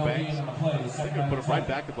Bolong Banks. They're going to put him right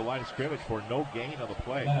back at the line of scrimmage for no gain on the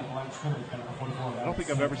play. I don't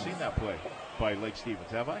think I've ever seen that play by Lake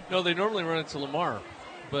Stevens, have I? No, they normally run it to Lamar.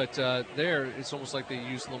 But there, it's almost like they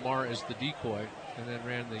used Lamar as the decoy and then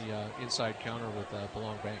ran the inside counter with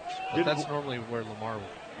Bolong Banks. But that's normally where Lamar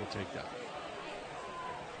will take that.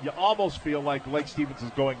 You almost feel like Lake Stevens is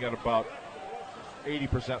going at about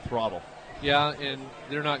 80% throttle. Yeah, and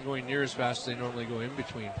they're not going near as fast as they normally go in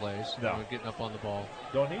between plays. No. Getting up on the ball.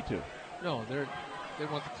 Don't need to. No, they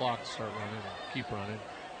want the clock to start running and keep running.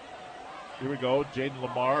 Here we go, Jaden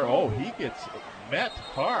Lamar. Oh, he gets met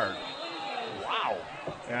hard. Wow.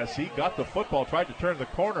 As he got the football, tried to turn the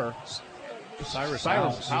corner. Cyrus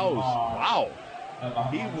Howes. Wow.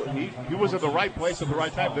 He was in the right place at the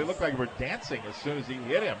right time. They looked like they were dancing as soon as he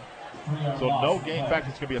hit him. So no gain. In fact,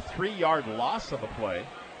 it's going to be a 3-yard loss on the play.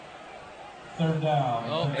 Third down.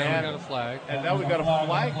 Oh, and we got a flag. And now we got a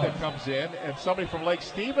flag that comes in, and somebody from Lake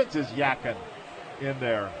Stevens is yakking in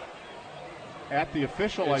there. At the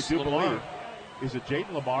official, It's I do Lamar. believe. Is it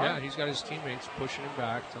Jaden Lamar? Yeah, he's got his teammates pushing him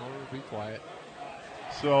back, telling him to be quiet.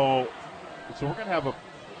 So we're going to have a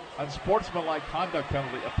unsportsmanlike conduct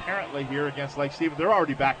penalty apparently here against Lake Stevens. They're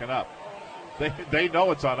already backing up. They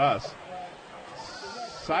know it's on us.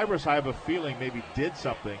 Cyrus, I have a feeling, maybe did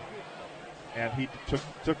something, and he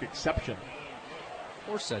took exception.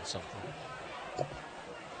 Or said something.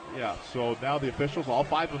 Yeah, so now the officials, all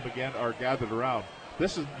 5 of them again, are gathered around.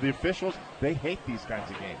 This is the officials, they hate these kinds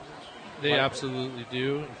of games. They absolutely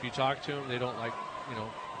do. If you talk to them, they don't like,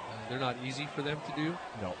 they're not easy for them to do.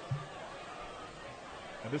 No.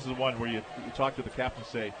 And this is one where you talk to the captain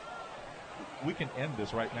and say, we can end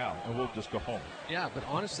this right now, and we'll just go home. Yeah, but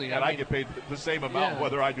honestly, I get paid the same amount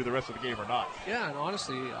whether I do the rest of the game or not. Yeah, and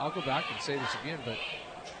honestly, I'll go back and say this again, but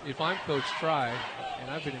if I'm Coach Fry, and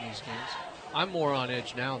I've been in these games, I'm more on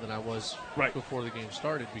edge now than I was before the game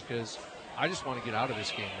started because I just want to get out of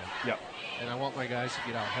this game now. Yep. And I want my guys to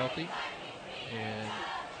get out healthy. And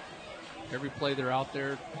every play they're out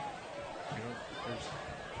there,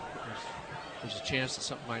 there's a chance that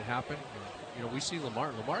something might happen. And, we see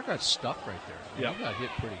Lamar. Lamar got stuck right there. Yep. He got hit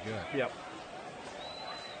pretty good. Yep.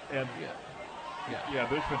 And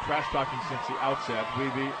there's been trash talking since the outset.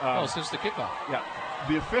 Since the kickoff. Yeah.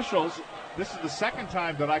 The officials, this is the second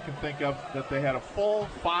time that I can think of that they had a full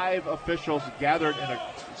 5 officials gathered in a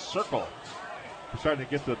circle. We're starting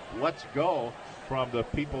to get the let's go from the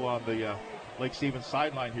people on the Lake Stevens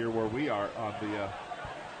sideline here where we are on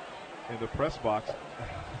in the press box.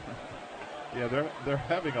 Yeah, they're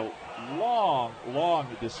having a long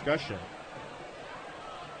discussion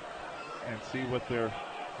and see what I'm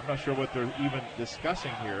not sure what they're even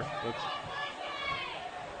discussing here.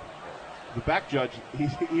 The back judge,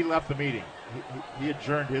 he left the meeting. He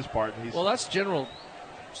adjourned his part. Well, that's general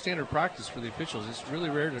standard practice for the officials. It's really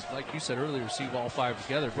rare to, like you said earlier, see all 5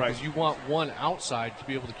 together because you want one outside to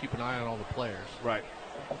be able to keep an eye on all the players. Right.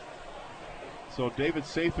 So David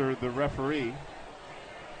Sather, the referee,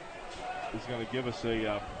 is going to give us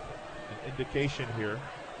an indication here.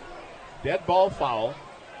 Dead ball foul,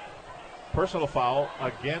 personal foul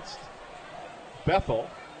against Bethel,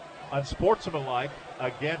 unsportsmanlike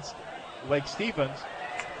against Lake Stevens.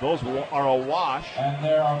 Those are a wash. And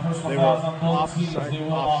there are personal fouls on both teams. They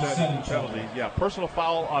will offset each other. Penalties. Yeah, personal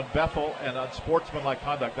foul on Bethel and unsportsmanlike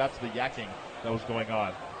conduct. That's the yakking that was going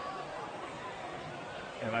on.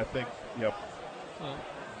 And I think,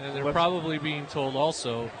 and they're probably being told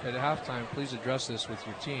also at halftime, please address this with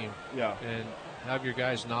your team. Yeah. And have your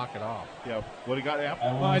guys knock it off. Yeah. What do you got, Amp?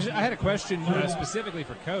 Well, I had a question specifically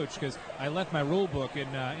for Coach because I left my rule book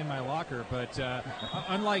in my locker. But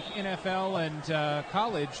unlike NFL and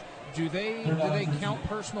college, do they count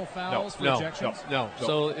personal fouls for ejections? No.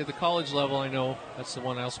 So at the college level, I know that's the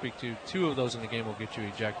one I'll speak to. 2 of those in the game will get you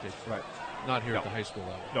ejected. Right. Not here at the high school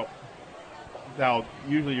level. No. Now,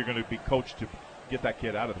 usually you're going to be coached to get that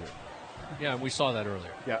kid out of there. Yeah, and we saw that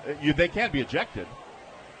earlier. Yeah, they can be ejected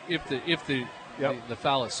if the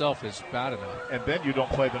foul itself is bad enough. And then you don't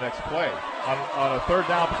play the next play. On a 3rd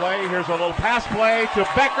down play, here's a little pass play to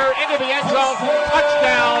Becker into the end zone.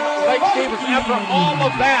 Touchdown, Lake Stevens. After all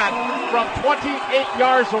of that, from 28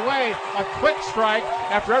 yards away, a quick strike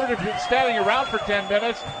after everybody's been standing around for 10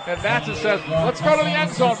 minutes. And Matson says, let's go to the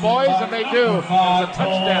end zone, boys. And they do. It's a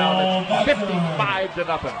touchdown. It's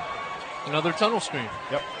 55-0. Another tunnel screen.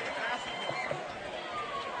 Yep.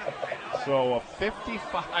 So a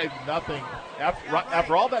 55-0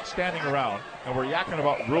 after all that standing around, and we're yakking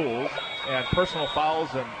about rules and personal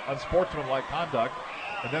fouls and unsportsmanlike conduct,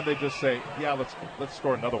 and then they just say, yeah, let's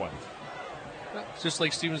score another one. It's just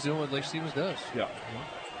Lake Stevens doing what Lake Stevens does. Yeah.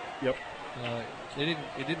 Yep. It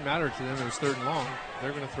didn't matter to them. It was 3rd and long.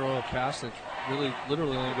 They're going to throw a pass that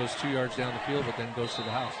literally only goes 2 yards down the field, but then goes to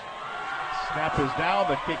the house. Snap is down.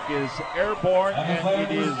 The kick is airborne, and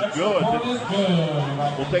it is good.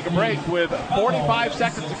 We'll take a break with 45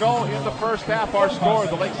 seconds to go in the first half. Our score,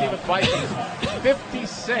 the Lake Stevens Vikings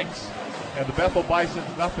 56, and the Bethel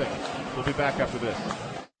Bisons nothing. We'll be back after this.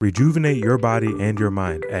 Rejuvenate your body and your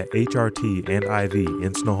mind at HRT and IV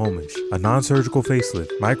in Snohomish. A non-surgical facelift,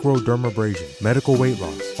 microdermabrasion, medical weight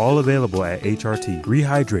loss, all available at HRT.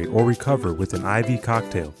 Rehydrate or recover with an IV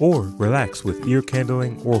cocktail, or relax with ear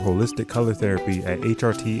candling or holistic color therapy at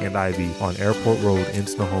HRT and IV on Airport Road in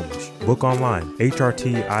Snohomish. Book online,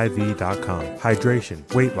 hrtiv.com.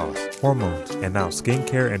 Hydration, weight loss, hormones, and now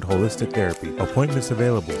skincare and holistic therapy. Appointments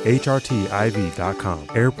available, hrtiv.com.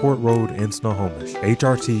 Airport Road in Snohomish.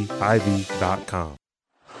 hrtiv.com. We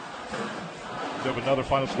have another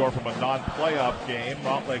final score from a non-playoff game.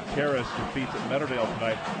 Montlake Terrace defeats Meadowdale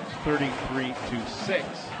tonight 33-6.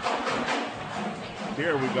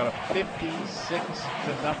 Here we've got a 56-0.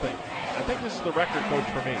 I think this is the record, Coach,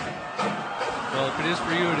 for me. Well, if it is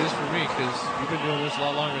for you, it is for me, because you've been doing this a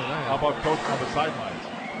lot longer than I have. How about Coach on the sidelines?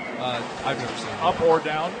 I've never seen it. Up or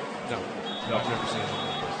down? No, I've never seen it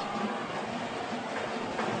like this.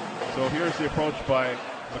 So here's the approach by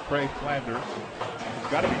McCray Flanders. He's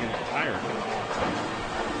got to be getting tired.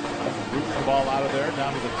 Roots the ball out of there,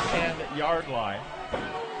 down to the 10-yard line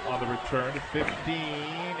on the return, 15,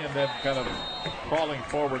 and then kind of crawling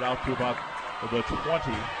forward out to about the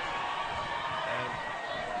 20.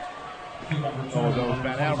 That was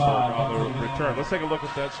Van Amberg on the return. Let's take a look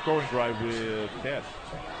at that scoring drive with Ted.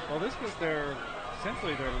 Well, this was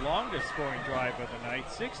essentially their longest scoring drive of the night,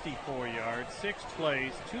 64 yards, 6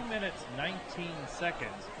 plays, 2 minutes, 19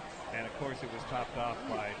 seconds. And, of course, it was topped off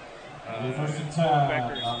by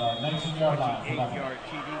Becker's 28-yard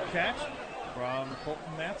TD catch from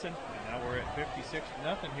Colton Matson. And now we're at 56-0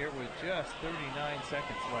 here with just 39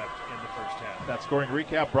 seconds left in the first half. That scoring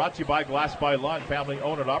recap brought to you by Glass by Lund, family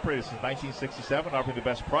owned and operated since 1967, offering the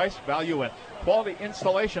best price, value, and quality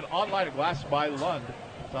installation online at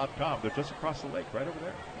glassbylund.com. They're just across the lake, right over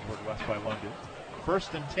there is where Glass by Lund is.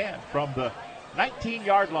 1st and 10 from the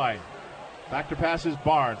 19-yard line. Back to passes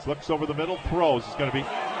Barnes, looks over the middle, throws. It's going to be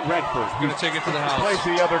Redford. He's going to take it to the house. Plays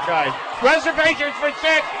to the other guy. Reservations for 6.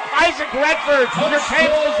 Isaac Redford. Your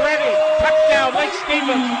table is ready. Touchdown, Lake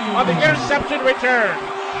Stevens on the interception return.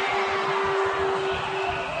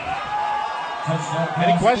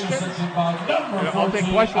 Any questions? I'll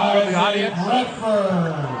take questions from the audience.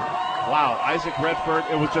 Wow, Isaac Redford,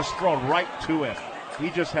 it was just thrown right to him. He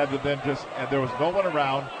just had to and there was no one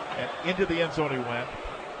around, and into the end zone he went.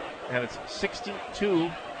 And it's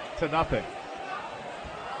 62-0.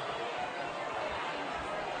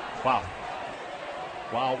 Wow.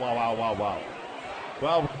 Wow.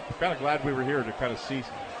 Well, we're kind of glad we were here to kind of see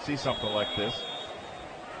something like this.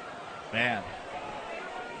 Man.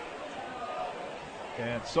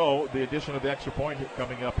 And so the addition of the extra point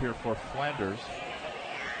coming up here for Flanders.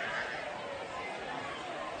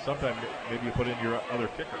 Sometime maybe you put in your other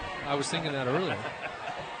kicker. I was thinking that earlier.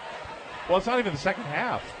 Well, it's not even the second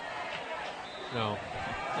half. No,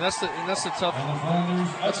 and that's the tough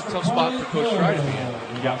spot for Coach Fry to be in.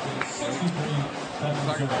 Yeah. We're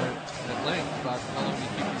talking about it at length about how long you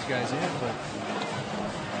keep these guys in, but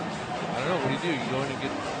I don't know. What do? You go in and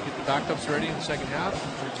get the backups ready in the second half,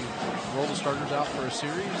 or do you roll the starters out for a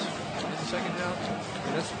series in the second half? I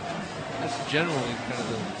mean, that's generally kind of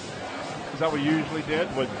the. Is that what you usually did?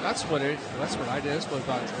 That's what I did. That's what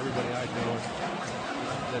about everybody I know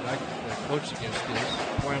that I coached against is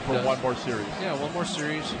playing for one more series. Yeah, one more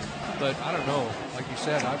series. But I don't know. Like you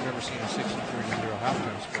said, I've never seen a 63-0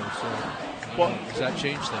 halftime score. So does that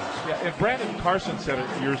change things? Yeah, and Brandon Carson said it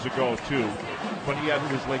years ago too, when he had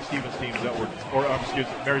his Lake Stevens teams that were,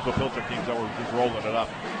 Marysville Pilsen teams that were just rolling it up.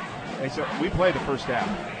 And he said, we play the first half.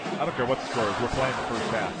 I don't care what the score is. We're playing the first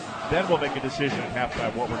half. Then we'll make a decision at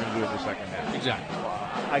halftime what we're going to do in the second half. Exactly.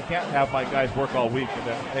 I can't have my guys work all week and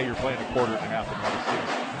then, hey, you're playing a quarter and a half and have a series.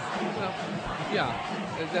 Well, yeah,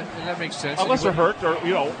 and that makes sense. Unless they're hurt or,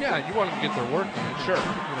 Yeah, you want them to get their work in. Sure.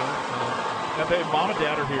 And mom and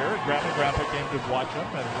dad are here, and grandma and grandpa came to watch them,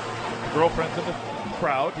 and the girlfriend's in the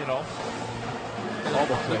crowd, all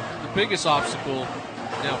those things. The biggest obstacle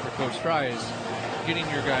now for Coach Fry is getting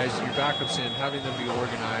your guys, your backups in, having them be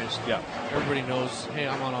organized. Yeah. Everybody knows, hey,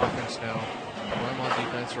 I'm on offense now. Or I'm on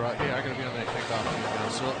defense, or hey, I got to be on that kickoff team now.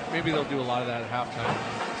 So maybe they'll do a lot of that at halftime.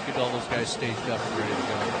 Get all those guys staged up and ready to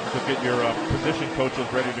go. So get your position coaches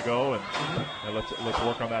ready to go, and let's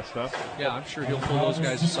work on that stuff. Yeah, I'm sure he'll pull those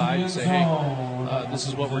guys aside and say, hey, this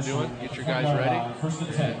is what we're doing. Get your guys ready.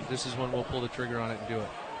 And this is when we'll pull the trigger on it and do it.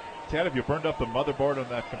 Ted, have you burned up the motherboard on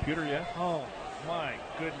that computer yet? Oh, my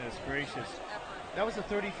goodness gracious. That was a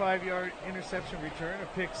 35-yard interception return, a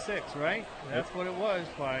pick six, right? That's what it was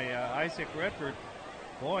by Isaac Redford.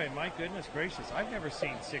 Boy, my goodness gracious, I've never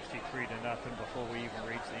seen 63-0 before we even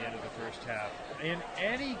reached the end of the first half in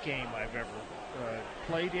any game I've ever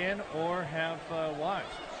played in or have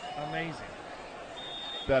watched. Amazing.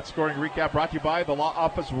 That scoring recap brought to you by the Law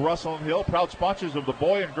Office Russell & Hill, proud sponsors of the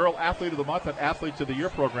Boy and Girl Athlete of the Month and Athletes of the Year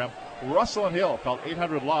program. Russell & Hill, called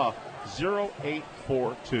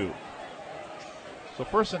 800-LAW-0842. So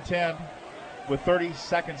 1st and 10 with 30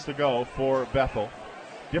 seconds to go for Bethel.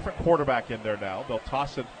 Different quarterback in there now. They'll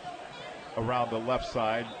toss it around the left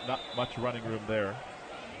side. Not much running room there.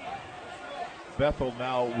 Bethel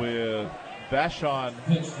now with Vashon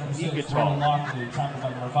Egatal.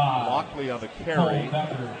 Lockley on the carry.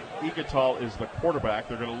 Egatal is the quarterback.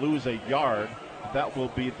 They're going to lose a yard. That will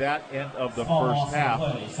be that end of the first half.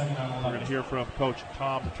 We're going to hear from Coach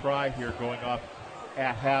Tom Try here going off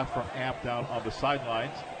at half from AMP down on the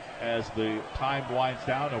sidelines as the time winds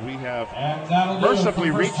down, and we have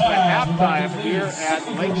mercifully reached the halftime here at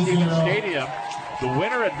Lake Stevens Stadium. The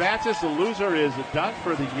winner advances, the loser is done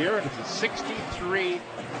for the year, and it's a 63-0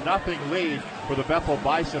 lead for the Bethel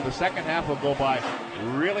Bison. The second half will go by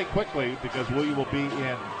really quickly because we will be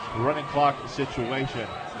in running clock situation.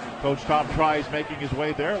 Coach Tom Try is making his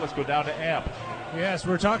way there. Let's go down to AMP. Yes,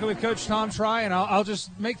 we're talking with Coach Tom Try, and I'll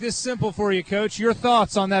just make this simple for you, Coach. Your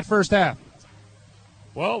thoughts on that first half?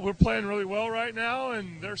 Well, we're playing really well right now,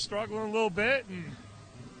 and they're struggling a little bit. And,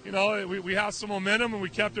 you know, we have some momentum, and we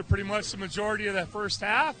kept it pretty much the majority of that first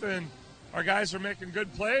half. And our guys are making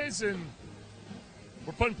good plays, and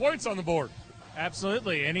we're putting points on the board.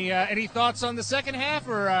 Absolutely. Any thoughts on the second half,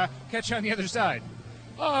 or catch you on the other side?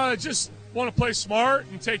 Just want to play smart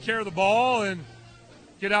and take care of the ball and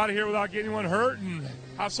get out of here without getting anyone hurt and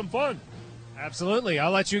have some fun. Absolutely.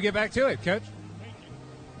 I'll let you get back to it, Coach.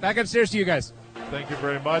 Back upstairs to you guys. Thank you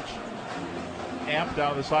very much. AMP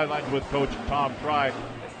down the sidelines with Coach Tom Try.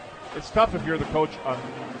 It's tough if you're the coach on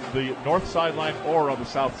the north sideline or on the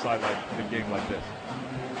south sideline in a game like this.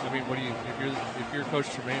 I mean, what do you if you're Coach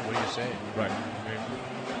Tremaine, what do you say? Right. I mean,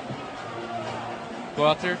 go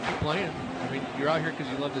out there, keep playing. I mean, you're out here because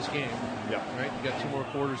you love this game. Yeah. Right. You got 2 more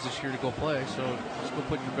quarters this year to go play, so just go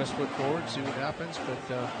put your best foot forward, see what happens. But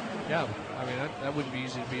yeah, I mean that wouldn't be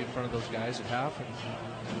easy to be in front of those guys at half. And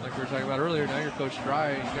like we were talking about earlier, now you're Coach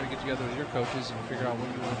Try. You got to get together with your coaches and figure out what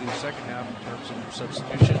you want to do the second half in terms of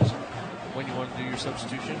substitutions, when you want to do your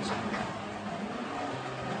substitutions.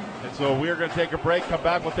 And so we're going to take a break, come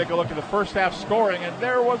back, we'll take a look at the first half scoring, and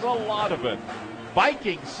there was a lot of it.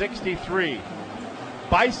 Vikings 63,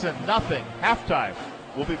 Bison nothing, halftime.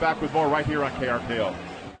 We'll be back with more right here on KRKO.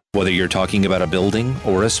 Whether you're talking about a building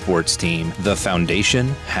or a sports team, the foundation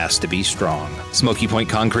has to be strong. Smoky Point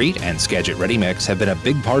Concrete and Skagit Ready Mix have been a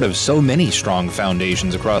big part of so many strong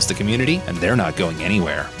foundations across the community, and they're not going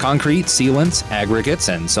anywhere. Concrete, sealants, aggregates,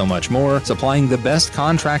 and so much more, supplying the best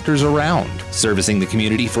contractors around. Servicing the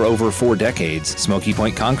community for over 4 decades, Smoky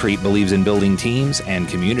Point Concrete believes in building teams and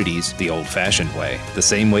communities the old-fashioned way, the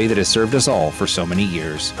same way that has served us all for so many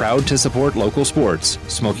years. Proud to support local sports,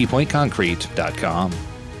 SmokyPointConcrete.com.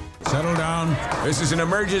 Settle down. This is an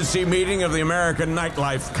emergency meeting of the American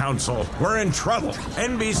Nightlife Council. We're in trouble.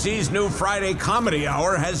 NBC's new Friday comedy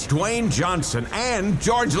hour has Dwayne Johnson and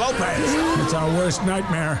George Lopez. It's our worst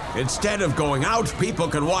nightmare. Instead of going out, people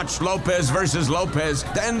can watch Lopez versus Lopez,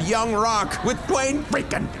 then Young Rock with Dwayne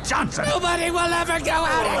freaking Johnson. Nobody will ever go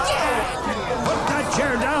out again. Put that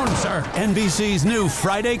chair down, sir. NBC's new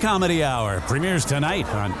Friday comedy hour premieres tonight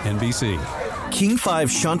on NBC. King 5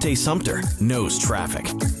 Shante Sumter knows traffic.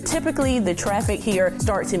 Typically, the traffic here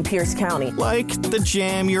starts in Pierce County. Like the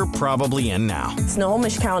jam you're probably in now.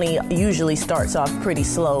 Snohomish County usually starts off pretty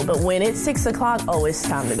slow, but when it's 6 o'clock, it's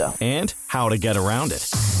time to go. And how to get around it.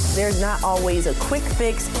 There's not always a quick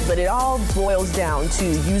fix, but it all boils down to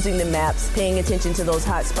using the maps, paying attention to those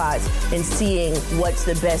hot spots, and seeing what's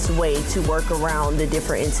the best way to work around the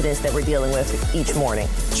different incidents that we're dealing with each morning.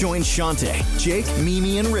 Join Shante, Jake,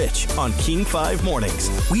 Mimi, and Rich on King 5 Mornings.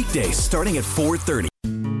 Weekdays starting at 4:30.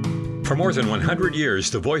 For more than 100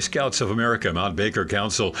 years, the Boy Scouts of America Mount Baker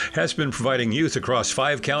Council has been providing youth across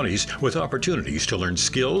 5 counties with opportunities to learn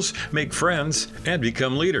skills, make friends, and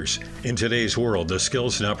become leaders. In today's world, the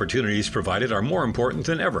skills and opportunities provided are more important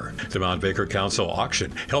than ever. The Mount Baker Council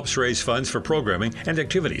auction helps raise funds for programming and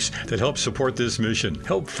activities that help support this mission,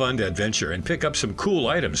 help fund adventure, and pick up some cool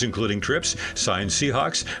items, including trips, signed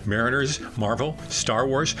Seahawks, Mariners, Marvel, Star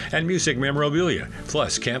Wars, and music memorabilia,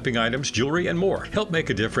 plus camping items, jewelry, and more. Help make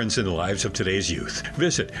a difference in the lives of today's youth.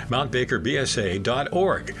 Visit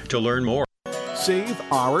mountbakerbsa.org to learn more. Save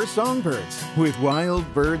our songbirds with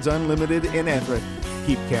Wild Birds Unlimited in Everett.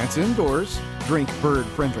 Keep cats indoors, drink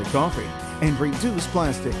bird-friendly coffee, and reduce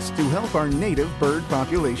plastics to help our native bird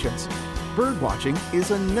populations. Birdwatching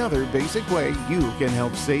is another basic way you can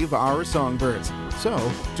help save our songbirds. So,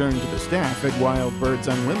 turn to the staff at Wild Birds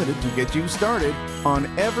Unlimited to get you started on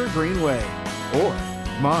Evergreen Way or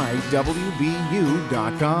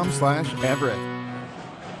mywbu.com/Everett.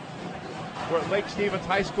 We're at Lake Stevens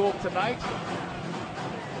High School tonight,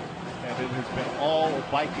 and it has been all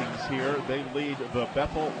Vikings here. They lead the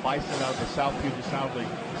Bethel Bison out of the South Puget Sound League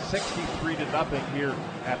 63-0 here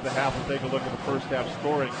at the half. We'll take a look at the first half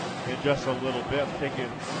scoring in just a little bit. Taking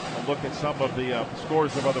a look at some of the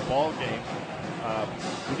scores of other ball games.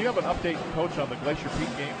 Did you have an update, Coach, on the Glacier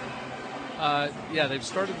Peak game? Yeah, they've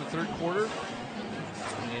started the third quarter,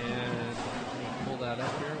 and let me pull that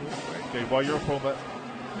up here real quick. Okay, while you're pulling that,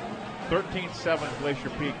 13-7 Glacier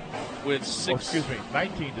Peak. With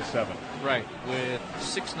 19-7. Right, with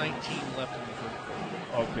 6:19 left in the third quarter.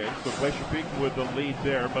 Okay, so Glacier Peak with the lead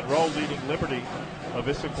there. Monroe leading Liberty of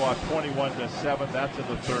Issaquah 21-7. That's in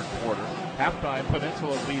the third quarter. Halftime,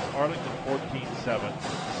 Peninsula leads Arlington 14-7.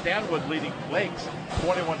 Stanwood leading Lakes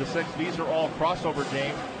 21-6. These are all crossover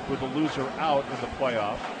games with the loser out in the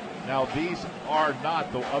playoff. Now, these are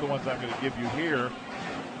not the other ones I'm going to give you here.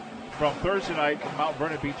 From Thursday night, Mount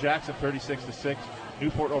Vernon beat Jackson 36-6.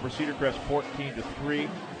 Newport over Cedar Crest 14-3.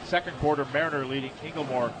 Second quarter, Mariner leading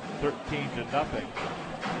Inglemoor 13-0.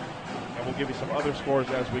 And we'll give you some other scores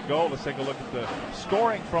as we go. Let's take a look at the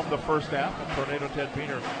scoring from the first half. And Tornado Ted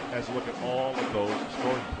Piener has a look at all of those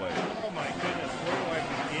scoring plays. Oh my goodness, where do I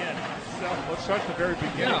begin? So let's start at the very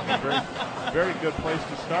beginning. Yeah. Very good place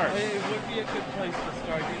to start. It would be a good place to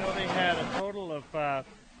start. You know, they had a total of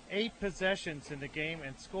 8 possessions in the game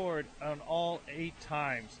and scored on all 8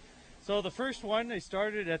 times. So the first one, they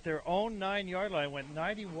started at their own 9-yard line, went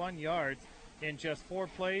 91 yards in just 4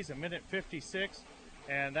 plays, a minute 56,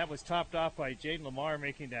 and that was topped off by Jaden Lamar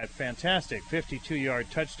making that fantastic 52-yard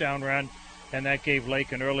touchdown run, and that gave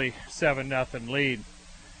Lake an early 7-0 lead.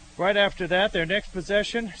 Right after that, their next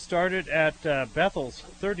possession started at Bethel's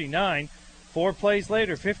 39. 4 plays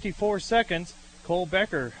later, 54 seconds, Cole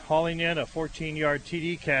Becker hauling in a 14-yard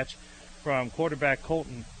TD catch from quarterback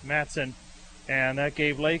Colton Matson, and that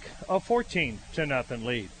gave Lake a 14-0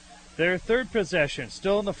 lead. Their third possession,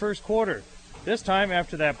 still in the first quarter. This time,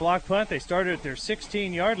 after that block punt, they started at their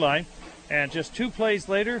 16-yard line, and just 2 plays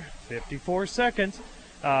later, 54 seconds,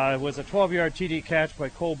 was a 12-yard TD catch by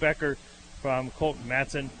Cole Becker from Colton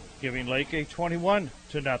Matson, giving Lake a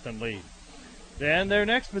 21-0 lead. Then their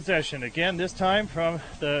next possession, again this time from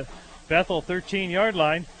the Bethel 13-yard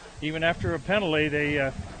line. Even after a penalty,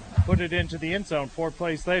 they put it into the end zone 4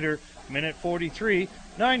 plays later. Minute 43,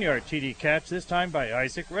 9-yard TD catch, this time by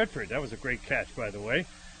Isaac Redford. That was a great catch, by the way.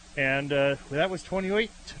 And that was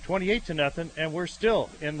 28-0, and we're still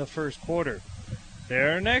in the first quarter.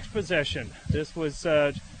 Their next possession, this was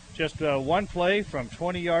just one play from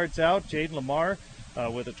 20 yards out. Jaden Lamar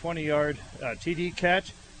with a 20-yard TD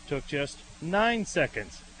catch, took just 9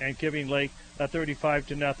 seconds, and giving Lake a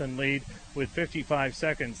 35-0 lead with 55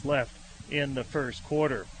 seconds left in the first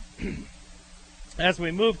quarter. As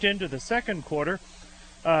we moved into the second quarter,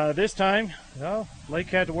 this time, Lake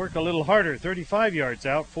had to work a little harder. 35 yards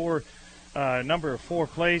out for a number of 4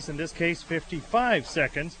 plays, in this case 55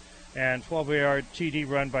 seconds, and 12-yard TD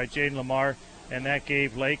run by Jaden Lamar, and that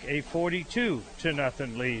gave Lake a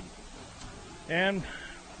 42-0 lead. And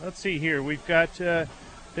let's see here, we've got their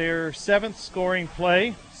 7th scoring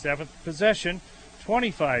play, 7th possession,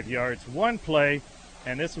 25 yards, 1 play,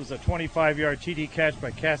 and this was a 25-yard TD catch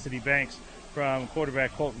by Cassidy Banks from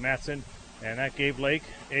quarterback Colton Matson, and that gave Lake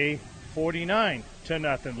a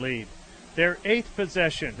 49-0 lead. Their 8th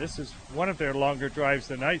possession, this is one of their longer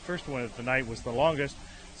drives of the night. First one of the night was the longest,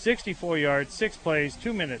 64 yards, 6 plays,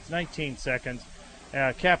 2 minutes, 19 seconds,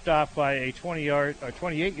 capped off by a 28-yard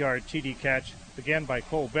TD catch, again by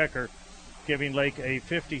Cole Becker, giving Lake a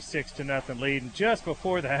 56-0 lead. And just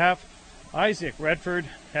before the half, Isaac Redford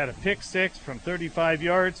had a pick 6 from 35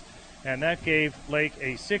 yards, and that gave Lake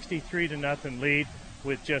a 63-0 lead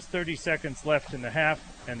with just 30 seconds left in the half.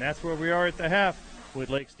 And that's where we are at the half with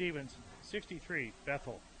Lake Stevens 63,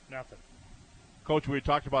 Bethel nothing. Coach, we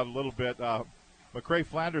talked about it a little bit. McCray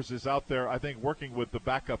Flanders is out there, I think, working with the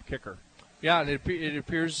backup kicker. Yeah, and it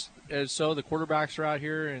appears as so. The quarterbacks are out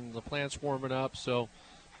here and the plant's warming up. So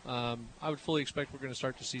I would fully expect we're going to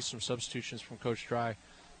start to see some substitutions from Coach Dry.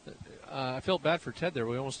 I felt bad for Ted there.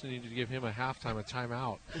 We almost needed to give him a halftime, a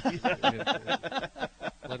timeout.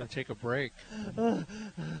 Let him take a break.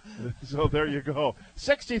 So there you go.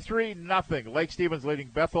 63-0. Lake Stevens leading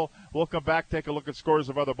Bethel. We'll come back, take a look at scores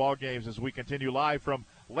of other ball games as we continue live from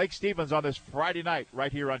Lake Stevens on this Friday night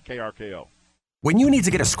right here on KRKO. When you need to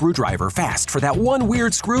get a screwdriver fast for that one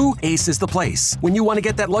weird screw, Ace is the place. When you want to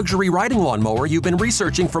get that luxury riding lawnmower you've been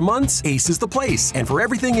researching for months, Ace is the place. And for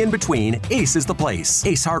everything in between, Ace is the place.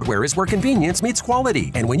 Ace Hardware is where convenience meets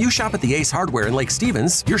quality. And when you shop at the Ace Hardware in Lake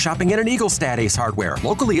Stevens, you're shopping at an Eaglestad Ace Hardware,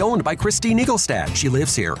 locally owned by Christine Eaglestad. She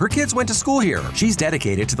lives here. Her kids went to school here. She's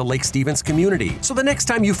dedicated to the Lake Stevens community. So the next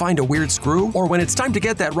time you find a weird screw, or when it's time to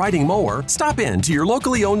get that riding mower, stop in to your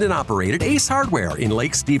locally owned and operated Ace Hardware in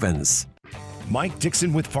Lake Stevens. Mike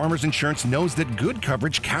Dixon with Farmers Insurance knows that good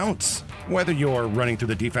coverage counts. Whether you're running through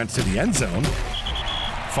the defense to the end zone,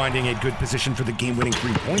 finding a good position for the game-winning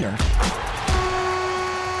three-pointer,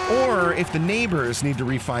 or if the neighbors need to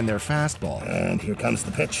refine their fastball. And here comes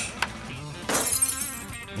the pitch.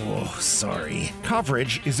 Oh, sorry.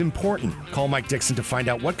 Coverage is important. Call Mike Dixon to find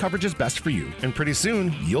out what coverage is best for you. And pretty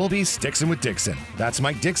soon, you'll be Stixon with Dixon. That's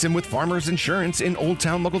Mike Dixon with Farmers Insurance in Old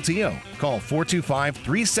Town Mukilteo. Call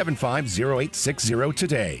 425-375-0860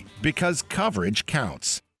 today, because coverage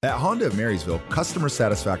counts. At Honda of Marysville, customer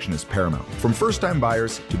satisfaction is paramount. From first-time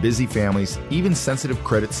buyers to busy families, even sensitive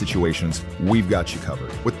credit situations, we've got you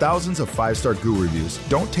covered. With thousands of 5-star Google reviews,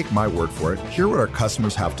 don't take my word for it. Hear what our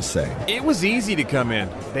customers have to say. It was easy to come in.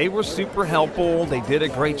 They were super helpful. They did a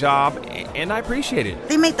great job, and I appreciate it.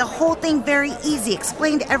 They made the whole thing very easy,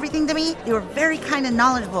 explained everything to me. They were very kind and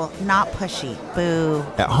knowledgeable, not pushy. Boo.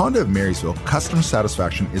 At Honda of Marysville, customer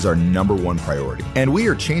satisfaction is our #1 priority. And we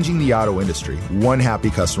are changing the auto industry, one happy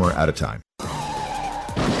customer at a time.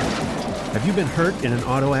 Have you been hurt in an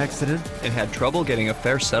auto accident and had trouble getting a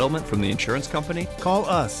fair settlement from the insurance company? Call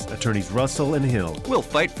us, attorneys Russell and Hill. We'll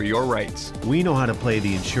fight for your rights. We know how to play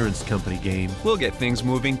the insurance company game. We'll get things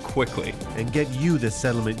moving quickly and get you the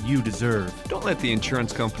settlement you deserve. Don't let the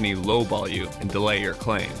insurance company lowball you and delay your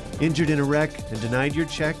claim. Injured in a wreck and denied your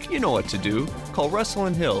check? You know what to do. Call Russell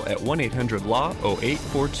and Hill at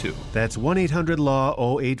 1-800-LAW-0842. That's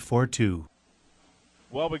 1-800-LAW-0842.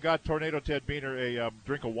 Well, we got Tornado Ted Beaner a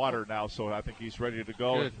drink of water now, so I think he's ready to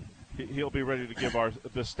go. He'll be ready to give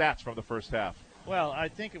the stats from the first half. Well, I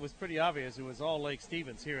think it was pretty obvious it was all Lake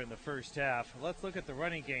Stevens here in the first half. Let's look at the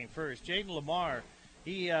running game first. Jaden Lamar,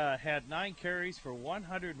 he had 9 carries for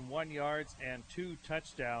 101 yards and 2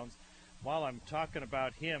 touchdowns. While I'm talking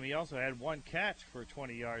about him, he also had 1 catch for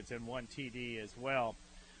 20 yards and 1 TD as well.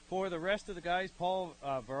 For the rest of the guys, Paul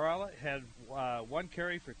Varela had 1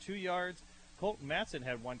 carry for 2 yards. Colton Matson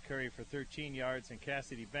had 1 carry for 13 yards, and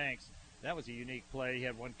Cassidy Banks, that was a unique play. He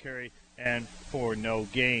had 1 carry and for no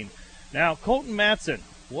gain. Now, Colton Matson,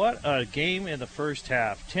 what a game in the first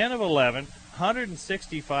half. 10 of 11,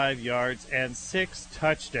 165 yards, and 6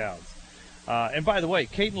 touchdowns. And by the way,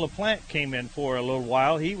 Caden LaPlante came in for a little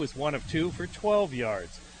while. He was 1 of 2 for 12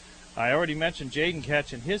 yards. I already mentioned Jaden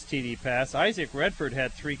catching his TD pass. Isaac Redford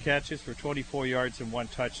had 3 catches for 24 yards and 1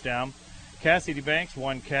 touchdown. Cassidy Banks,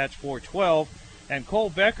 1 catch for 12. And Cole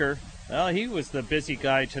Becker, well, he was the busy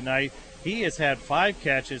guy tonight. He has had 5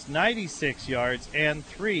 catches, 96 yards, and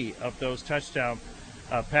 3 of those touchdown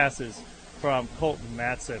passes from Colton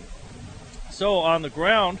Matson. So on the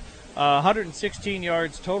ground, 116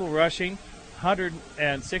 yards total rushing,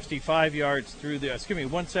 165 yards through the,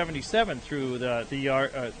 177 through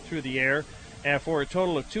the air, and for a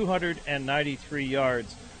total of 293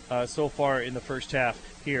 yards so far in the first half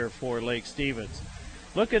here for Lake Stevens.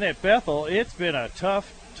 Looking at Bethel, it's been a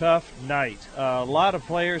tough night. A lot of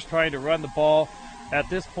players trying to run the ball. At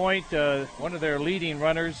this point, one of their leading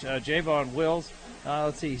runners, Javon Wills,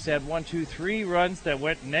 he's had 3 runs that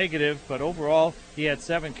went negative, but overall he had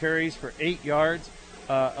 7 carries for 8 yards.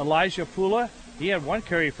 Elijah Pula, he had 1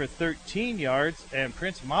 carry for 13 yards, and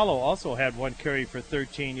Prince Malo also had 1 carry for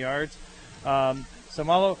 13 yards.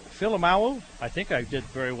 Samalo Filamau, I think I did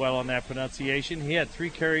very well on that pronunciation. He had 3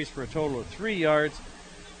 carries for a total of 3 yards.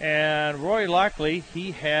 And Roy Lockley,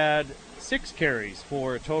 he had 6 carries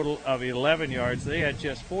for a total of 11 yards. They had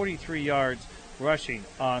just 43 yards rushing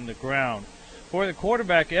on the ground. For the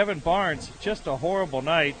quarterback, Evan Barnes, just a horrible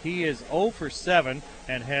night. He is 0 for 7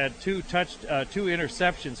 and had 2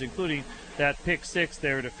 interceptions, including that pick 6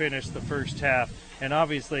 there to finish the first half. And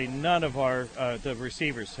obviously none of our the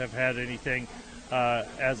receivers have had anything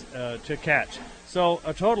to catch. So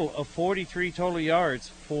a total of 43 total yards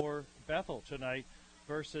for Bethel tonight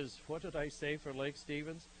versus, what did I say for Lake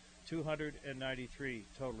Stevens? 293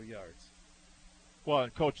 total yards. Well,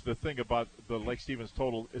 and Coach, the thing about the Lake Stevens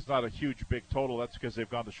total is not a huge, big total. That's because they've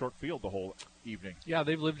gone to short field the whole evening. Yeah,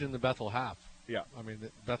 they've lived in the Bethel half. Yeah. I mean,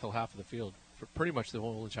 the Bethel half of the field for pretty much the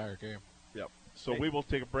whole entire game. Yep. So we will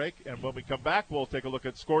take a break, and when we come back, we'll take a look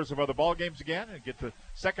at scores of other ball games again and get the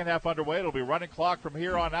second half underway. It'll be running clock from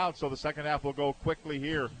here on out, so the second half will go quickly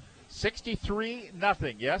here.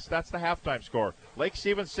 63-0. Yes, that's the halftime score. Lake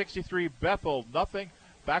Stevens 63, Bethel nothing.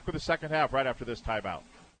 Back with the second half right after this timeout.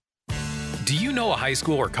 Do you know a high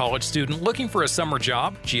school or college student looking for a summer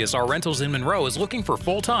job? GSR Rentals in Monroe is looking for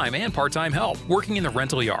full-time and part-time help, working in the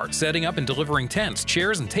rental yard, setting up and delivering tents,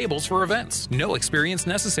 chairs, and tables for events. No experience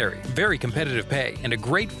necessary, very competitive pay, and a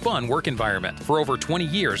great fun work environment. For over 20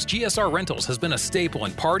 years, GSR Rentals has been a staple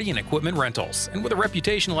in party and equipment rentals. And with a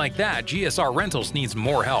reputation like that, GSR Rentals needs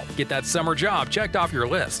more help. Get that summer job checked off your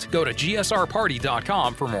list. Go to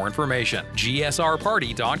gsrparty.com for more information.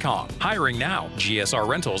 gsrparty.com. Hiring now. GSR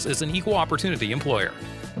Rentals is an equal opportunity employer.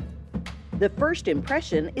 The first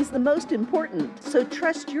impression is the most important, so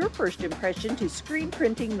trust your first impression to Screen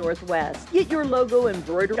Printing Northwest. Get your logo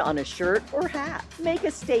embroidered on a shirt or hat. Make a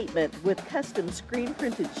statement with custom screen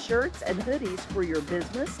printed shirts and hoodies for your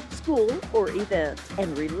business, school, or event.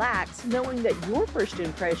 And relax knowing that your first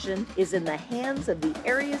impression is in the hands of the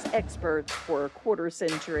area's experts for a quarter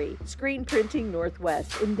century. Screen Printing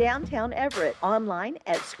Northwest in downtown Everett. Online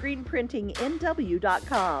at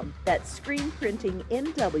screenprintingnw.com. That's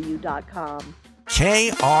screenprintingnw.com.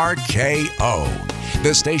 KRKO,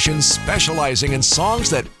 the station specializing in songs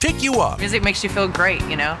that pick you up. Music makes you feel great,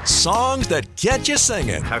 you know? Songs that get you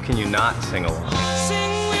singing. How can you not sing along?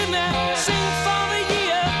 Sing with me, sing for the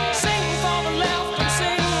year, sing for the laughter,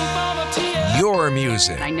 sing for the tears. Your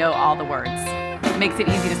music. I know all the words. It makes it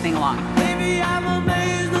easy to sing along. Baby, I'm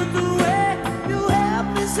amazed at the way you help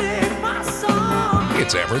me sing my song.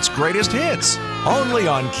 It's Everett's greatest hits, only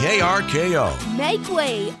on KRKO. Make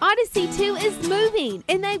way! Odyssey 2 is moving,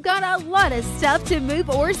 and they've got a lot of stuff to move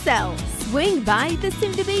or sell. Swing by the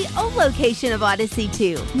soon-to-be old location of Odyssey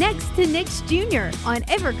 2, next to Nick's Jr. on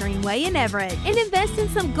Evergreen Way in Everett, and invest in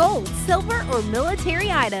some gold, silver, or military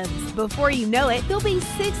items. Before you know it, they'll be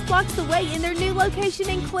 6 blocks away in their new location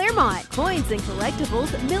in Claremont. Coins and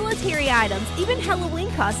collectibles, military items, even Halloween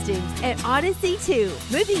costumes at Odyssey 2.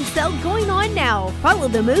 Moving sale going on now. Follow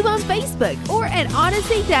the move on Facebook or at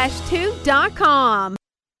odyssey-2.com.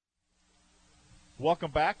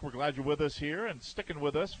 Welcome back. We're glad you're with us here and sticking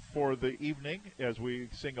with us for the evening as we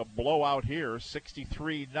sing a blowout here.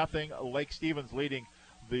 63-0. Lake Stevens leading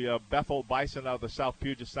the Bethel Bison out of the South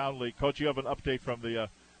Puget Sound League. Coach, you have an update from the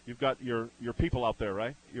you've got your people out there,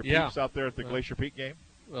 right? Your peeps out there at the Glacier Peak game?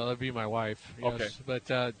 Well, that'd be my wife. Yes. Okay. But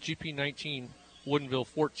GP 19, Woodinville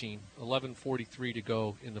 14, 11:43 to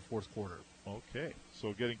go in the fourth quarter. Okay,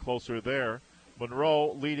 so getting closer there.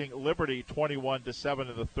 Monroe leading Liberty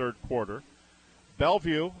 21-7 in the third quarter.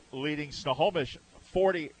 Bellevue leading Snohomish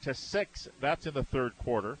 40-6. That's in the third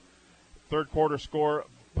quarter. Third quarter score: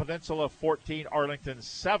 Peninsula 14, Arlington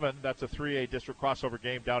 7. That's a 3A district crossover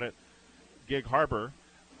game down at Gig Harbor.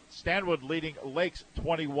 Stanwood leading Lakes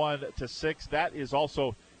 21-6. That is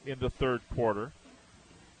also in the third quarter.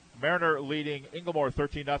 Mariner leading Inglemoor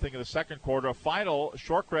 13-0 in the second quarter. Final: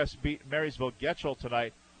 Shorecrest beat Marysville Getchell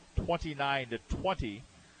tonight 29-20.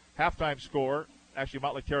 Halftime score: actually,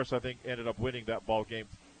 Mountlake Terrace, I think, ended up winning that ball game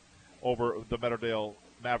over the Meadowdale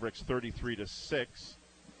Mavericks 33-6.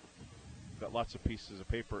 Got lots of pieces of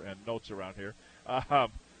paper and notes around here.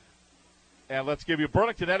 And let's give you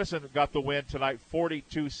Burlington Edison got the win tonight,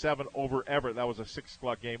 42-7 over Everett. That was a 6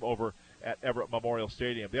 o'clock game over at Everett Memorial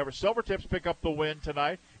Stadium. The Everett Silvertips pick up the win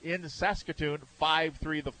tonight in Saskatoon,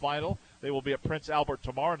 5-3 the final. They will be at Prince Albert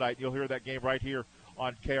tomorrow night. You'll hear that game right here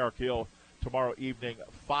on KRKO tomorrow evening,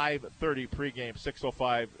 5:30 pregame,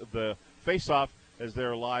 6:05 the face-off as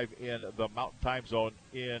they're live in the Mountain Time Zone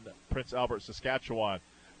in Prince Albert, Saskatchewan.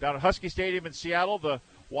 Down at Husky Stadium in Seattle, the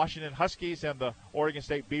Washington Huskies and the Oregon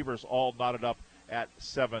State Beavers all knotted up at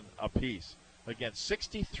 7 apiece. Again,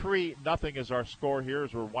 63-0 is our score here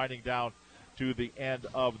as we're winding down to the end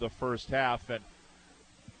of the first half. And,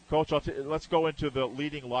 Coach, let's go into the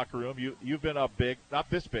leading locker room. You've been up big, not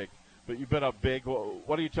this big, but you've been up big.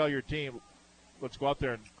 What do you tell your team? Let's go out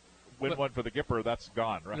there and win one for the Gipper. That's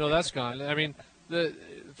gone, right? No, that's gone. I mean, the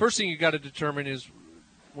first thing you got to determine is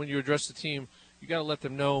when you address the team, you got to let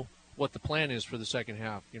them know what the plan is for the second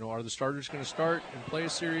half. You know, are the starters going to start and play a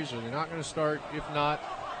series? Are they not going to start? If not,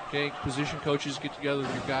 okay, position coaches get together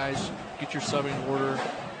with your guys, get your subbing order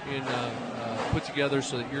put together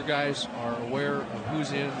so that your guys are aware of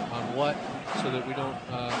who's in on what, so that we don't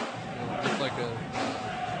look like a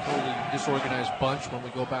totally disorganized bunch when we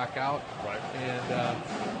go back out. Right. And,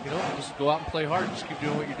 just go out and play hard. Just keep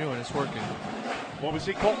doing what you're doing. It's working. Well, we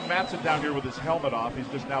see Colton Matson down here with his helmet off. He's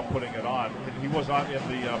just now putting it on. He was on in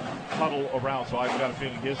the huddle around, so I've got a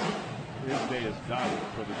feeling his day is done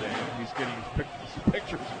for the day. He's getting his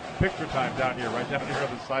picture time down here, right down here on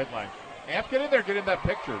the sideline. Amp, get in there, get in that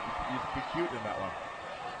picture. You'd be cute in that one.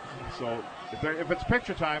 So if it's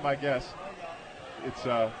picture time, I guess it's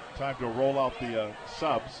time to roll out the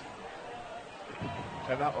subs.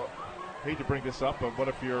 And I hate to bring this up, but what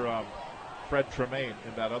if you're Fred Tremaine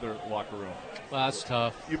in that other locker room? Well, that's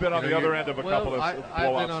tough. You've been on the other end of a couple of blowouts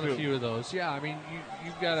I've been on too. a few of those. Yeah, I mean,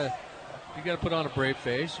 you've got to put on a brave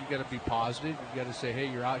face. You've got to be positive. You've got to say, hey,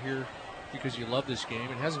 you're out here because you love this game.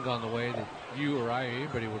 It hasn't gone the way that you or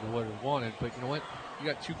anybody would have wanted. But you know what? You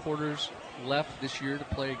got 2 quarters left this year to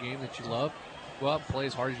play a game that you love. Go out and play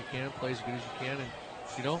as hard as you can, play as good as you can,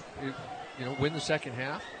 and win the second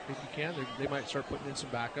half if you can. They might start putting in some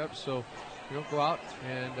backups. So go out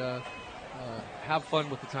and have fun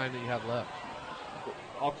with the time that you have left.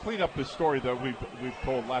 I'll clean up the story that we've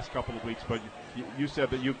told last couple of weeks, but you said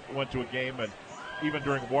that you went to a game, and even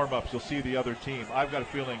during warm-ups, you'll see the other team. I've got a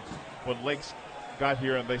feeling when Lakes got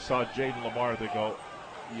here and they saw Jaden Lamar, they go,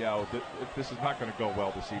 yeah, this is not going to go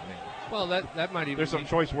well this evening. Well, that might even there's some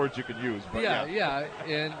choice words you can use. But yeah,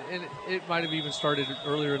 and it might have even started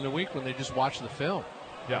earlier in the week when they just watched the film.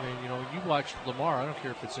 Yeah. I mean, you watch Lamar, I don't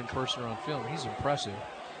care if it's in person or on film, he's impressive.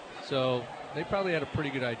 So they probably had a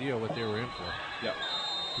pretty good idea what they were in for. Yeah.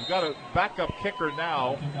 We've got a backup kicker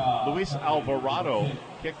now. Luis Alvarado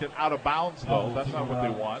kicked it out of bounds, though. That's not what they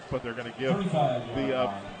want, but they're going to give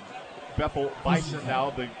the Bethel Bison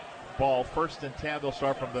now the ball. 1st and 10. They'll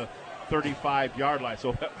start from the 35-yard line.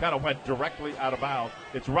 So that kind of went directly out of bounds.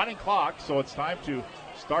 It's running clock, so it's time to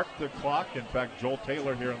start the clock. In fact, Joel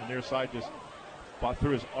Taylor here on the near side just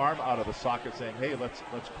threw his arm out of the socket saying, hey, let's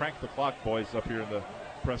crank the clock, boys, up here in the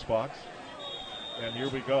press box. And here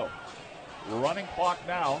we go. Running clock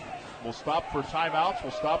now. We'll stop for timeouts.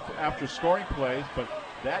 We'll stop after scoring plays, but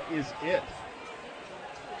that is it.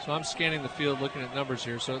 So I'm scanning the field, looking at numbers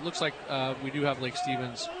here. So it looks like we do have Lake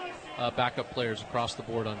Stevens backup players across the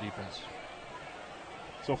board on defense.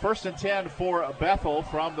 So 1st and 10 for Bethel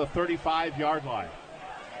from the 35-yard line.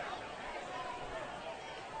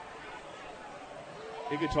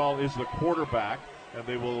 Igatol is the quarterback, and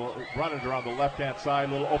they will run it around the left-hand side.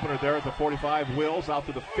 Little opener there at the 45. Wills out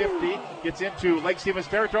to the 50. Gets into Lake Stevens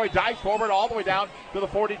territory. Dives forward all the way down to the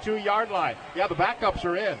 42-yard line. Yeah, the backups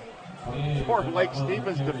are in for Lake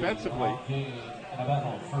Stevens defensively.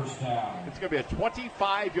 It's going to be a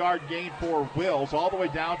 25-yard gain for Wills all the way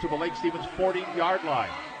down to the Lake Stevens 40-yard line.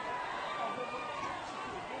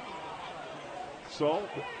 So,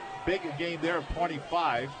 big gain there of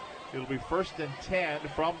 25. It'll be 1st and 10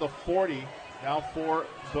 from the 40 now for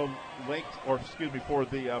the for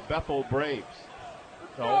the Bethel Braves.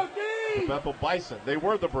 No, the Bethel Bison. They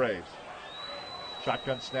were the Braves.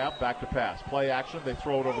 Shotgun snap, back to pass. Play action, they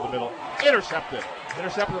throw it over the middle. Intercepted.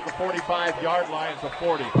 Intercepted at the 45-yard line at the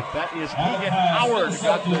 40. That is Keegan Howard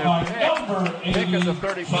got the pick at the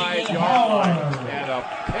 35-yard line. And a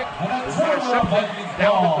pick is intercepted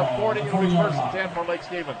down at the 40. It'll be 1st and 10 for Lake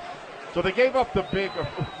Stevens. So they gave up the big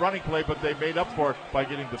running play, but they made up for it by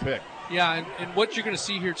getting the pick. Yeah, and what you're going to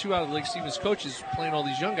see here, too, out of the Lake Stevens coaches playing all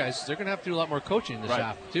these young guys, is they're going to have to do a lot more coaching this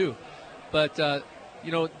half, too. But,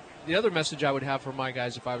 the other message I would have for my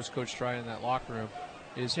guys if I was Coach Try in that locker room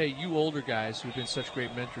is, hey, you older guys who've been such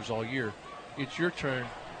great mentors all year, it's your turn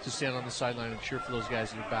to stand on the sideline and cheer for those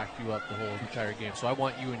guys that have backed you up the whole entire game. So I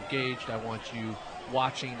want you engaged. I want you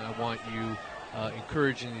watching. I want you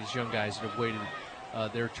encouraging these young guys that have waited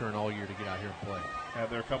their turn all year to get out here and play. And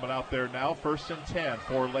they're coming out there now, 1st and 10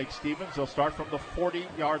 for Lake Stevens. They'll start from the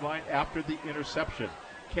 40-yard line after the interception.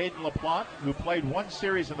 Caden LaPlante, who played one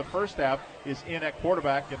series in the first half, is in at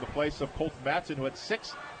quarterback in the place of Colton Matson, who had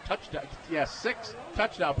 6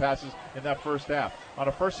 touchdown passes in that first half. On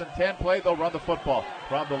a 1st and 10 play, they'll run the football.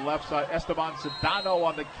 Around the left side, Esteban Sedano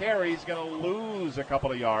on the carry. He's going to lose a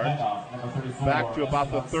couple of yards. Back to about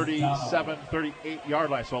the 37, 38-yard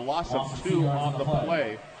line. So a loss of 2 on the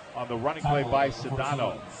play, on the running play by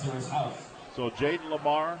Sedano. So Jaden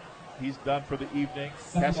Lamar, he's done for the evening.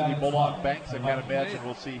 Cassidy Bullock Banks, I can't imagine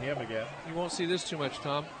we'll see him again. You won't see this too much,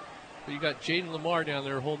 Tom. But you got Jaden Lamar down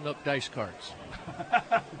there holding up dice cards.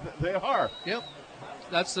 They are. Yep.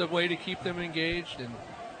 That's the way to keep them engaged. And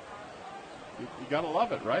you got to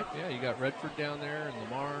love it, right? Yeah, you got Redford down there and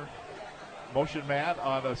Lamar. Motion man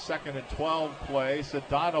on a 2nd and 12 play.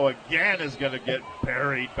 Sedano again is going to get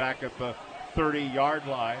buried back at the 30-yard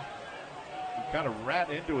line. He kind of ran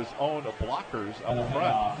into his own blockers up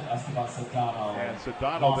front. And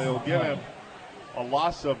Sedano, they'll give him a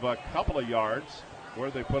loss of a couple of yards. Where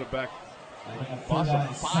they put it back? Loss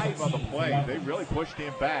of 5 on the play. They really pushed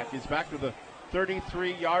him back. He's back to the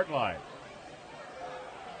 33-yard line.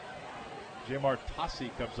 Jamar Tassi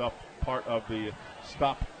comes up, part of the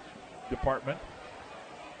stop department.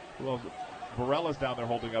 Well, Varella's down there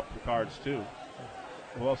holding up the cards, too.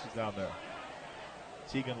 Who else is down there?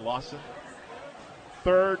 Tegan Lawson.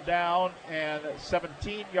 Third down and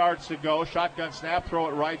 17 yards to go. Shotgun snap, throw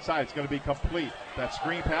it right side. It's going to be complete. That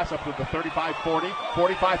screen pass up to the 35-40,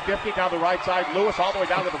 45-50 down the right side. Lewis all the way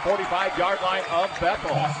down to the 45-yard line of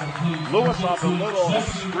Bethel. Lewis on the little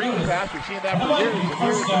screen pass. We've seen that for years and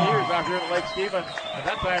years and years out here at Lake Stevens. And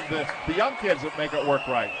that time the young kids that make it work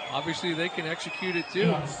right. Obviously, they can execute it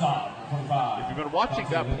too. If you've been watching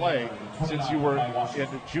that play since you were in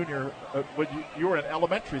junior, when you were in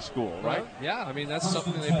elementary school, right? Yeah, I mean, that's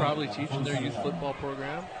something they probably teach in their youth football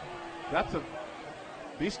program.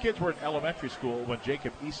 These kids were in elementary school when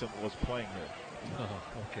Jacob Eason was playing here. Oh,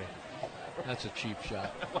 okay. That's a cheap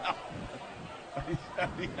shot.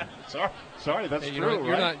 Sorry, that's hey,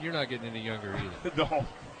 true, right? You're not getting any younger either. No.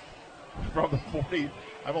 From the 40,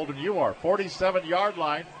 I'm older than you are. 47-yard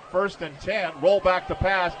line, 1st and 10. Roll back to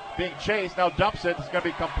pass, being chased. Now dumps it. It's going to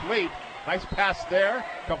be complete. Nice pass there.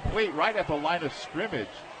 Complete right at the line of scrimmage.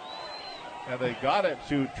 And they got it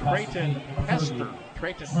to Trayton Pester.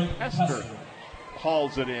 Trayton Pester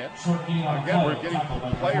hauls it in. Again, we're getting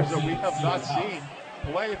players that we have not seen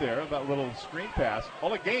play there. That little screen pass.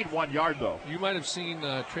 Only gained 1 yard, though. You might have seen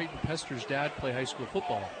Trayton Pester's dad play high school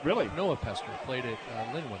football. Really? Noah Pester played at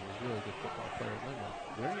Linwood. Was a really good football player at Linwood.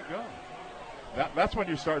 There you go. That's when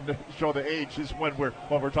you're starting to show the age, is when we're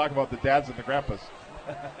talking about the dads and the grandpas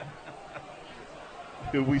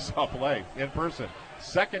who we saw play in person.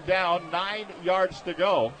 2nd down, 9 yards to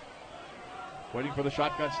go. Waiting for the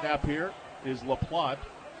shotgun snap here is LaPlante.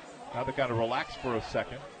 Now they kind of relax for a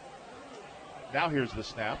second. Now here's the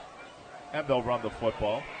snap, and they'll run the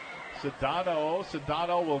football.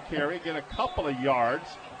 Sedano will carry, get a couple of yards.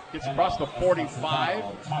 Gets across the 45,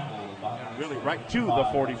 and really right to the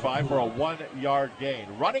 45 for a 1 yard gain.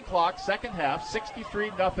 Running clock, second half,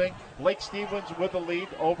 63-0. Lake Stevens with the lead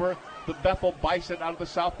over the Bethel Bison out of the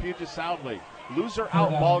South Puget Sound League. Loser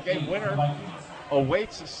out ball game. Winner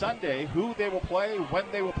awaits Sunday. Who they will play, when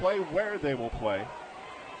they will play, where they will play.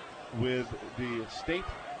 With the state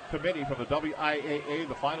committee from the WIAA,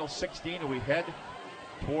 the final 16, and we head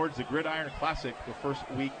towards the Gridiron Classic the first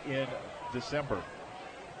week in December.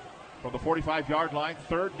 From the 45-yard line,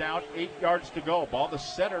 3rd down, 8 yards to go. Ball in the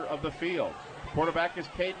center of the field. Quarterback is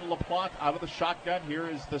Caden LaPlante out of the shotgun. Here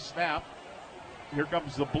is the snap. Here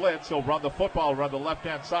comes the blitz. He'll run the football, run the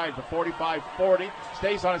left-hand side for 45-40.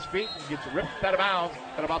 Stays on his feet and gets ripped out of bounds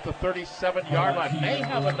at about the 37-yard line. May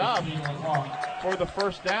have enough for the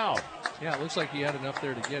first down. Yeah, it looks like he had enough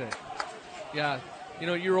there to get it. Yeah, you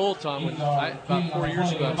know, you're old, Tom. About 4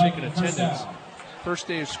 years ago, I'm taking attendance. First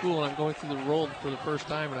day of school, and I'm going through the roll for the first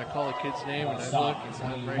time, and I call a kid's name, and I look,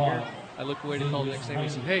 and I'm right here. I look away to call the next name, and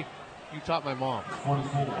he said, "Hey, you taught my mom."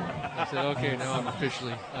 I said, "Okay, now I'm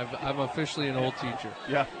officially an old teacher."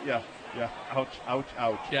 Yeah. Ouch.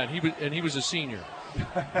 Yeah, and he was a senior.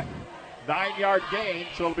 9 yard gain,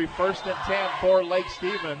 so it'll be 1st and 10 for Lake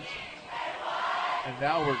Stevens. And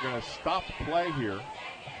now we're going to stop play here.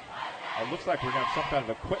 It looks like we're going to have some kind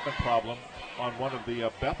of equipment problem on one of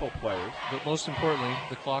the Bethel players. But most importantly,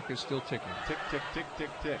 the clock is still ticking. Tick, tick, tick, tick,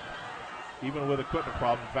 tick. Even with equipment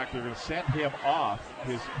problem. In fact, they're going to send him off.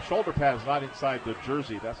 His shoulder pad is not inside the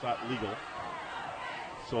jersey. That's not legal.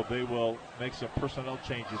 So they will make some personnel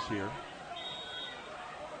changes here.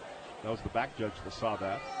 That was the back judge that saw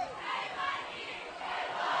that.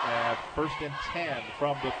 And 1st and 10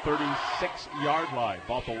 from the 36-yard line.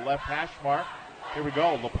 Ball to the left hash mark. Here we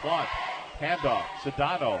go. LaPlante. Handoff.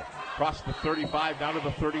 Sedano. Across the 35 down to the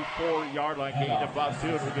 34-yard line. Gain of about 2.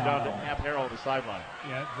 And we go down to Amp Harrell on the sideline.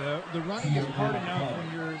 Yeah, the running is hard enough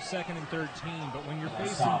when you're 2nd and 13. But when you're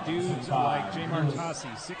facing dudes like Jamar Tassi,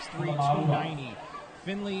 6'3", 290.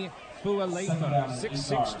 Finley Fualefa,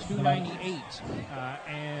 6'6", 298.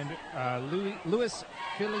 And Louis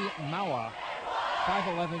Philly Mawa,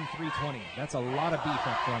 5'11", 320. That's a lot of beef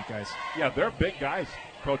up front, guys. Yeah, they're big guys,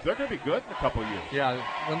 Coach. They're going to be good in a couple of years. Yeah,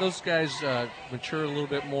 when those guys mature a little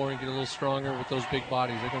bit more and get a little stronger with those big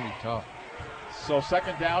bodies, they're going to be tough. So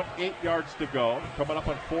 2nd down, 8 yards to go. Coming up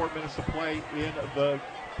on 4 minutes to play in the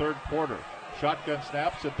 3rd quarter. Shotgun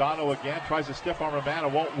snap. Sedano again tries to stiff arm a man.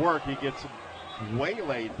 It won't work. He gets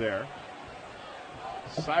waylaid there.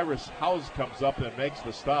 Cyrus House comes up and makes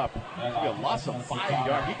the stop. He lost some 5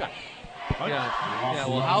 yards. He got punched. Yeah,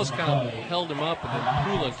 well, House kind of held him up, and then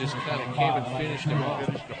Pula just kind of came and finished him off.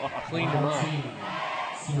 Cleaned him up.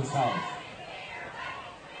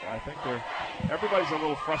 I think everybody's a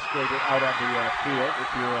little frustrated out on the field if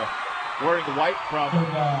you're wearing the white from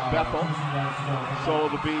Bethel. So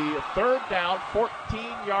it'll be 3rd down,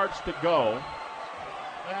 14 yards to go.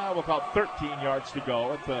 We'll call it 13 yards to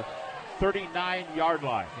go at the 39-yard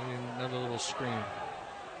line. And another little screen.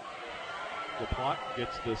 LaPlante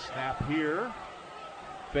gets the snap here.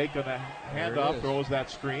 Fake on the handoff, throws that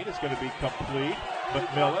screen. It's going to be complete.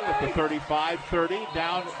 McMillan at the 35-30,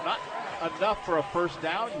 down, not enough for a first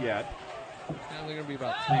down yet. Yeah, they're going to be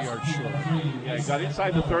about 3 yards short. Yeah, he got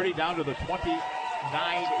inside the 30, down to the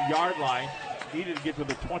 29-yard line. Needed to get to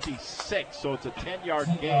the 26, so it's a 10-yard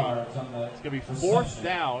gain. It's going to be fourth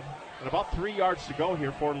down and about 3 yards to go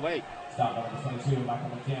here for Lake.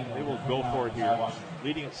 They will go for it here,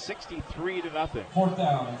 leading at 63-0. Fourth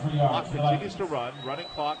down and 3 yards. Clock continues to run. Running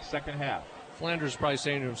clock, second half. Flanders probably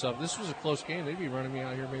saying to himself, this was a close game. They'd be running me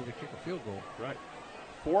out here maybe to kick a field goal. Right.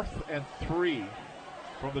 4th and 3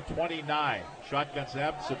 from the 29. Shotgun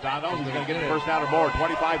snap. Sedano. He's going to get the first down or more.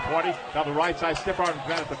 25-20. Down the right side. Stiff arm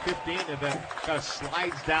at the 15, and then kind of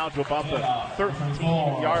slides down to about the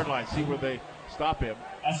 13-yard line. See where they stop him.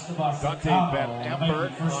 Dante Van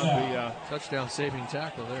Ambert on the touchdown saving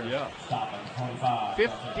tackle there. Yeah.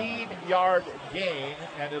 15-yard gain,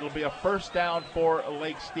 and it'll be a first down for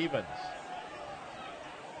Lake Stevens.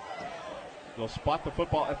 They'll spot the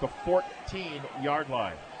football at the 14-yard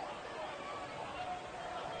line.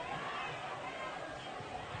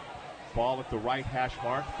 Ball at the right hash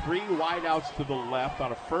mark. 3 wideouts to the left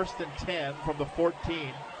on a 1st and 10 from the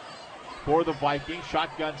 14 for the Vikings.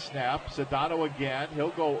 Shotgun snap. Sedano again. He'll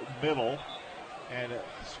go middle and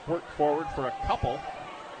squirt forward for a couple.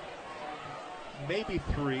 Maybe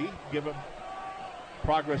 3. Give him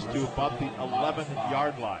progress to about the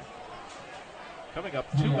 11-yard line. Coming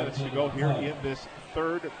up 2 minutes to go here in this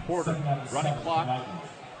third quarter. Running clock.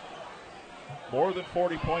 More than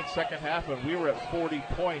 40 points second half, and we were at 40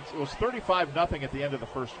 points. It was 35-0 at the end of the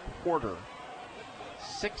first quarter.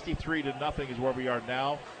 63-0 is where we are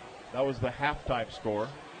now. That was the halftime score.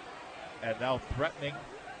 And now threatening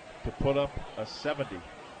to put up a 70.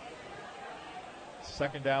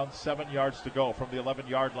 Second down, 7 yards to go from the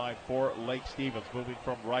 11-yard line for Lake Stevens, moving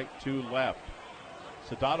from right to left.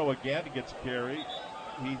 Sedano again gets carry.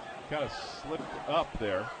 He kind of slipped up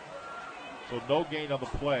there. So no gain on the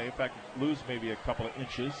play. In fact, lose maybe a couple of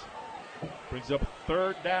inches. Brings up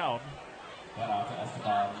third down. No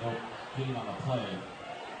gain on the play.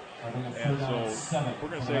 And so we're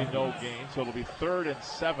going to say no gain. So it'll be 3rd and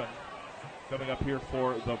 7 coming up here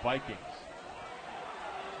for the Vikings.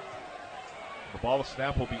 The ball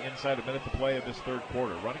snap will be inside a minute to play in this third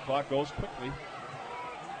quarter. Running clock goes quickly.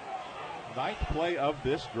 9th play of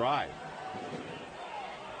this drive.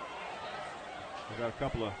 We've got a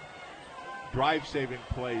couple of drive-saving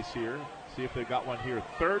plays here. See if they've got one here.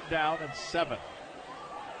 3rd down and 7.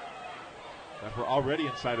 And we're already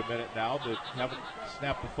inside a minute now. They haven't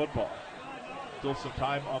snapped the football. Still some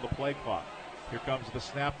time on the play clock. Here comes the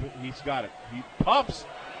snap. He's got it. He pumps,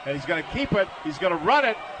 and he's going to keep it. He's going to run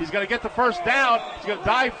it. He's going to get the first down. He's going to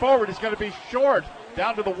dive forward. He's going to be short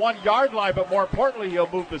down to the 1-yard line, but more importantly, he'll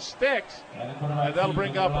move the sticks. And that'll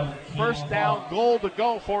bring up a first down goal to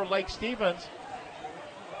go for Lake Stevens.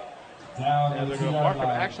 And they're going to mark him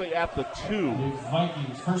actually at the 2.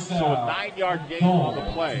 So a 9-yard gain on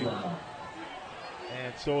the play.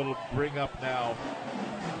 And so it'll bring up now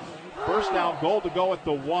first down goal to go at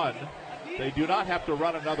the 1. They do not have to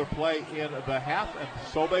run another play in the half, and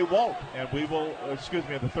so they won't. And we will, in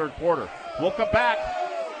the third quarter. We'll come back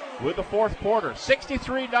with the fourth quarter.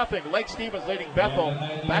 63-0. Lake Stevens leading Bethel.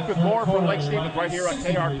 Back with more from Lake Stevens right here on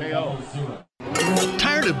KRKO.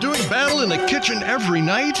 Tired of doing battle in the kitchen every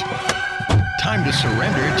night? Time to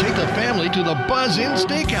surrender. Take the family to the Buzz Inn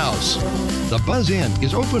Steakhouse. The Buzz Inn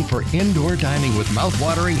is open for indoor dining with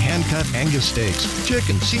mouth-watering hand-cut Angus steaks,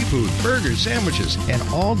 chicken, seafood, burgers, sandwiches, and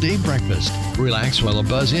all-day breakfast. Relax while the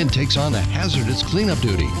Buzz Inn takes on the hazardous cleanup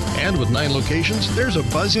duty. And with 9 locations, there's a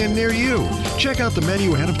Buzz Inn near you. Check out the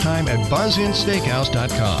menu ahead of time at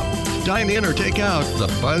buzzinsteakhouse.com. Dine in or take out the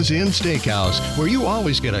Buzz Inn Steakhouse, where you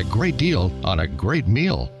always get a great deal on a great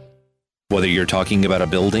meal. Whether you're talking about a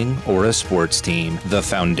building or a sports team, the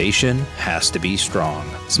foundation has to be strong.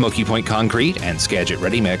 Smoky Point Concrete and Skagit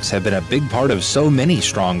Ready Mix have been a big part of so many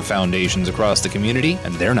strong foundations across the community,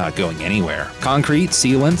 and they're not going anywhere. Concrete,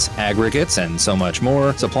 sealants, aggregates, and so much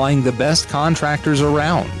more, supplying the best contractors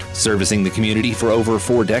around. Servicing the community for over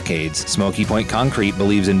 4 decades, Smoky Point Concrete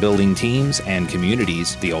believes in building teams and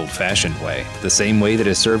communities the old-fashioned way, the same way that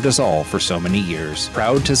has served us all for so many years.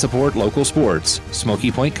 Proud to support local sports,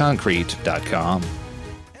 SmokyPointConcrete.com.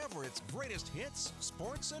 Everett's greatest hits,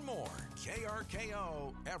 sports, and more.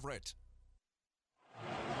 KRKO Everett.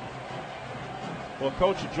 Well,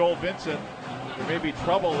 Coach Joel Vincent, there may be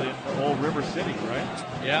trouble in Old River City, right?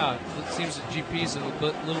 Yeah, it seems that GP's in a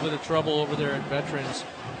little bit of trouble over there at Veterans.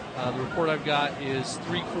 The report I've got is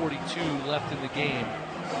 3:42 left in the game.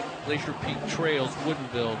 Glacier Peak trails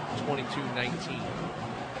Woodinville 22-19.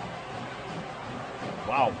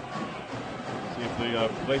 Wow. See if the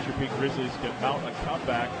Glacier Peak Grizzlies can mount a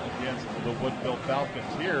comeback against the Woodinville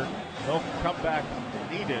Falcons here. No comeback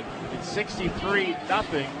needed. It's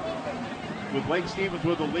 63-0 with Lake Stevens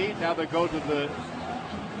with the lead. Now they go to the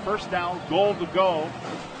first down, goal to go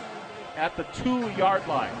at the 2-yard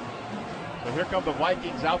line. So here come the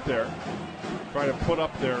Vikings out there trying to put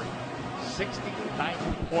up their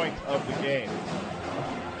 69th point of the game.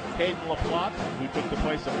 Caden LaPlante, who took the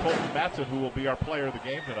place of Colton Matson, who will be our player of the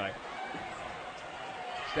game tonight,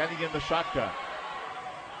 standing in the shotgun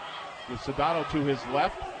with Sedano to his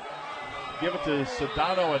left. Give it to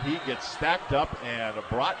Sedano, and he gets stacked up and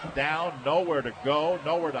brought down. Nowhere to go,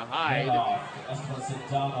 nowhere to hide.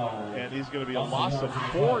 And he's going to be a loss of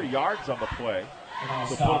 4 yards on the play.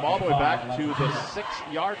 So put him all the way back to the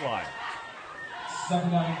 6-yard line.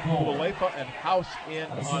 Kulefa and House in.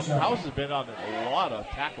 House has been on a lot of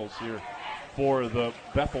tackles here for the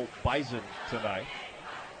Bethel Bison tonight.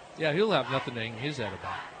 Yeah, he'll have nothing to hang his head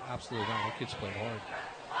about. Absolutely not. The kid's playing hard.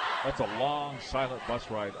 That's a long, silent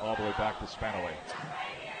bus ride all the way back to Spanaway.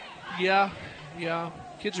 Yeah.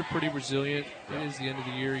 Kids are pretty resilient. It is the end of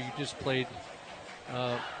the year. You just played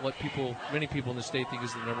what many people in the state think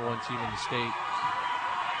is the #1 team in the state.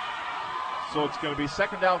 So it's going to be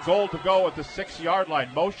second down, goal to go at the 6-yard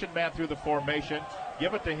line. Motion man through the formation.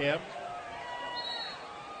 Give it to him.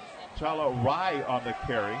 Chala Rai on the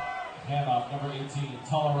carry. Handoff, number 18,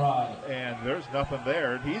 Chala Rai. And there's nothing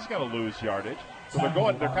there. And he's going to lose yardage. So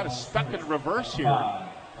they're kind of stuck in reverse here.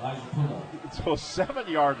 So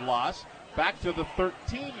 7-yard loss back to the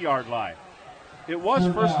 13-yard line. It was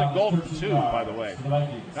first and goal for 2, by the way.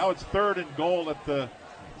 Now it's third and goal at the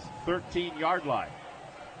 13-yard line.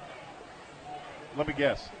 Let me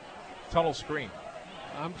guess. Tunnel screen.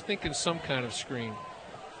 I'm thinking some kind of screen.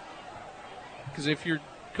 Because if you're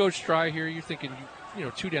Coach Try here, you're thinking,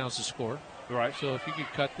 2 downs to score. Right. So if you could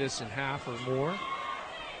cut this in half or more.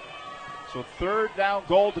 So third down,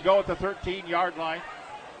 goal to go at the 13-yard line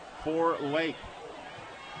for Lake.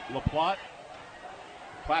 LaPlante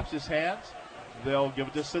claps his hands. They'll give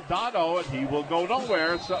it to Sedano, and he will go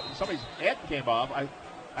nowhere. Somebody's head came off.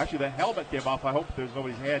 Actually, the helmet came off. I hope there's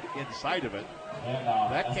nobody's head inside of it.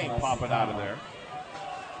 That came popping out of there.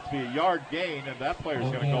 It's be a yard gain, and that player's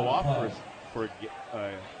going to go off for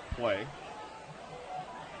a play.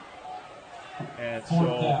 And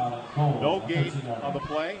so, no gain on the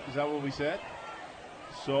play. Is that what we said?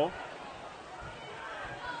 So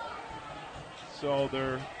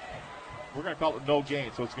we're going to call it no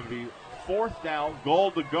gain. So it's going to be fourth down, goal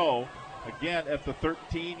to go, again at the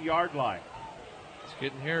 13-yard line. It's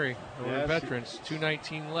getting hairy. We're veterans.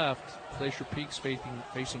 2:19 left. Glacier Peak's facing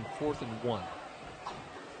 4th and 1.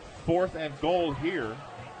 4th and goal here.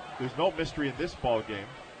 There's no mystery in this ball game.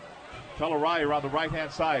 Telarai around the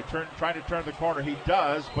right-hand side, trying to turn the corner. He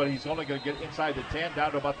does, but he's only going to get inside the 10,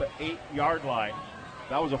 down to about the 8-yard line.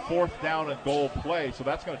 That was a 4th down and goal play, so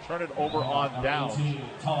that's going to turn it over on downs.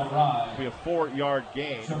 It'll be a 4-yard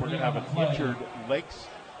gain. We're going to have an injured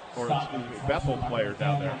Bethel player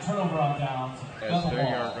down there, as they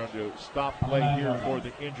are going to stop play here for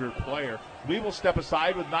the injured player. We will step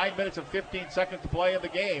aside with 9 minutes and 15 seconds to play in the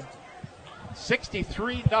game.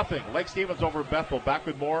 63-0. Lake Stevens over Bethel. Back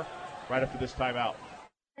with more right after this timeout.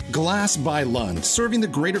 Glass by Lund, serving the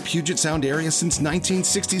greater Puget Sound area since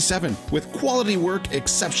 1967 with quality work,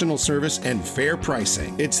 exceptional service, and fair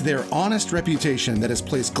pricing. It's their honest reputation that has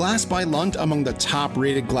placed Glass by Lund among the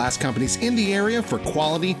top-rated glass companies in the area for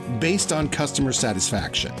quality based on customer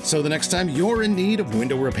satisfaction. So the next time you're in need of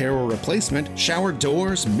window repair or replacement, shower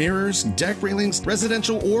doors, mirrors, deck railings,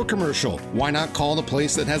 residential or commercial, why not call the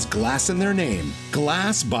place that has glass in their name?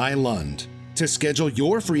 Glass by Lund. To schedule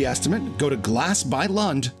your free estimate, go to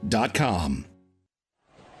glassbylund.com.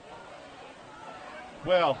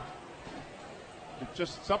 Well, it's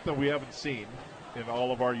just something we haven't seen in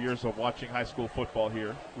all of our years of watching high school football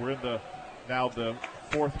here. We're in now the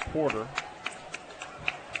fourth quarter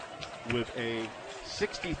with a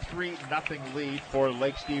 63-0 lead for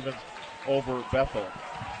Lake Stevens over Bethel.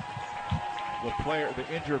 The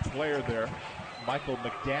injured player there, Michael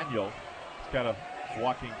McDaniel, is kind of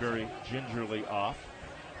walking very gingerly off.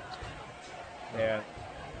 And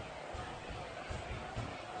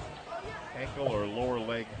ankle or lower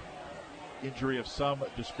leg injury of some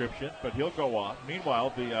description, but he'll go off.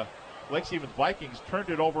 Meanwhile, the Lake Stevens Vikings turned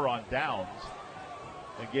it over on downs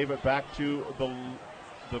and gave it back to the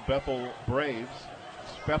Bethel Braves.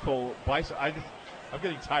 Bethel Bison. I'm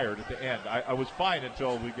getting tired at the end. I was fine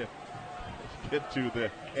until we get to the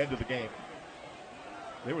end of the game.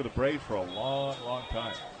 They were the Braves for a long, long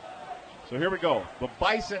time. So here we go. The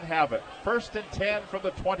Bison have it. 1st and 10 from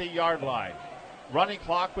the 20-yard line. Running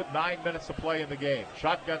clock with 9 minutes to play in the game.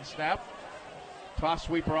 Shotgun snap. Toss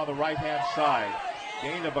sweeper on the right-hand side.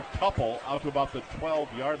 Gain of a couple out to about the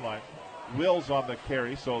 12-yard line. Wills on the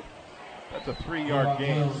carry, so that's a 3-yard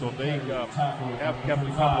gain. So they have kept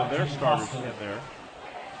a couple of their starters in there.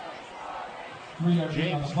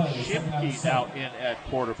 James Shipke out in at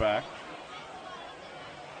quarterback.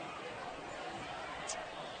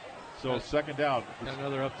 So second down. Got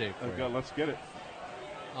another update for you. Let's get it.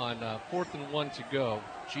 On 4th and 1 to go,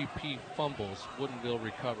 GP fumbles. Woodinville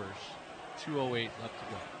recovers. 2:08 left to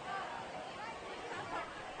go.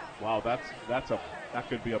 Wow, that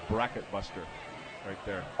could be a bracket buster right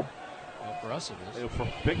there. Well, for us it is. For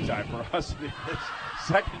big time for us it is.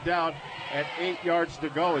 Second down and 8 yards to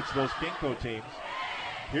go. It's those Kinko teams.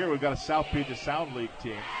 Here we've got a South Puget Sound League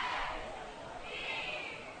team.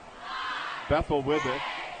 Bethel with it.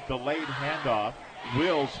 Delayed handoff.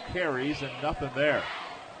 Wills carries and nothing there.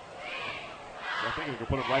 So I think we can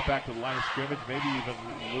put it right back to the line of scrimmage, maybe even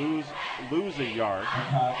lose a yard.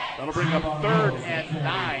 That'll bring up 3rd and 9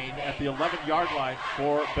 at the 11-yard line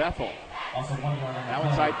for Bethel. Now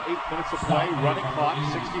inside 8 minutes of play, running clock,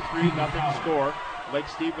 63-0 score. Lake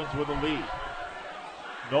Stevens with a lead.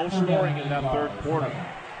 No scoring in that third quarter.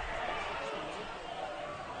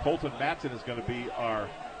 Colton Matson is going to be our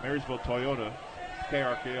Marysville Toyota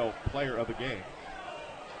KRKO player of the game.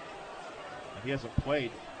 And he hasn't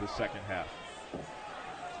played the second half.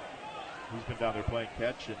 He's been down there playing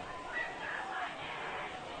catch and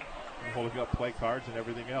holding up play cards and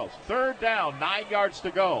everything else. 3rd down, 9 yards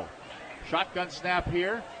to go. Shotgun snap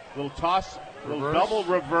here. Little toss, little double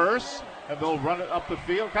reverse, and they'll run it up the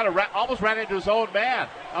field. Kind of almost ran into his own man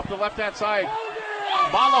up the left-hand side.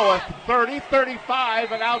 Malo at 30,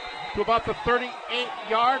 35, and out to about the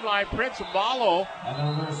 38-yard line. Prince Malo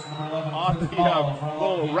on the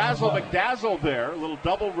little razzle-McDazzle there. A little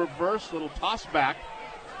double reverse, little toss back.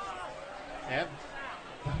 And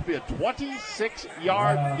that'll be a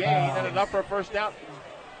 26-yard gain and enough for a first down.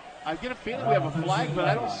 I get a feeling we have a flag, but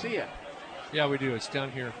I don't see it. Yeah, we do. It's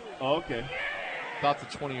down here. Oh, okay. About the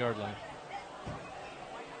 20-yard line.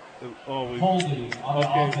 Holding.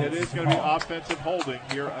 Okay, it is going to be offensive holding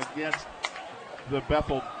here against the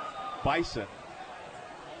Bethel Bison.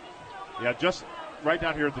 Yeah, just right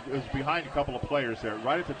down here, it was behind a couple of players there,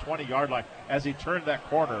 right at the 20-yard line as he turned that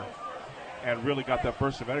corner and really got that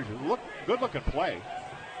burst of energy. Good-looking play,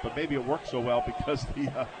 but maybe it worked so well because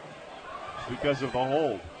of the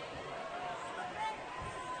hold.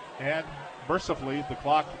 And mercifully, the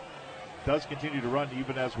clock does continue to run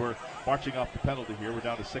even as we're marching off the penalty here. We're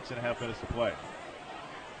down to 6.5 minutes to play.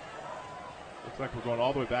 Looks like we're going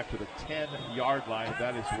all the way back to the 10-yard line.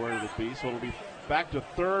 That is where it'll be. So it'll be back to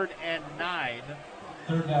 3rd and 9.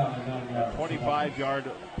 3rd down and 9 yards.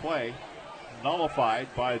 25-yard play nullified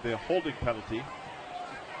by the holding penalty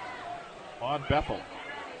on Bethel.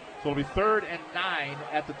 So it'll be 3rd and 9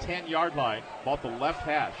 at the 10-yard line, about the left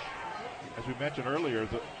hash. As we mentioned earlier,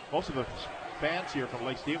 most of the fans here from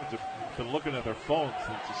Lake Stevens have been looking at their phones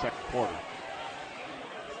since the second quarter.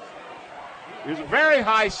 Here's a very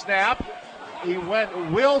high snap.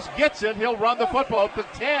 Wills gets it. He'll run the football to the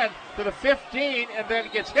 10, to the 15, and then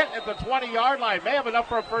gets hit at the 20-yard line. May have enough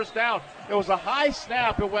for a first down. It was a high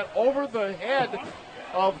snap. It went over the head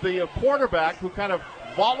of the quarterback, who kind of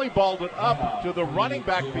volleyballed it up to the running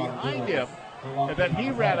back behind him. And then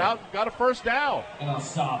he ran out and got a first down.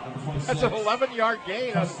 That's an 11-yard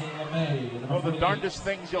gain. One of the darndest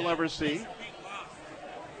things you'll ever see.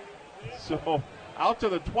 So out to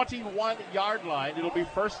the 21-yard line. It'll be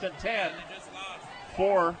 1st and 10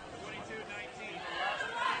 for.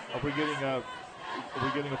 Are we getting a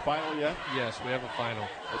final yet? Yes, we have a final.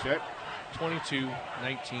 Okay. 22-19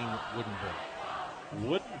 Woodinville.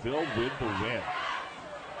 Woodinville with the win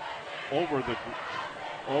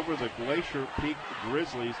over the Glacier Peak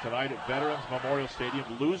Grizzlies tonight at Veterans Memorial Stadium.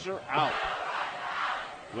 Loser out.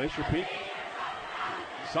 Glacier Peak.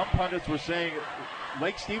 Some pundits were saying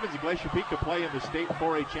Lake Stevens and Glacier Peak could play in the state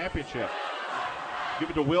 4A championship. Give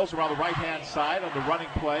it to Wills around the right-hand side on the running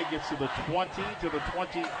play. Gets to the 20, to the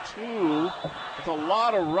 22. It's a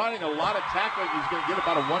lot of running, a lot of tackling. He's going to get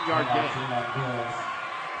about a 1-yard gain.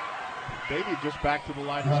 Maybe just back to the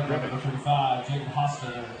line of scrimmage.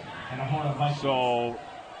 So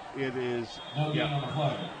it is, we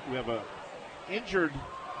have a injured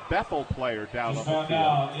Bethel player down on the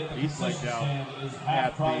field. He's laid down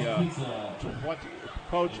at the 20.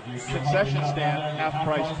 Coach, concession stand,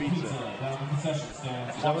 half-price pizza.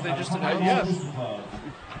 Is that what they just announced? Yes.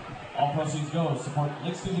 All proceeds go support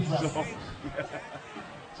Lake Stevens Wrestling.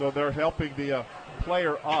 So they're helping the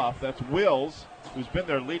player off. That's Wills, who's been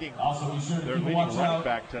their leading running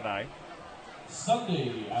back tonight.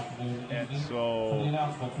 Sunday afternoon. And so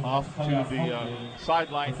off to the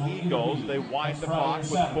sideline he goes. They wind the clock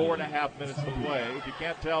with 4.5 minutes to play. If you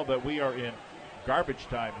can't tell that we are in garbage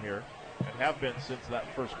time here and have been since that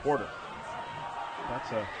first quarter.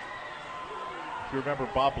 If you remember,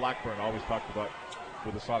 Bob Blackburn always talked about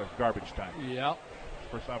with a sort of garbage time. Yep.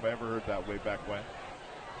 First time I ever heard that way back when.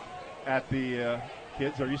 At the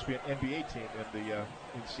kids, there used to be an NBA team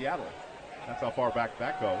in Seattle. That's how far back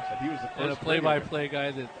that goes. And he was the first. And a play-by-play guy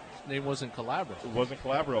that his name wasn't Calabro. It wasn't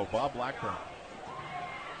Calabro, Bob Blackburn.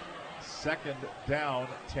 Second down,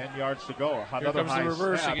 10 yards to go. Another high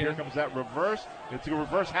reverse snap. again. Here comes that reverse. It's a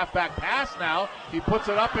reverse halfback pass now. He puts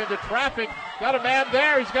it up into traffic. Got a man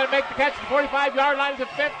there. He's going to make the catch at the 45-yard line to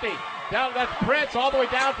 50. Down, that's Prince all the way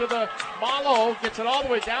down to the Malo. Gets it all the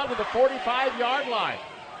way down to the 45-yard line.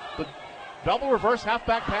 The double reverse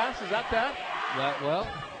halfback pass, is that? Well.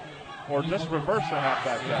 Or just reverse the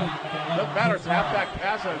halfback pass. Doesn't matter. It's a halfback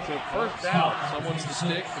pass and it's a first down. Someone's the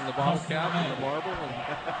stick and the bottle cap and the marble and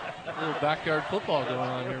a little backyard football going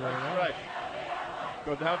on here right now. Right.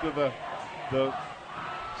 Go down to the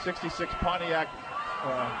 66 Pontiac.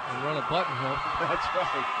 And run a button hook. That's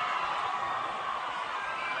right.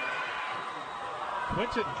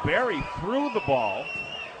 Quinton Berry threw the ball.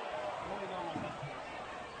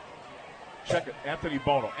 Check it. Anthony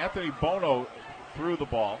Bono. Anthony Bono threw the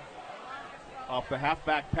ball off the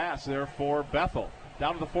halfback pass there for Bethel.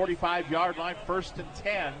 Down to the 45-yard line, 1st and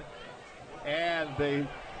 10. And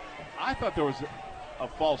I thought there was a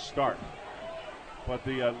false start. But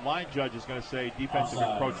the line judge is going to say defensive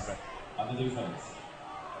encroachment. On the defense.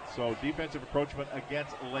 So defensive encroachment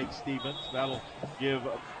against Lake Stevens. That'll give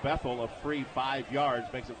Bethel a free 5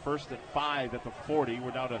 yards. Makes it 1st and 5 at the 40.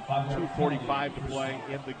 We're down to 2:45 to play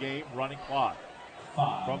in the game. Running clock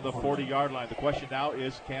from the 40-yard line. The question now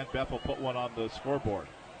is, can Bethel put one on the scoreboard?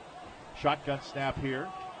 Shotgun snap here.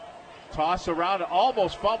 Toss around,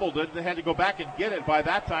 almost fumbled it. They had to go back and get it. By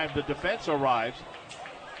that time, the defense arrives.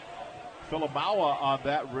 Filamawa on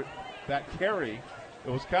that carry. It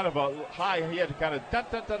was kind of a high. He had to kind of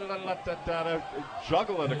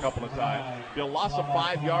juggle it a couple of times. He lost of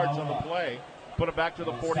 5 yards on the play. Put it back to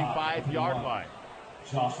the 45-yard line.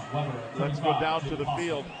 Let's go down to the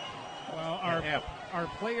field. Well, our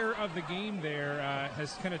player of the game there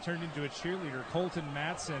has kind of turned into a cheerleader. Colton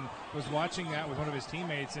Matson was watching that with one of his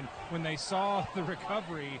teammates, and when they saw the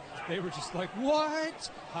recovery, they were just like, what?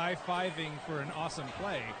 High-fiving for an awesome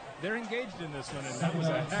play. They're engaged in this one, and that was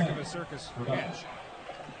a heck of a circus catch.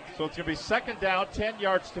 So it's going to be 2nd down, 10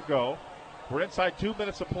 yards to go. We're inside 2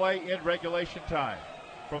 minutes of play in regulation time.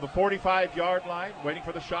 From the 45-yard line, waiting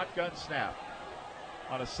for the shotgun snap.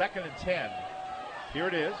 On a 2nd and 10, here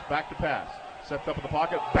it is, back to pass. Sets up in the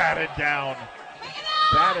pocket, batted down.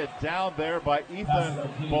 Batted down there by Ethan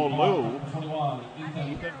Beaulieu.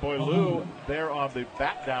 Ethan Beaulieu there on the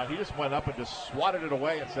bat down. He just went up and just swatted it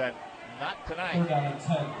away and said, not tonight.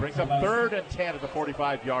 Brings up 3rd and 10 at the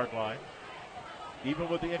 45-yard line. Even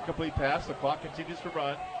with the incomplete pass, the clock continues to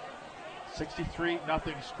run.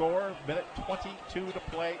 63-0 score, minute 22 to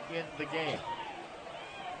play in the game.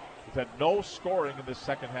 We've had no scoring in this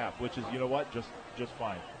second half, which is, you know what, just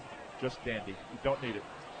fine. Just dandy. You don't need it.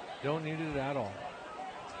 Don't need it at all.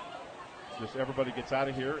 Just everybody gets out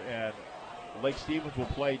of here, and Lake Stevens will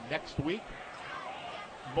play next week,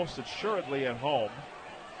 most assuredly at home.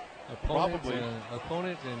 Opponent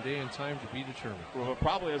and day and time to be determined. Well,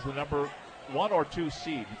 probably as the number 1 or 2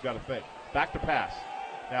 seed, you've got to think. Back to pass.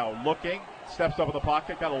 Now looking, steps up in the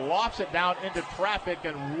pocket, kind of lofts it down into traffic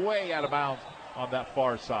and way out of bounds on that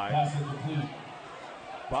far side.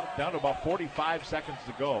 Down to about 45 seconds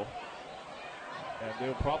to go. And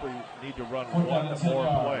they'll probably need to run one more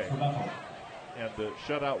play. And the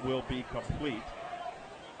shutout will be complete.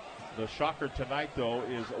 The shocker tonight, though,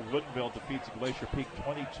 is Woodinville defeats Glacier Peak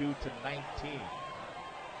 22-19.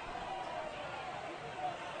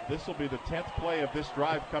 This will be the 10th play of this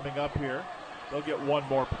drive coming up here. They'll get one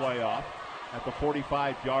more play off at the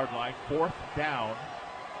 45-yard line. 4th down.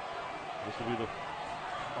 This will be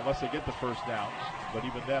unless they get the first down. But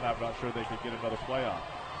even then, I'm not sure they could get another play off.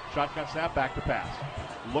 Shotgun snap, back to pass.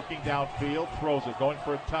 Looking downfield, throws it, going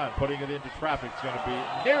for a ton, putting it into traffic. It's going to be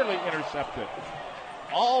nearly intercepted.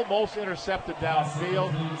 Almost intercepted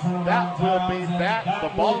downfield. That will be that. The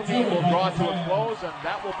ball game will draw to a close, and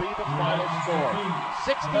that will be the final score.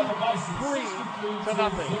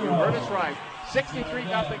 63-0. You heard us right.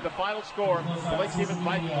 63-0, the final score. The Lake Stevens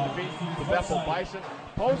Vikings defeat the Bethel Bison.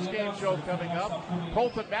 Post-game show coming up.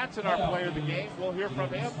 Colton Matson, our player of the game. We'll hear from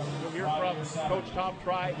him. We'll hear from Coach Tom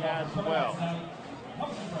Try as well.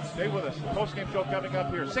 Stay with us. The post-game show coming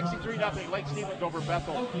up here. 63-0 Lake Stevens over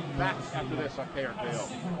Bethel. Back after this on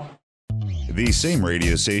KRKO. The same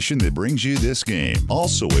radio station that brings you this game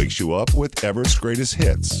also wakes you up with Everett's Greatest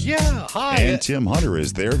Hits. Yeah, hi. And Tim Hunter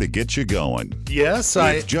is there to get you going. Yes,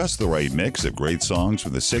 With just the right mix of great songs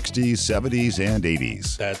from the 60s, 70s, and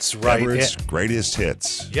 80s. That's right. Everett's Greatest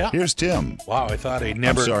Hits. Yeah. Here's Tim. Wow, I thought I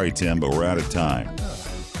never... I'm sorry, Tim, but we're out of time.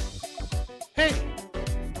 Hey,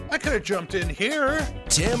 I could have jumped in here.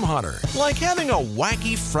 Tim Hunter, like having a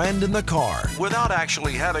wacky friend in the car without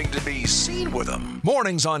actually having to be seen with him.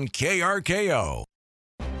 Mornings on KRKO.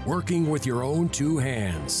 Working with your own two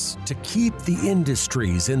hands to keep the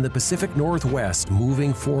industries in the Pacific Northwest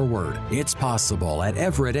moving forward. It's possible at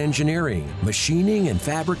Everett Engineering, machining and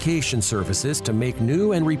fabrication services to make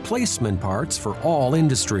new and replacement parts for all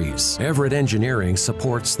industries. Everett Engineering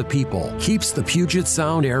supports the people, keeps the Puget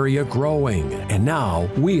Sound area growing, and now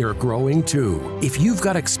we're growing too. If you've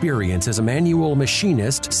got experience as a manual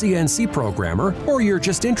machinist, CNC programmer, or you're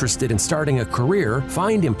just interested in starting a career,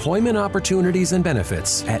 find employment opportunities and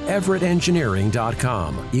benefits at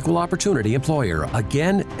EverettEngineering.com. Equal opportunity employer.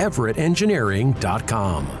 Again,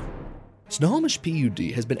 EverettEngineering.com. Snohomish PUD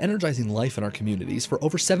has been energizing life in our communities for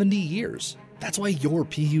over 70 years. That's why your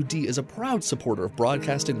PUD is a proud supporter of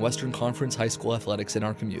broadcasting Western Conference high school athletics in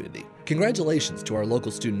our community. Congratulations to our local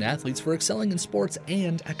student athletes for excelling in sports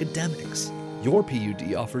and academics. Your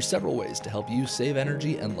PUD offers several ways to help you save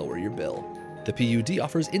energy and lower your bill. The PUD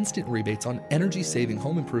offers instant rebates on energy-saving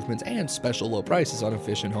home improvements and special low prices on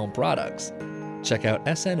efficient home products. Check out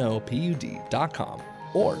snopud.com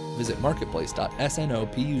or visit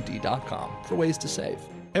marketplace.snopud.com for ways to save.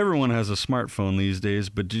 Everyone has a smartphone these days,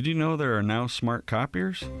 but did you know there are now smart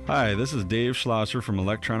copiers? Hi, this is Dave Schlosser from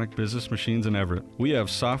Electronic Business Machines in Everett. We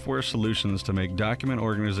have software solutions to make document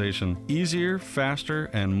organization easier,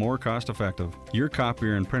 faster, and more cost-effective. Your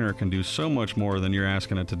copier and printer can do so much more than you're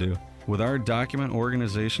asking it to do. With our document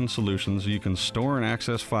organization solutions, you can store and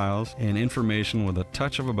access files and information with a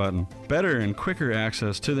touch of a button. Better and quicker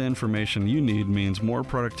access to the information you need means more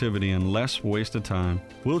productivity and less wasted time.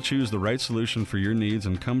 We'll choose the right solution for your needs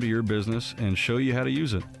and come to your business and show you how to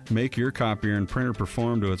use it. Make your copier and printer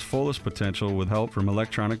perform to its fullest potential with help from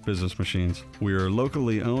Electronic Business Machines. We are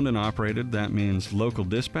locally owned and operated. That means local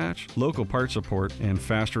dispatch, local part support, and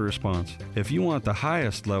faster response. If you want the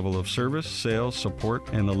highest level of service, sales, support,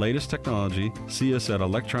 and the latest technology, see us at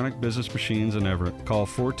Electronic Business Machines in Everett. Call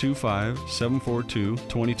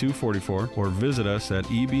 425-742-2244 or visit us at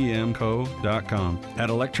ebmco.com. At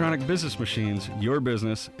Electronic Business Machines, your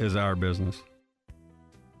business is our business.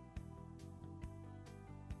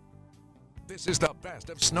 This is the best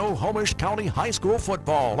of Snohomish County High School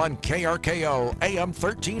football on KRKO AM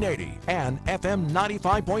 1380 and FM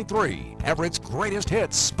 95.3. Everett's greatest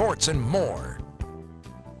hits, sports, and more.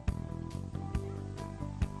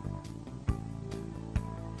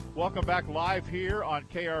 Welcome back live here on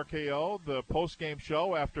KRKO, the post-game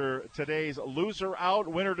show after today's loser out,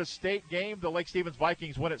 winner to state game. The Lake Stevens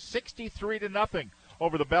Vikings win it 63-0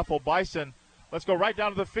 over the Bethel Bison. Let's go right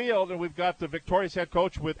down to the field, and we've got the Victorious head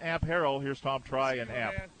coach with Amp Harrell. Here's Tom Try and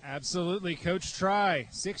Amp. Absolutely, Coach Try,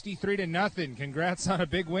 63-0. Congrats on a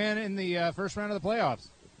big win in the first round of the playoffs.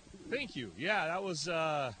 Thank you. Yeah, that was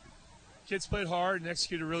kids played hard and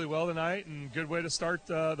executed really well tonight, and good way to start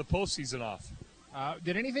the postseason off.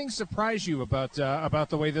 Did anything surprise you about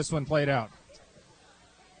the way this one played out?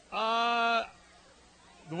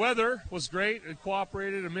 The weather was great. It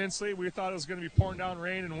cooperated immensely. We thought it was going to be pouring down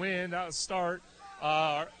rain and wind. That was the start.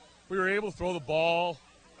 We were able to throw the ball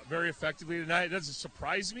very effectively tonight. It doesn't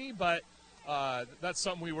surprise me, but that's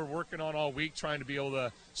something we were working on all week, trying to be able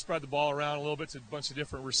to spread the ball around a little bit to a bunch of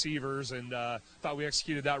different receivers, and thought we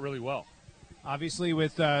executed that really well. Obviously,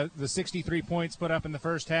 with the 63 points put up in the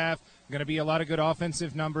first half, going to be a lot of good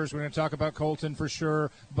offensive numbers. We're going to talk about Colton for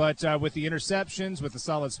sure. But with the interceptions, with the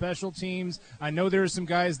solid special teams, I know there are some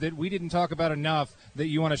guys that we didn't talk about enough that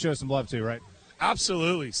you want to show some love to, right?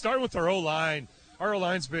 Absolutely. Starting with our O-line. Our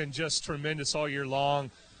O-line's been just tremendous all year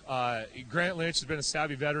long. Grant Lynch has been a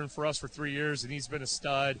savvy veteran for us for 3 years, and he's been a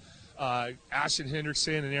stud. Ashton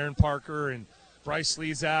Henderson and Aaron Parker and Bryce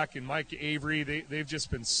Lezak and Mike Avery, they've just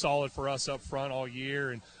been solid for us up front all year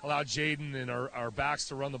and allowed Jaden and our backs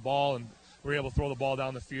to run the ball, and we're able to throw the ball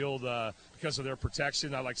down the field because of their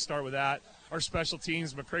protection. I'd like to start with that. Our special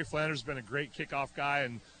teams, McCray Flanders has been a great kickoff guy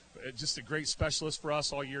and just a great specialist for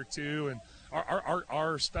us all year too. And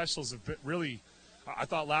our specials have been really, I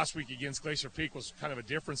thought last week against Glacier Peak was kind of a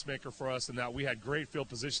difference maker for us in that we had great field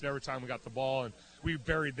position every time we got the ball, and we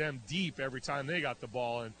buried them deep every time they got the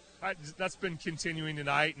ball. And that's been continuing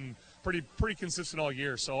tonight, and pretty consistent all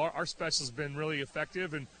year. So our special has been really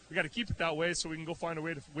effective, and we got to keep it that way so we can go find a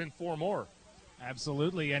way to win 4 more.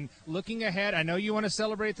 Absolutely. And looking ahead, I know you want to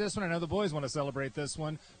celebrate this one. I know the boys want to celebrate this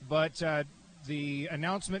one, but the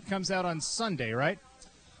announcement comes out on Sunday, right?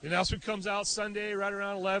 The announcement comes out Sunday right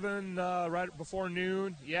around 11, right before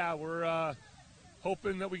noon. Yeah, we're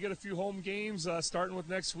hoping that we get a few home games starting with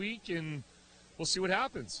next week, and we'll see what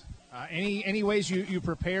happens. Any ways you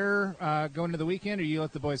prepare going into the weekend, or you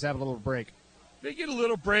let the boys have a little break? They get a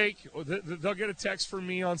little break. They'll get a text from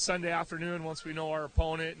me on Sunday afternoon once we know our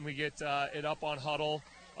opponent, and we get it up on Huddle,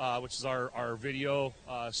 which is our video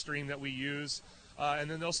stream that we use. And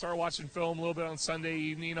then they'll start watching film a little bit on Sunday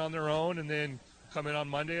evening on their own, and then come in on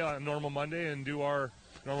Monday, on a normal Monday, and do our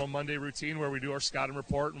normal Monday routine where we do our scouting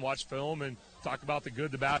report and watch film and talk about the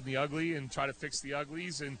good, the bad, and the ugly, and try to fix the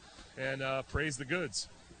uglies and praise the goods.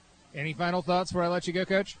 Any final thoughts before I let you go,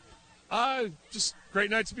 Coach? Just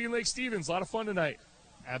great night to be in Lake Stevens. A lot of fun tonight.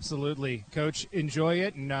 Absolutely. Coach, enjoy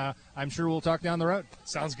it, and I'm sure we'll talk down the road.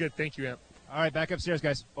 Sounds good. Thank you, Amp. All right, back upstairs,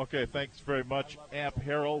 guys. Okay, thanks very much, Amp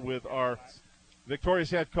Harrell, with our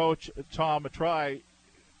Victoria's head coach, Tom Try.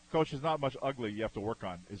 Coach, there's not much ugly you have to work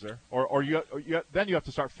on, is there? Or then you have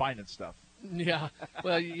to start finding stuff. Yeah,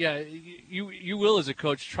 well, yeah, you will as a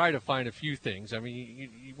coach try to find a few things. I mean,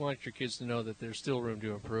 you want your kids to know that there's still room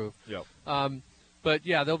to improve. Yep. But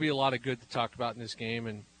yeah, there'll be a lot of good to talk about in this game,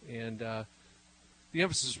 and the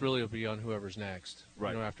emphasis really will be on whoever's next.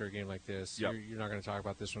 Right. You know, after a game like this, yep. You're not going to talk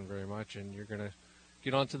about this one very much, and you're going to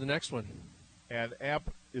get on to the next one. And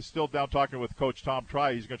Amp is still down talking with Coach Tom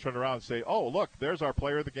Try. He's going to turn around and say, "Oh, look, there's our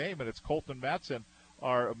player of the game, and it's Colton Matson,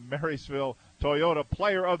 our Marysville Toyota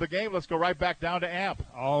player of the game." Let's go right back down to Amp.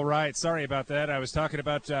 All right. Sorry about that. I was talking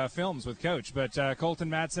about films with Coach. But Colton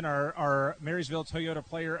Matson, our Marysville Toyota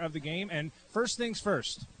player of the game. And first things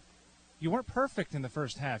first, you weren't perfect in the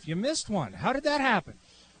first half. You missed one. How did that happen?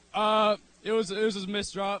 It was a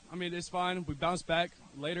missed drop. I mean, it's fine. We bounced back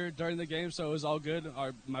later during the game, so it was all good.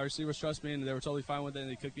 My receivers trust me, and they were totally fine with it, and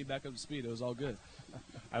they kicked me back up to speed. It was all good.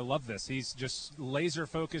 I love this. He's just laser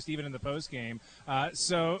focused even in the post game.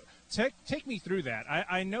 So take me through that.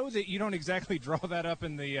 I know that you don't exactly draw that up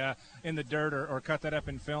in the dirt or cut that up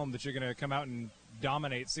in film that you're going to come out and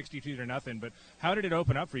dominate 62-0. But how did it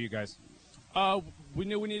open up for you guys? We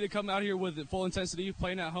knew we needed to come out here with full intensity,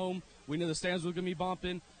 playing at home. We knew the stands were going to be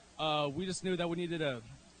bumping. We just knew that we needed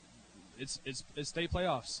it's state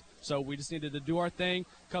playoffs. So we just needed to do our thing,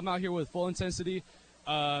 come out here with full intensity,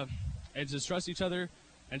 and just trust each other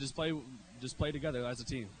and just play together as a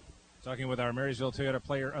team. Talking with our Marysville Toyota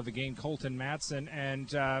player of the game, Colton Matson,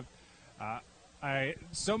 and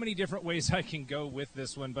so many different ways I can go with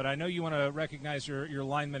this one, but I know you want to recognize your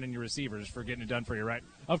linemen and your receivers for getting it done for you, right?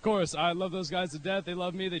 Of course. I love those guys to death. They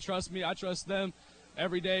love me. They trust me. I trust them.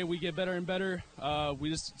 Every day we get better and better.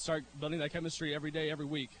 We just start building that chemistry every day, every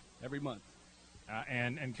week, every month.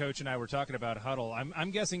 And Coach and I were talking about Huddle.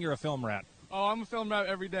 I'm guessing you're a film rat. Oh, I'm a film rat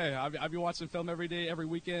every day. I've been watching film every day, every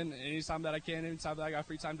weekend, anytime that I can, anytime that I got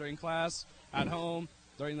free time during class, at home,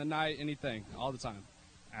 during the night, anything, all the time.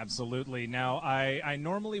 Absolutely. Now, I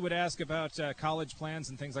normally would ask about college plans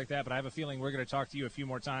and things like that, but I have a feeling we're going to talk to you a few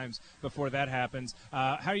more times before that happens.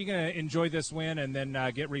 How are you going to enjoy this win and then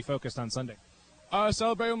get refocused on Sunday?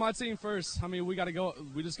 Celebrate with my team first. I mean, we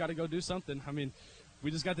just got to go do something. I mean,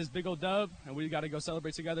 we just got this big old dub, and we got to go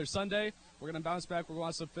celebrate together Sunday. We're going to bounce back. We're going to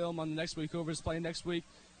watch some film on the next week, whoever's playing next week,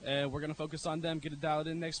 and we're going to focus on them, get it dialed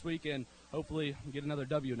in next week, and hopefully get another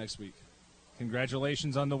W next week.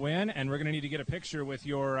 Congratulations on the win, and we're going to need to get a picture with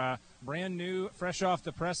your brand new, fresh off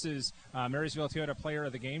the presses, Marysville Toyota Player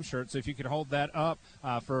of the Game shirt. So if you could hold that up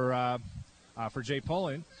for Jay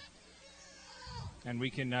Pullen. And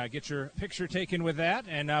we can get your picture taken with that,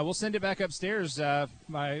 and we'll send it back upstairs.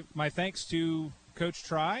 My thanks to Coach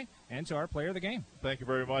Try and to our player of the game. Thank you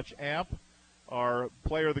very much, Amp. Our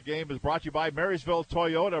player of the game is brought to you by Marysville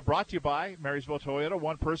Toyota. Brought to you by Marysville Toyota.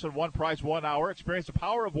 One person, one prize, 1 hour. Experience the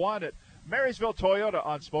power of one at Marysville Toyota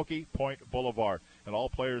on Smoky Point Boulevard. And all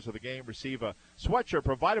players of the game receive a sweatshirt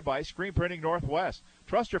provided by Screen Printing Northwest.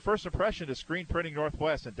 Trust your first impression to Screen Printing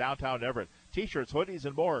Northwest in downtown Everett. T-shirts, hoodies,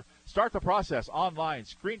 and more. Start the process online,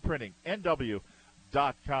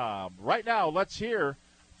 screenprintingnw.com. Right now, let's hear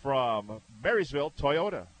from Marysville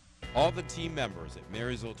Toyota. All the team members at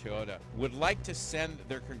Marysville Toyota would like to send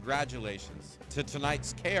their congratulations to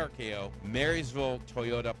tonight's KRKO Marysville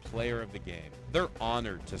Toyota Player of the Game. They're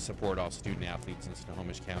honored to support all student athletes in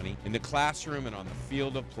Snohomish County in the classroom and on the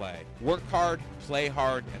field of play. Work hard, play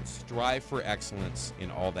hard, and strive for excellence in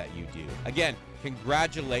all that you do. Again,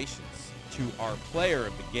 congratulations to our player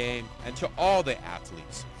of the game, and to all the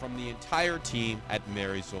athletes from the entire team at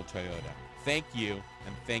Marysville Toyota. Thank you,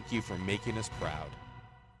 and thank you for making us proud.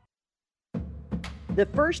 The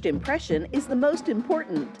first impression is the most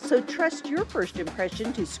important, so trust your first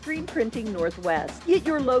impression to Screen Printing Northwest. Get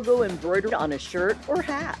your logo embroidered on a shirt or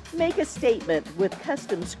hat. Make a statement with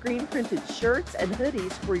custom screen printed shirts and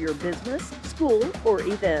hoodies for your business, school, or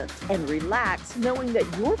event. And relax knowing that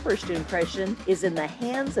your first impression is in the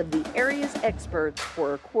hands of the area's experts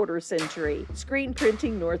for a quarter century. Screen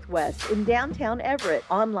Printing Northwest in downtown Everett.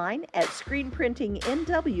 Online at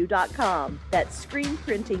screenprintingnw.com. That's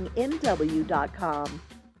screenprintingnw.com.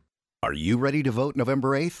 Are you ready to vote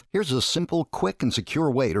November 8th? Here's a simple, quick, and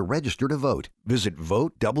secure way to register to vote. Visit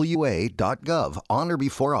votewa.gov on or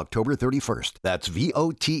before October 31st. That's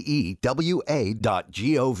votewa.gov.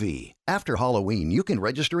 After Halloween, you can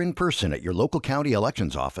register in person at your local county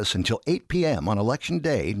elections office until 8 p.m. on Election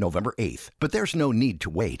Day, November 8th. But there's no need to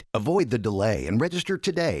wait. Avoid the delay and register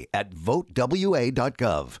today at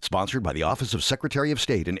votewa.gov. Sponsored by the Office of Secretary of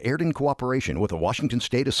State and aired in cooperation with the Washington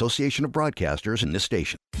State Association of Broadcasters and this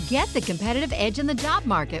station. Get the competitive edge in the job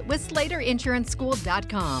market with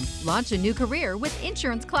SlaterInsuranceSchool.com. Launch a new career with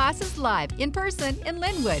insurance classes live, in person, in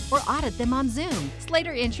Linwood, or audit them on Zoom.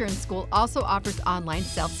 Slater Insurance School also offers online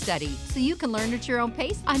self-study, so you can learn at your own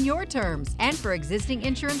pace on your terms. And for existing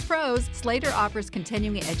insurance pros, Slater offers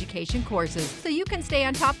continuing education courses, so you can stay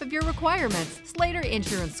on top of your requirements. Slater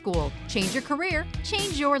Insurance School. Change your career,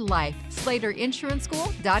 change your life.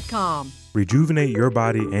 SlaterInsuranceSchool.com. Rejuvenate your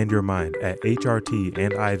body and your mind at HRT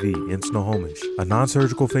and IV in Snohomish. A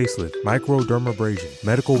non-surgical facelift, microdermabrasion,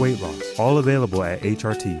 medical weight loss, all available at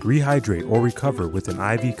HRT. Rehydrate or recover with an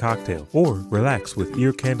IV cocktail, or relax with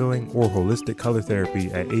ear candling or holistic color therapy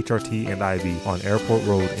at HRT and IV on Airport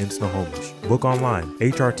Road in Snohomish. Book online,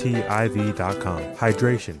 hrtiv.com.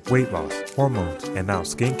 Hydration, weight loss, hormones, and now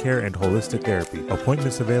skincare and holistic therapy.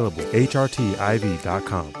 Appointments available,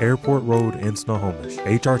 hrtiv.com. Airport Road in Snohomish.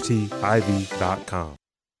 HRTIV.com.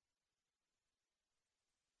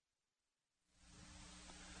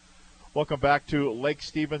 Welcome back to Lake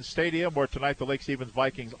Stevens Stadium, where tonight the Lake Stevens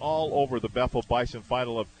Vikings all over the Bethel Bison,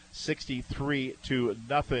 final of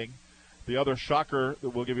 63-0. The other shocker,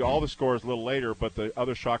 we'll give you all the scores a little later, but the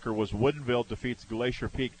other shocker was Woodinville defeats Glacier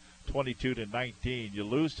Peak 22-19. You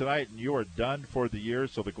lose tonight and you are done for the year,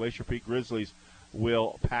 so the Glacier Peak Grizzlies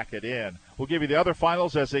will pack it in. We'll give you the other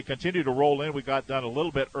finals as they continue to roll in. We got done a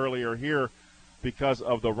little bit earlier here because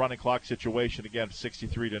of the running clock situation. Again,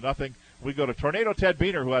 63-0. We go to Tornado Ted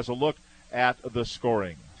Beener, who has a look at the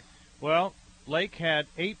scoring. Well, Lake had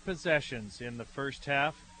 8 possessions in the first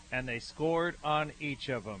half, and they scored on each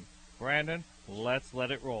of them. Brandon, let's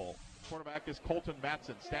let it roll. Quarterback is Colton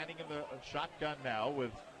Matson, standing in the shotgun now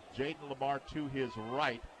with Jaden Lamar to his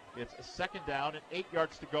right. It's a second down and 8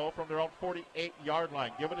 yards to go from their own 48-yard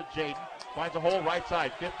line. Give it to Jaden. Finds a hole right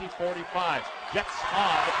side. 50, 45. Jets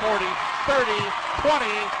on the 40, 30,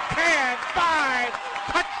 20, 10, 5.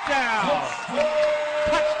 Touchdown!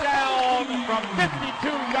 Touchdown from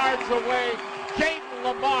 52 yards away. Jaden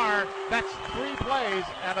Lamar. That's 3 plays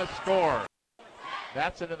and a score.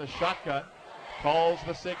 That's it in the shotgun. Calls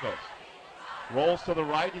the signals. Rolls to the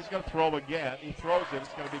right. He's going to throw again. He throws it.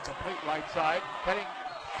 It's going to be complete right side. Heading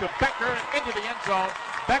to Becker and into the end zone.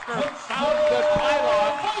 Becker found the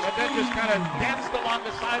pylon and then just kind of danced along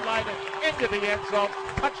the sideline and into the end zone.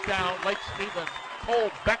 Touchdown, Lake Stevens. Cole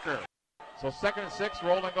Becker. So 2nd and 6,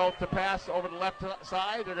 rolling out to pass over the left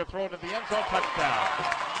side. They're going to throw it in the end zone. Touchdown.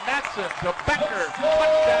 Matson to Becker.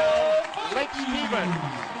 Touchdown, Lake Stevens.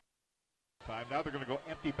 Time now they're going to go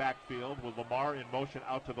empty backfield with Lamar in motion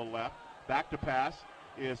out to the left. Back to pass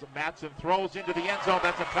is Matson. Throws into the end zone.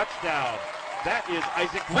 That's a touchdown. That is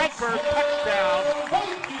Isaac Redford, touchdown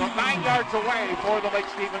from 9 yards away for the Lake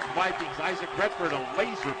Stevens Vikings. Isaac Redford, a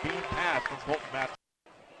laser beam pass from Colton Matson.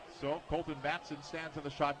 So Colton Matson stands in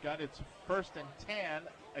the shotgun. It's 1st and 10,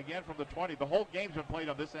 again from the 20. The whole game's been played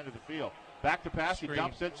on this end of the field. Back to pass, he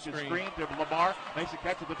dumps it, screen to Lamar, makes a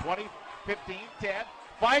catch at the 20, 15, 10.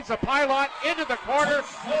 Finds a pylon into the corner.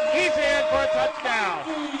 He's in for a touchdown.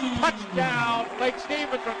 Touchdown, Lake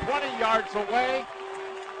Stevens from 20 yards away.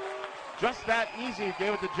 Just that easy. He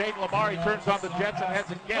gave it to Jaden Lamar. He turns on the Jets and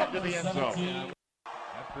heads again to the end zone. And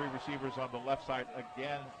 3 receivers on the left side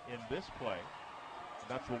again in this play.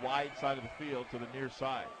 That's the wide side of the field to the near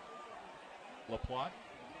side. LaPlante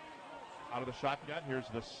out of the shotgun. Here's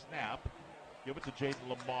the snap. Give it to Jaden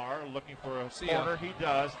Lamar, looking for a corner. He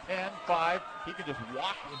does. 10-5. He can just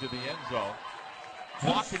walk into the end zone.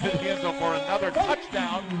 Walk into the end zone for another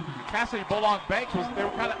touchdown. Cassidy Bullong Banks they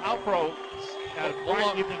were kind of out for a at a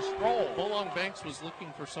bright evening stroll. Bolong Banks was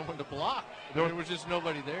looking for someone to block. There was just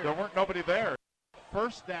nobody there. There weren't nobody there.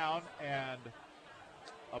 First down and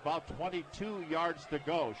about 22 yards to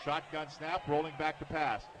go. Shotgun snap, rolling back to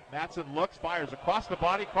pass. Matson looks, fires across the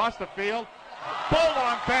body, across the field.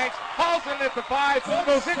 Bolong Banks hauls it at the 5,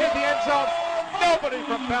 goes into the end zone. Nobody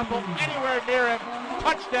from Bethel anywhere near him.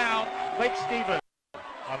 Touchdown, Lake Stevens.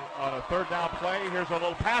 On a third down play, here's a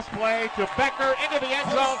little pass play to Becker into the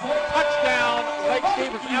end zone. Touchdown, Lake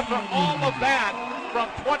Stevens. After all of that, from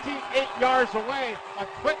 28 yards away, a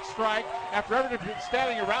quick strike after everybody's been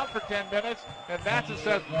standing around for 10 minutes. And Matson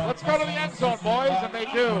says, let's go to the end zone, boys. And they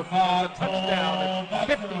do. It's a touchdown.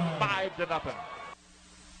 It's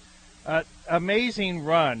 55-0. Amazing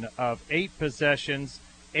run of 8 possessions,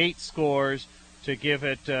 8 scores to give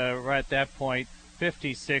it right at that point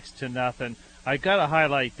 56-0. I got to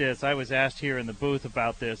highlight this. I was asked here in the booth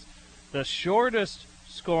about this. The shortest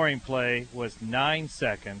scoring play was 9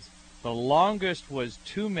 seconds. The longest was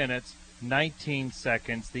 2 minutes, 19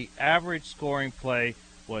 seconds. The average scoring play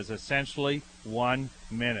was essentially 1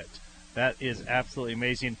 minute. That is absolutely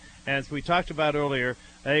amazing. As we talked about earlier,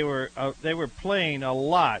 they were playing a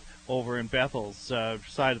lot over in Bethel's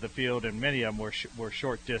side of the field, and many of them were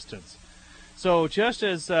short distance. So just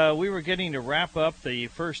as we were getting to wrap up the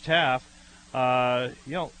first half,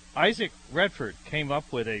 Isaac Redford came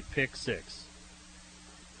up with a pick 6.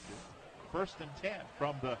 First and 10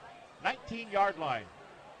 from the 19-yard line.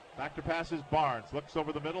 Back to pass is Barnes. Looks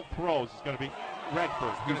over the middle, throws. It's going to be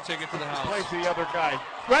Redford. Going to take it to the house. Plays to the other guy.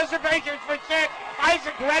 Reservations for 6.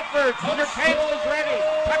 Isaac Redford. Your table is ready.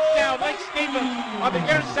 Touchdown, Lake Stevens on the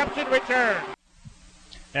interception return.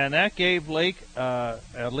 And that gave Lake a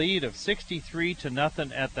lead of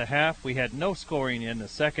 63-0 at the half. We had no scoring in the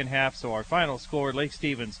second half, so our final score, Lake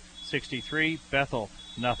Stevens 63, Bethel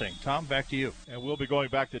nothing. Tom, back to you. And we'll be going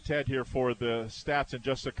back to Ted here for the stats in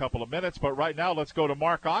just a couple of minutes. But right now, let's go to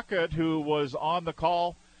Mark Ockett, who was on the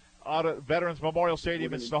call out at Veterans Memorial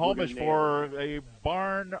Stadium in Snohomish for a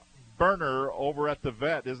barn burner over at the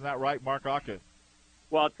Vet. Isn't that right, Mark Ockett?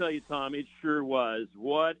 Well, I'll tell you, Tom, it sure was.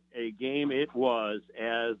 What a game it was,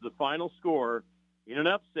 as the final score in an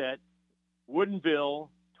upset, Woodinville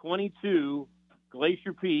 22,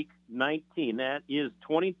 Glacier Peak 19. That is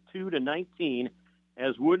 22-19,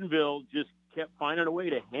 as Woodinville just kept finding a way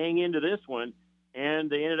to hang into this one, and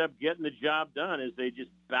they ended up getting the job done as they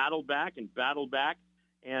just battled back and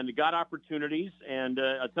got opportunities. And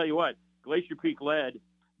I'll tell you what, Glacier Peak led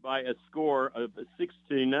by a score of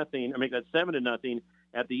 7-0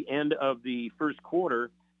 at the end of the first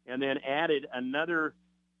quarter, and then added another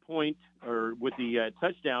point with the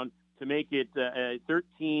touchdown to make it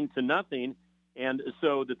 13-0. And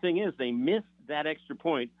so the thing is, they missed that extra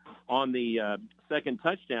point on the second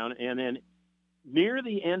touchdown, and then near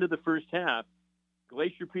the end of the first half,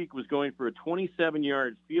 Glacier Peak was going for a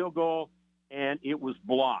 27-yard field goal, and it was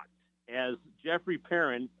blocked as Jeffrey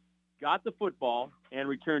Perrin got the football and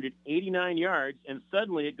returned it 89 yards, and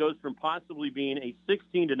suddenly it goes from possibly being a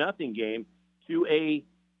 16-0 game to a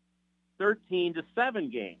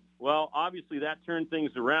 13-7 game. Well, obviously that turned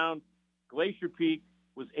things around. Glacier Peak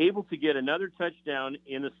was able to get another touchdown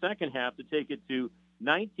in the second half to take it to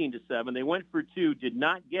 19-7. They went for 2, did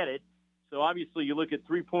not get it. So obviously you look at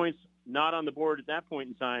 3 points not on the board at that point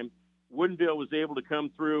in time. Woodinville was able to come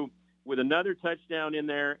through with another touchdown in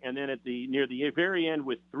there, and then near the very end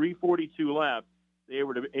with 3:42 left, they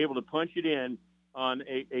were able to punch it in on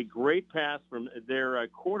a great pass from their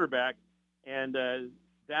quarterback, and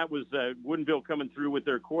that was Woodinville coming through with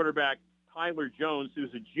their quarterback, Tyler Jones,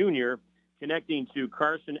 who's a junior, connecting to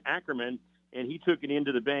Carson Ackerman, and he took it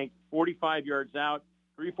into the bank, 45 yards out,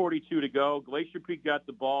 3:42 to go. Glacier Peak got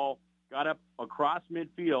the ball, got up across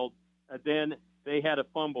midfield, and then they had a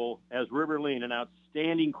fumble as River Lean, an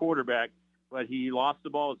outstanding quarterback, but he lost the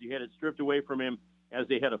ball as he had it stripped away from him as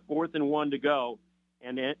they had a 4th and 1 to go.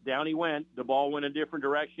 And then down he went. The ball went a different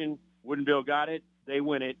direction. Woodinville got it. They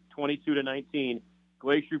win it 22-19.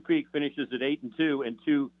 Glacier Peak finishes at 8-2 and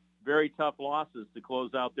 2 very tough losses to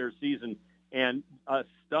close out their season. And a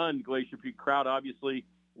stunned Glacier Peak crowd, obviously.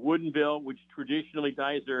 Woodinville, which traditionally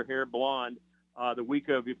dyes their hair blonde the week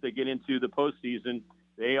of if they get into the postseason,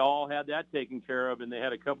 they all had that taken care of, and they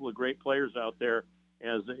had a couple of great players out there.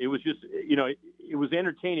 As it was just, it was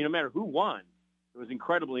entertaining no matter who won. It was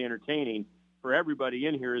incredibly entertaining for everybody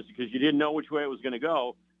in here, is because you didn't know which way it was going to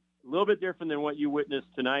go. A little bit different than what you witnessed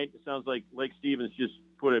tonight. It sounds like Lake Stevens just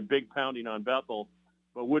put a big pounding on Bethel,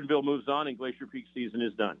 but Woodinville moves on, and Glacier Peak season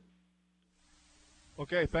is done.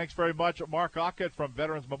 Okay, thanks very much, Mark Ockett from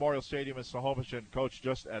Veterans Memorial Stadium in Snohomish. And Coach,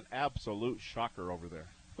 just an absolute shocker over there.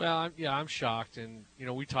 Well, I'm shocked, and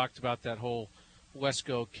we talked about that whole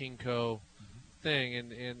Wesco Kingco thing,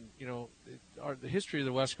 and you know, the history of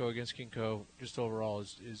the Wesco against Kingco just overall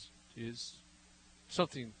is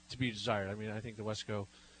something to be desired. I mean, I think the Wesco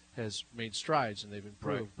has made strides and they've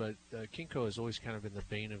improved, but Kingco has always kind of been the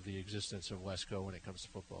bane of the existence of Wesco when it comes to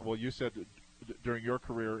football. Well, you said during your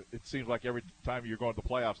career, it seems like every time you're going to the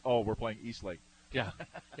playoffs, we're playing Eastlake. Yeah,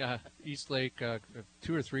 Eastlake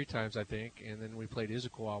 2 or 3 times, I think, and then we played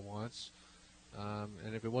Issaquah once.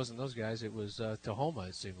 And if it wasn't those guys, it was Tahoma,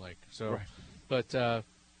 it seemed like. So, right. But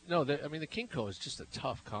no, the Kingco is just a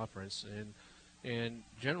tough conference, and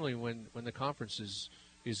generally when the conference is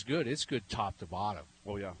good, it's good top to bottom.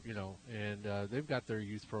 Oh yeah, you know, and they've got their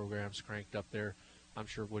youth programs cranked up there. I'm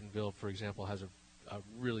sure Woodinville, for example, has a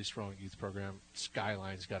really strong youth program.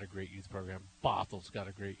 Skyline's got a great youth program. Bothel's got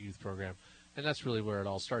a great youth program. And that's really where it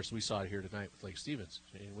all starts. We saw it here tonight with Lake Stevens,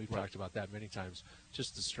 and we've talked about that many times,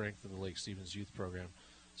 just the strength of the Lake Stevens youth program.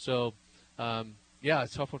 So, yeah, a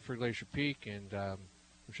tough one for Glacier Peak, and I'm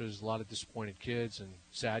sure there's a lot of disappointed kids and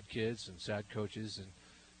sad coaches, and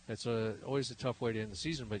it's always a tough way to end the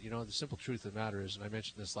season. But, you know, the simple truth of the matter is, and I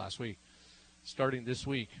mentioned this last week, starting this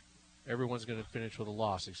week, everyone's going to finish with a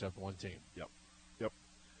loss except one team. Yep.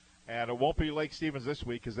 And it won't be Lake Stevens this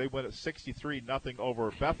week because they win at 63-0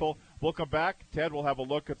 over Bethel. We'll come back. Ted will have a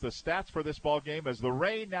look at the stats for this ball game as the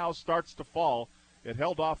rain now starts to fall. It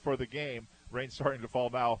held off for the game. Rain's starting to fall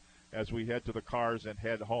now as we head to the cars and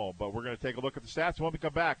head home. But we're going to take a look at the stats when we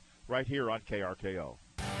come back right here on KRKO.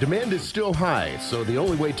 Demand is still high, so the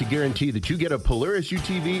only way to guarantee that you get a Polaris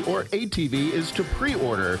UTV or ATV is to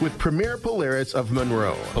pre-order with Premier Polaris of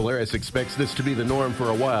Monroe. Polaris expects this to be the norm for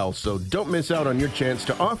a while, so don't miss out on your chance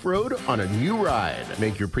to off-road on a new ride.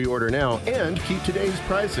 Make your pre-order now and keep today's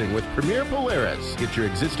pricing with Premier Polaris. Get your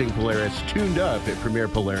existing Polaris tuned up at Premier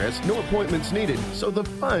Polaris. No appointments needed, so the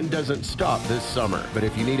fun doesn't stop this summer. But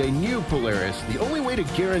if you need a new Polaris, the only way to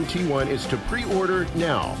guarantee one is to pre-order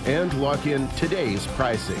now and lock in today's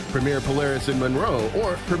pricing. Premier Polaris in Monroe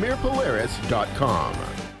or PremierPolaris.com.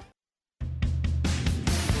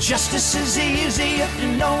 Justice is easy if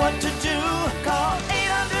you know what to do. Call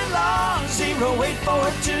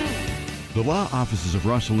 800-LAW-0842. The law offices of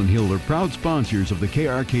Russell and Hill are proud sponsors of the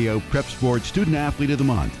KRKO Prep Sports Student Athlete of the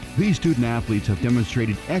Month. These student athletes have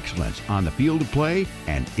demonstrated excellence on the field of play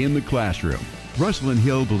and in the classroom. Russell and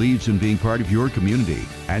Hill believes in being part of your community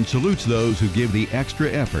and salutes those who give the extra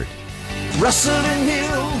effort. Russell and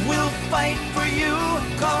Hill will fight for you.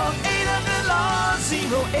 Call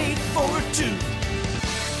 800-LAW-0842.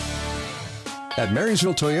 At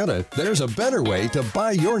Marysville Toyota, there's a better way to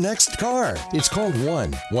buy your next car. It's called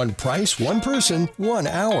One. One price, one person, 1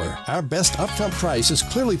 hour. Our best upfront price is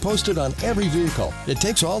clearly posted on every vehicle. It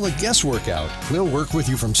takes all the guesswork out. We'll work with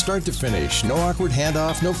you from start to finish. No awkward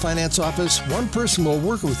handoff, no finance office. One person will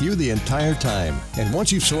work with you the entire time. And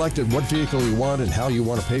once you've selected what vehicle you want and how you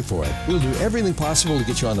want to pay for it, we'll do everything possible to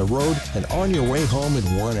get you on the road and on your way home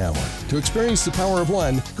in 1 hour. To experience the power of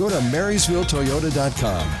one, go to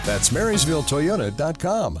MarysvilleToyota.com. That's MarysvilleToyota.com.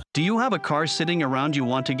 Do you have a car sitting around you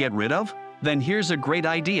want to get rid of? Then here's a great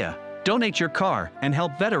idea. Donate your car and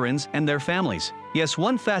help veterans and their families. Yes,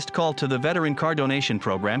 one fast call to the Veteran Car Donation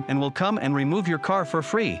Program and we'll come and remove your car for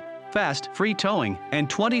free. Fast, free towing, and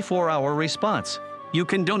 24-hour response. You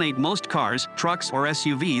can donate most cars, trucks, or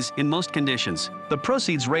SUVs in most conditions. The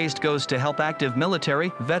proceeds raised goes to help active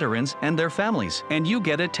military, veterans, and their families, and you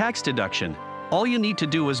get a tax deduction. All you need to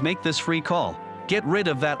do is make this free call. Get rid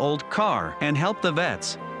of that old car and help the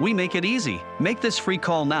vets. We make it easy. Make this free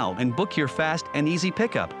call now and book your fast and easy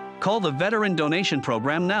pickup. Call the Veteran Donation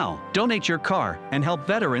Program now. Donate your car and help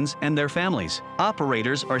veterans and their families.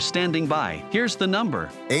 Operators are standing by. Here's the number.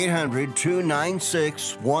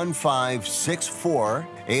 800-296-1564.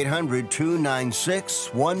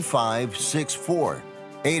 800-296-1564.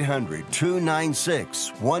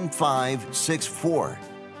 800-296-1564.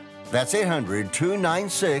 That's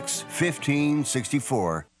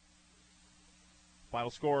 800-296-1564. Final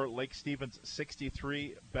score, Lake Stevens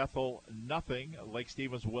 63, Bethel nothing. Lake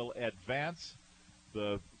Stevens will advance.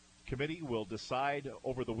 The committee will decide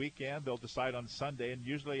over the weekend. They'll decide on Sunday, and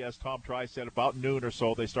usually, as Tom Tri said, about noon or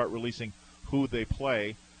so, they start releasing who they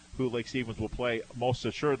play, who Lake Stevens will play. Most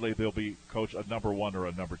assuredly, they'll be coach a number 1 or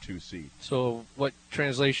a number 2 seed. So what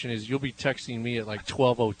translation is you'll be texting me at like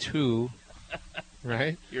 12:02.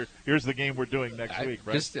 Right. Here's the game we're doing next week,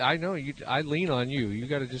 right? I know you. I lean on you. You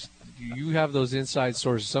got to you have those inside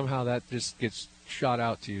sources. Somehow that just gets shot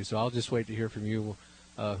out to you. So I'll just wait to hear from you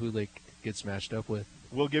who Lake gets matched up with.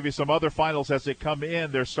 We'll give you some other finals as they come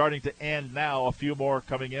in. They're starting to end now. A few more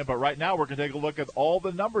coming in, but right now we're going to take a look at all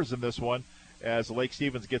the numbers in this one as Lake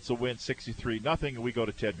Stevens gets a win 63-0, and we go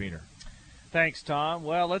to Ted Wiener. Thanks, Tom.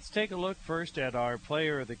 Well, let's take a look first at our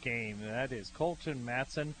player of the game. That is Colton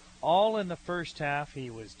Matson. All in the first half, he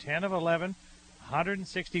was 10 of 11,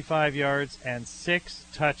 165 yards, and 6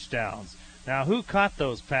 touchdowns. Now, who caught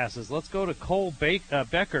those passes? Let's go to Cole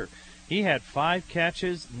Becker. He had 5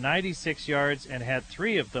 catches, 96 yards, and had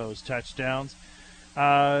 3 of those touchdowns.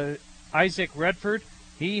 Isaac Redford,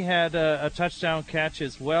 he had a touchdown catch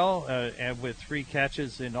as well, and with 3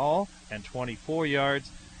 catches in all and 24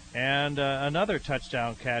 yards. And another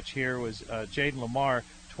touchdown catch here was Jaden Lamar,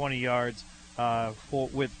 20 yards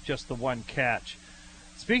with just the 1 catch.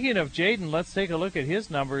 Speaking of Jaden, let's take a look at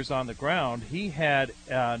his numbers on the ground. He had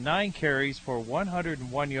 9 carries for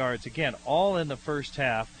 101 yards, again, all in the first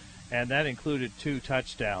half, and that included 2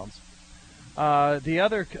 touchdowns. The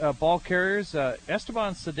other ball carriers,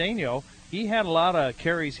 Esteban Cedeno, he had a lot of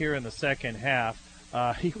carries here in the second half.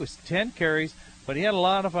 He was 10 carries, but he had a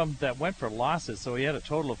lot of them that went for losses, so he had a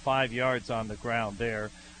total of 5 yards on the ground there.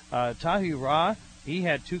 Tahi Ra, he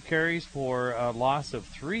had 2 carries for a loss of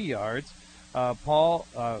 3 yards. Paul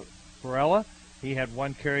Varela, he had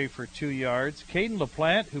 1 carry for 2 yards. Caden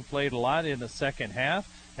LaPlante, who played a lot in the second half,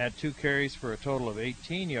 had 2 carries for a total of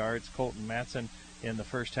 18 yards. Colton Matson in the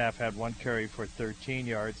first half had 1 carry for 13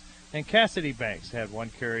 yards. And Cassidy Banks had 1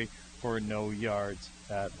 carry for no yards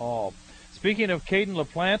at all. Speaking of Caden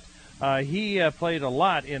LaPlante, he played a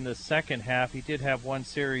lot in the second half. He did have 1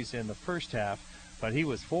 series in the first half, but he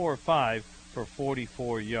was 4 or 5 for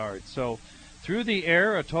 44 yards. So through the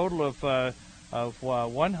air, a total of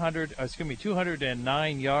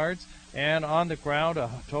 209 yards, and on the ground, a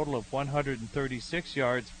total of 136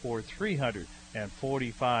 yards for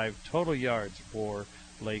 345 total yards for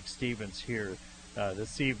Lake Stevens here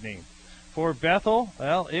this evening. For Bethel,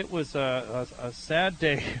 well, it was a sad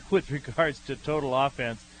day with regards to total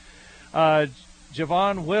offense.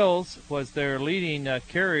 Javon Wills was their leading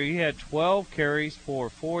carrier. He had 12 carries for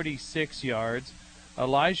 46 yards.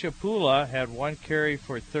 Elijah Pula had 1 carry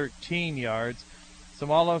for 13 yards.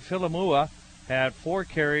 Samala Filamua had 4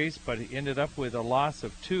 carries, but he ended up with a loss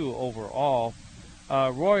of 2 overall.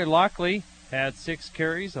 Roy Lockley had 6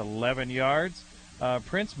 carries, 11 yards.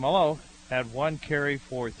 Prince Mullo had 1 carry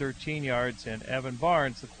for 13 yards, and Evan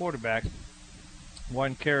Barnes, the quarterback,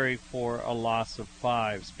 1 carry for a loss of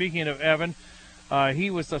 5. Speaking of Evan, he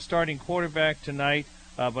was the starting quarterback tonight,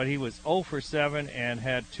 but he was 0 for 7 and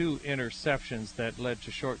had 2 interceptions that led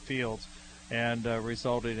to short fields and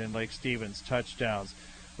resulted in Lake Stevens touchdowns.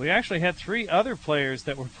 We actually had 3 other players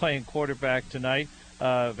that were playing quarterback tonight.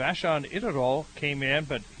 Vashon Idarol came in,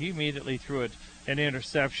 but he immediately threw an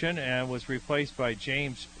interception and was replaced by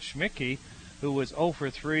James Schmicke, who was 0 for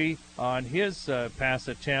 3 on his pass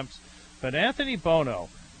attempts. But Anthony Bono,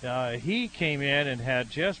 he came in and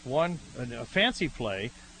had just a fancy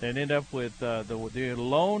play that ended up with the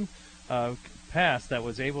lone pass that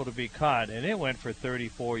was able to be caught, and it went for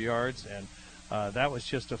 34 yards, and that was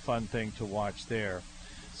just a fun thing to watch there.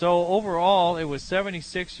 So overall, it was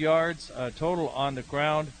 76 yards total on the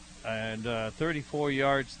ground and 34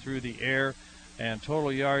 yards through the air, and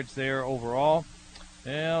total yards there overall.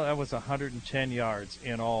 Well, that was 110 yards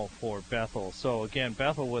in all for Bethel. So again,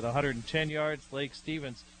 Bethel with 110 yards, Lake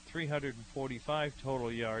Stevens 345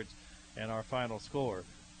 total yards, and our final score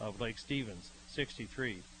of Lake Stevens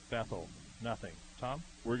 63, Bethel nothing. Tom?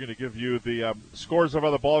 We're going to give you the scores of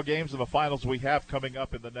other ball games and the finals we have coming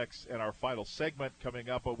up in our final segment coming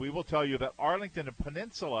up. But we will tell you that Arlington and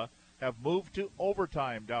Peninsula have moved to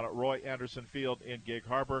overtime down at Roy Anderson Field in Gig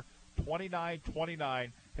Harbor.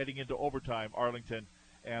 29-29 heading into overtime, Arlington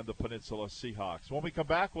and the Peninsula Seahawks. When we come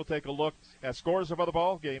back, we'll take a look at scores of other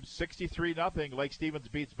ball games. 63-0, Lake Stevens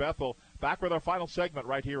beats Bethel. Back with our final segment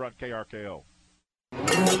right here on KRKO.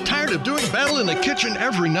 Tired of doing battle in the kitchen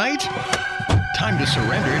every night? Time to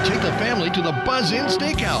surrender and take the family to the Buzz Inn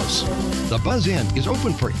Steakhouse. The Buzz Inn is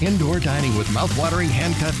open for indoor dining with mouth-watering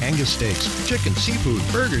hand-cut Angus steaks, chicken, seafood,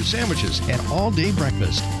 burgers, sandwiches, and all-day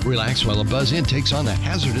breakfast. Relax while the Buzz Inn takes on the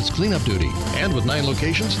hazardous cleanup duty. And with 9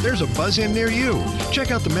 locations, there's a Buzz Inn near you. Check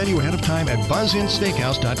out the menu ahead of time at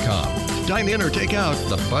buzzinsteakhouse.com. Dine in or take out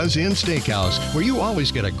the Buzz Inn Steakhouse, where you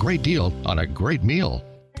always get a great deal on a great meal.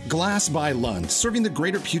 Glass by Lund, serving the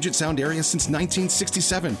greater Puget Sound area since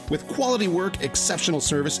 1967 with quality work, exceptional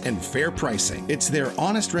service, and fair pricing. It's their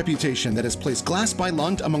honest reputation that has placed Glass by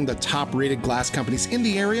Lund among the top-rated glass companies in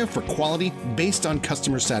the area for quality based on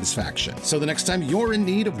customer satisfaction. So the next time you're in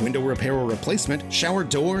need of window repair or replacement, shower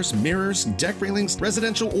doors, mirrors, deck railings,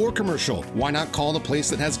 residential or commercial, why not call the place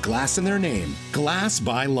that has glass in their name? Glass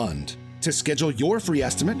by Lund. To schedule your free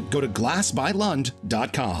estimate, go to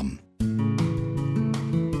glassbylund.com.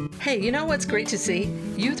 Hey, you know what's great to see?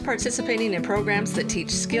 Youth participating in programs that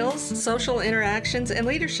teach skills, social interactions, and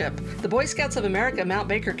leadership. The Boy Scouts of America Mount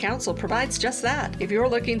Baker Council provides just that. If you're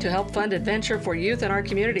looking to help fund adventure for youth in our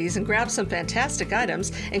communities and grab some fantastic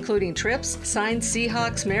items, including trips, signed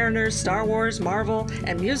Seahawks, Mariners, Star Wars, Marvel,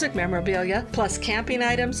 and music memorabilia, plus camping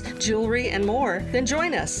items, jewelry, and more, then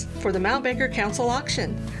join us for the Mount Baker Council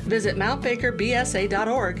auction. Visit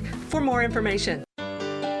mountbakerbsa.org for more information.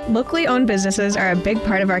 Locally owned businesses are a big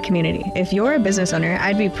part of our community. If you're a business owner,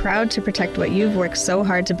 I'd be proud to protect what you've worked so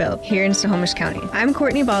hard to build here in Snohomish County. I'm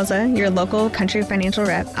Courtney Balza, your local country financial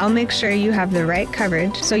rep. I'll make sure you have the right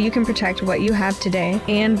coverage so you can protect what you have today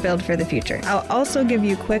and build for the future. I'll also give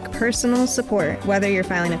you quick personal support, whether you're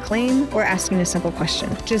filing a claim or asking a simple question.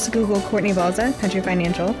 Just Google Courtney Balza, Country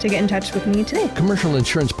Financial, to get in touch with me today. Commercial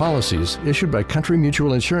insurance policies issued by Country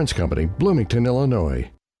Mutual Insurance Company, Bloomington, Illinois.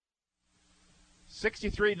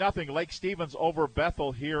 63-0 Lake Stevens over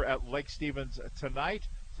Bethel here at Lake Stevens tonight.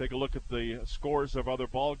 Take a look at the scores of other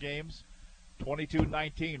ball games.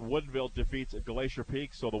 22-19, Woodinville defeats Glacier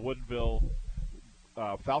Peak, so the Woodinville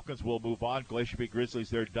Falcons will move on. Glacier Peak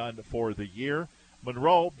Grizzlies, they're done for the year.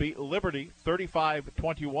 Monroe beat Liberty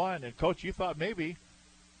 35-21, and Coach, you thought maybe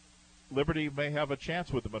Liberty may have a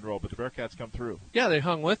chance with the Monroe, but the Bearcats come through. Yeah, they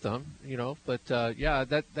hung with them, but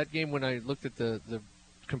that game, when I looked at the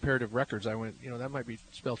comparative records, I went, that might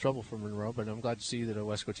spell trouble for Monroe, but I'm glad to see that a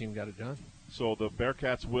Wesco team got it done. So the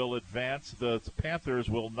Bearcats will advance. The Panthers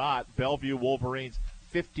will not. Bellevue Wolverines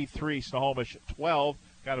 53, Snohomish 12.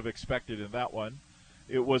 Kind of expected in that one.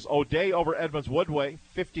 It was O'Day over Edmonds Woodway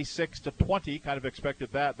 56-20. Kind of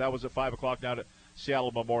expected that. That was at 5 o'clock down at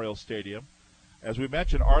Seattle Memorial Stadium. As we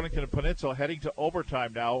mentioned, Arlington and Peninsula heading to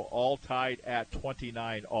overtime now, all tied at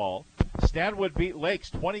 29 all. Stanwood beat Lakes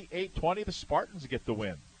 28-20. The Spartans get the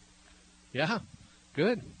win. Yeah,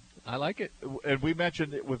 good. I like it. And we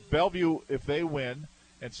mentioned it with Bellevue, if they win,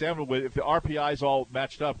 and Stanwood, if the RPI's all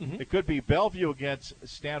matched up, it could be Bellevue against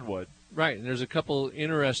Stanwood. Right, and there's a couple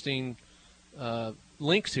interesting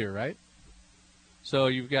links here, right? So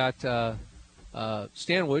you've got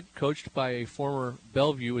Stanwood, coached by a former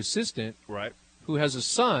Bellevue assistant, right, who has a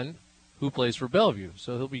son who plays for Bellevue.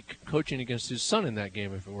 So he'll be coaching against his son in that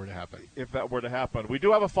game if it were to happen. If that were to happen. We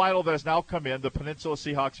do have a final that has now come in. The Peninsula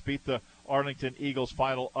Seahawks beat the Arlington Eagles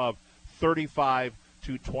final of 35-29.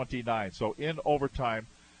 So in overtime,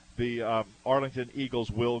 the Arlington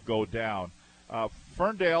Eagles will go down.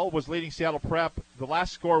 Ferndale was leading Seattle Prep. The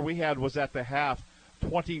last score we had was at the half,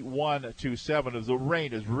 21-7. As the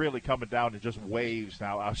rain is really coming down in just waves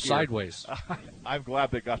now out here. Sideways. I'm glad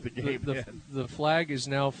they got the game in. The flag is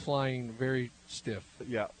now flying very stiff.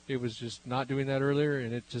 Yeah. It was just not doing that earlier,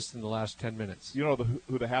 and it just in the last 10 minutes. You know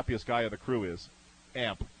who the happiest guy in the crew is?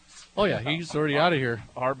 Amp. Oh, yeah, he's already out of here.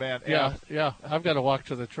 Our man Amp. Yeah, I've got to walk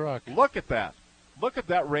to the truck. Look at that. Look at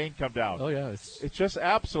that rain come down. Oh, yeah. It's just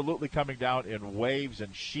absolutely coming down in waves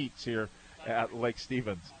and sheets here at Lake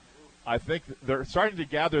Stevens. I think they're starting to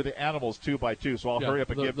gather the animals 2 by 2, so I'll hurry up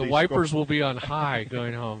and give the these wipers scores. will be on high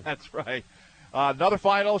going home. That's right. Another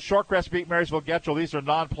final, Shorecrest beat Marysville Getchell. These are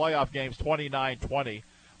non-playoff games, 29-20.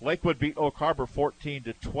 Lakewood beat Oak Harbor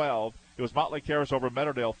 14-12. It was Montlake Terrace over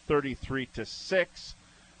Meadowdale 33-6.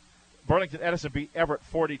 Burlington Edison beat Everett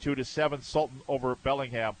 42-7. Sultan over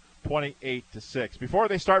Bellingham 28-6. Before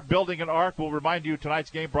they start building an arc, we'll remind you tonight's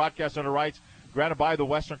game broadcast under rights granted by the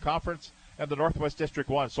Western Conference and the Northwest District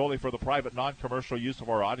 1 solely for the private non-commercial use of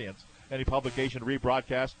our audience. Any publication,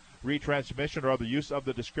 rebroadcast, retransmission, or other use of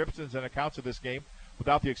the descriptions and accounts of this game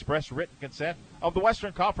without the express written consent of the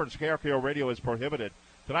Western Conference KRKO Radio is prohibited.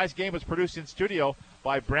 Tonight's game is produced in studio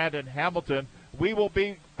by Brandon Hamilton. We will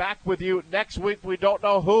be back with you next week. We don't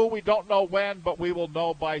know who, we don't know when, but we will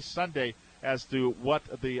know by Sunday as to what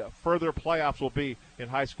the further playoffs will be in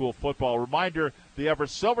high school football. Reminder, the Everett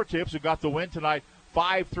Silvertips, who got the win tonight,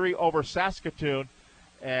 5-3 over Saskatoon,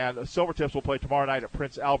 and Silvertips will play tomorrow night at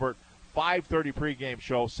Prince Albert. 5:30 pregame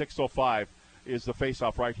show, 6:05 is the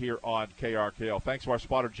face-off right here on KRKO. Thanks to our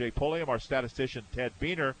spotter, Jay Pulliam, our statistician, Ted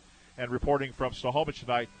Beener, and reporting from Snohomish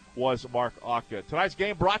tonight was Mark Otka. Tonight's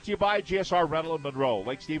game brought to you by GSR Rental in Monroe,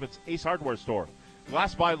 Lake Stevens Ace Hardware Store,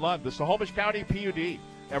 Glass by Lund, the Snohomish County PUD,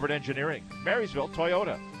 Everett Engineering, Marysville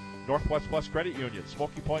Toyota, Northwest Plus Credit Union,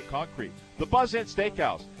 Smoky Point Concrete, the Buzz Inn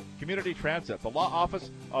Steakhouse, Community Transit, the Law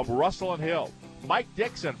Office of Russell and Hill, Mike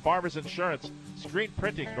Dixon, Farmers Insurance, Screen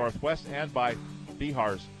Printing Northwest, and by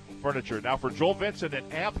Behar's Furniture. Now for Joel Vincent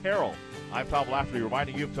and Amp Harrell, I'm Tom Lafferty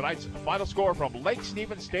reminding you of tonight's final score from Lake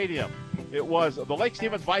Stevens Stadium. It was the Lake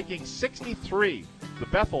Stevens Vikings 63, the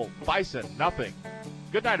Bethel Bison nothing.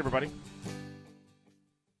 Good night, everybody.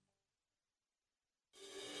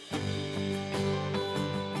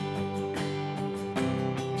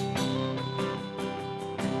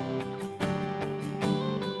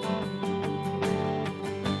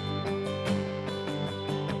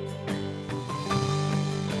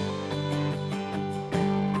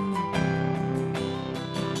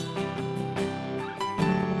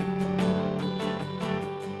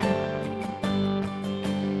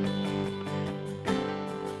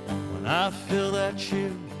 that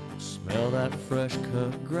chill, smell that fresh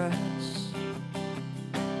cut grass.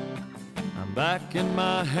 I'm back in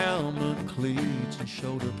my helmet, cleats, and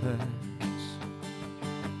shoulder pads.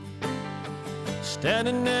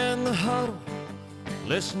 Standing in the huddle,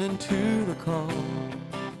 listening to the call.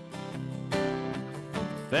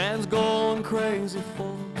 Fans going crazy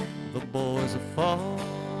for the boys that fall.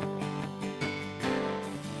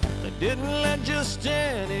 They didn't let just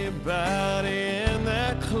anybody in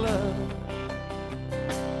that club.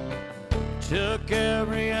 Took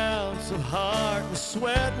every ounce of heart and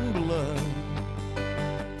sweat and blood to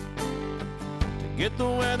get to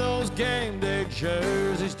wear those game day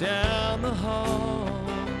jerseys down the hall.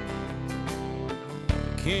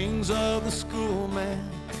 Kings of the school, man,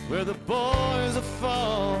 where the boys are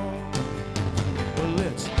fall. Well,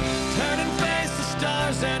 it's turn and face the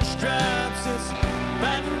stars and stripes. It's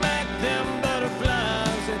batting back them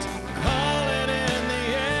butterflies. It's calling in the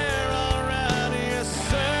air all around. Yes,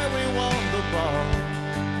 sir, we want the ball.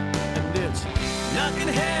 And it's knocking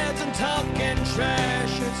heads and talking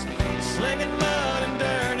trash. It's slinging mud and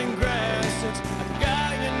dirt and grass. It's I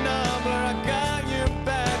got your number, I got your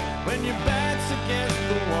back. When your back's against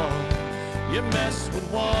the wall, you mess with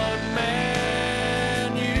one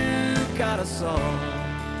man, you got us all.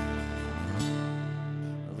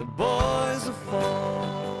 The boys are fall.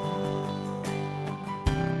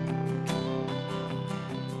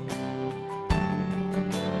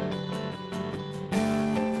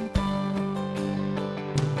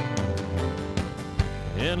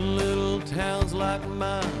 In little towns like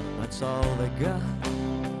mine, that's all they got.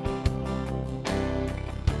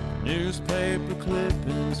 Newspaper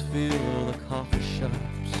clippings fill the coffee shops.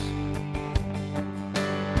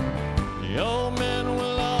 The old men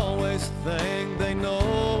will always think they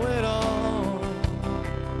know it all.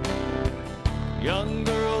 Young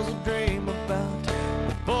girls will dream about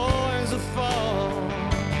the boys of fall.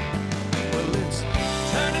 Well, it's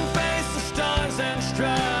turn and face the stars and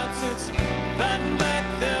stripes. It's batting back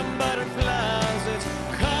them butterflies. It's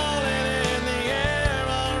calling in the air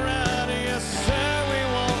all around. Yes, sir, we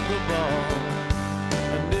want the ball.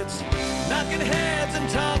 And it's knocking heads and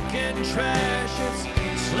talking trash. It's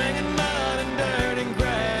slinging mud and dirt and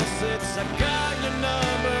grass. It's I got your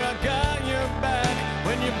number, I got your back.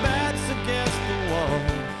 When your back's against the wall,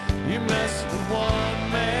 you mess with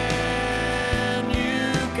one man,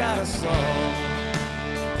 you got us all.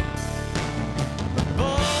 The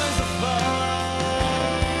boys are fall.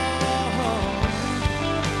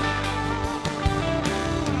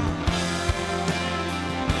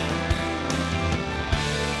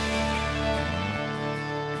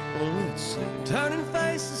 Turn and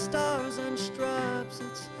face the stars and stripes.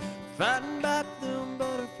 It's fighting back them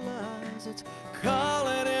butterflies. It's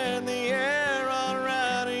calling in the air all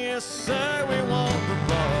around. Yes, sir, we want the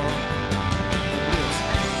ball. It's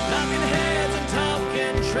knocking heads and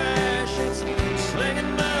talking trash. It's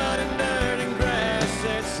slinging mud and dirt and grass.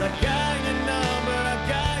 It's I got your number, I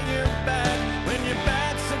got your back. When your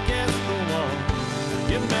back's against the wall,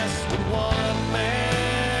 you mess with one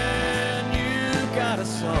man, you got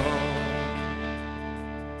us all.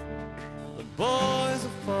 Boys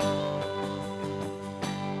of fall.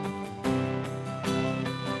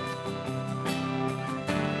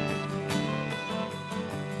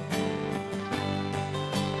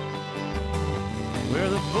 We're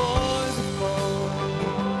the boys of fall.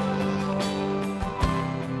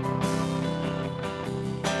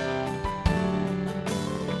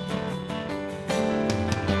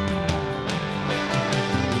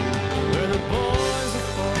 We're the boys of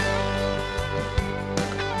fall.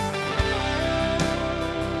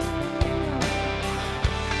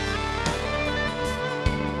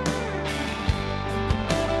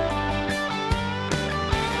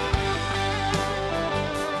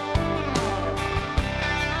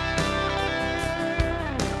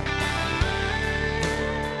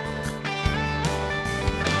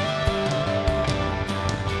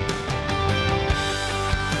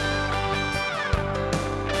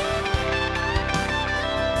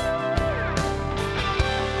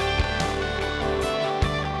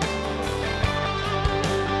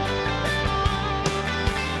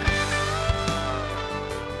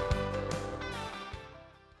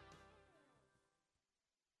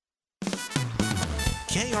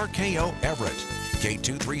 KRKO Everett,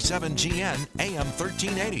 K237GN, AM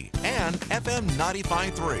 1380, and FM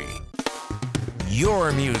 95.3.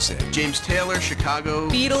 Your music. James Taylor, Chicago.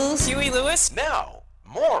 Beatles. Huey Lewis. Now,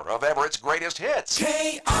 more of Everett's greatest hits.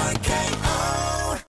 KRKO.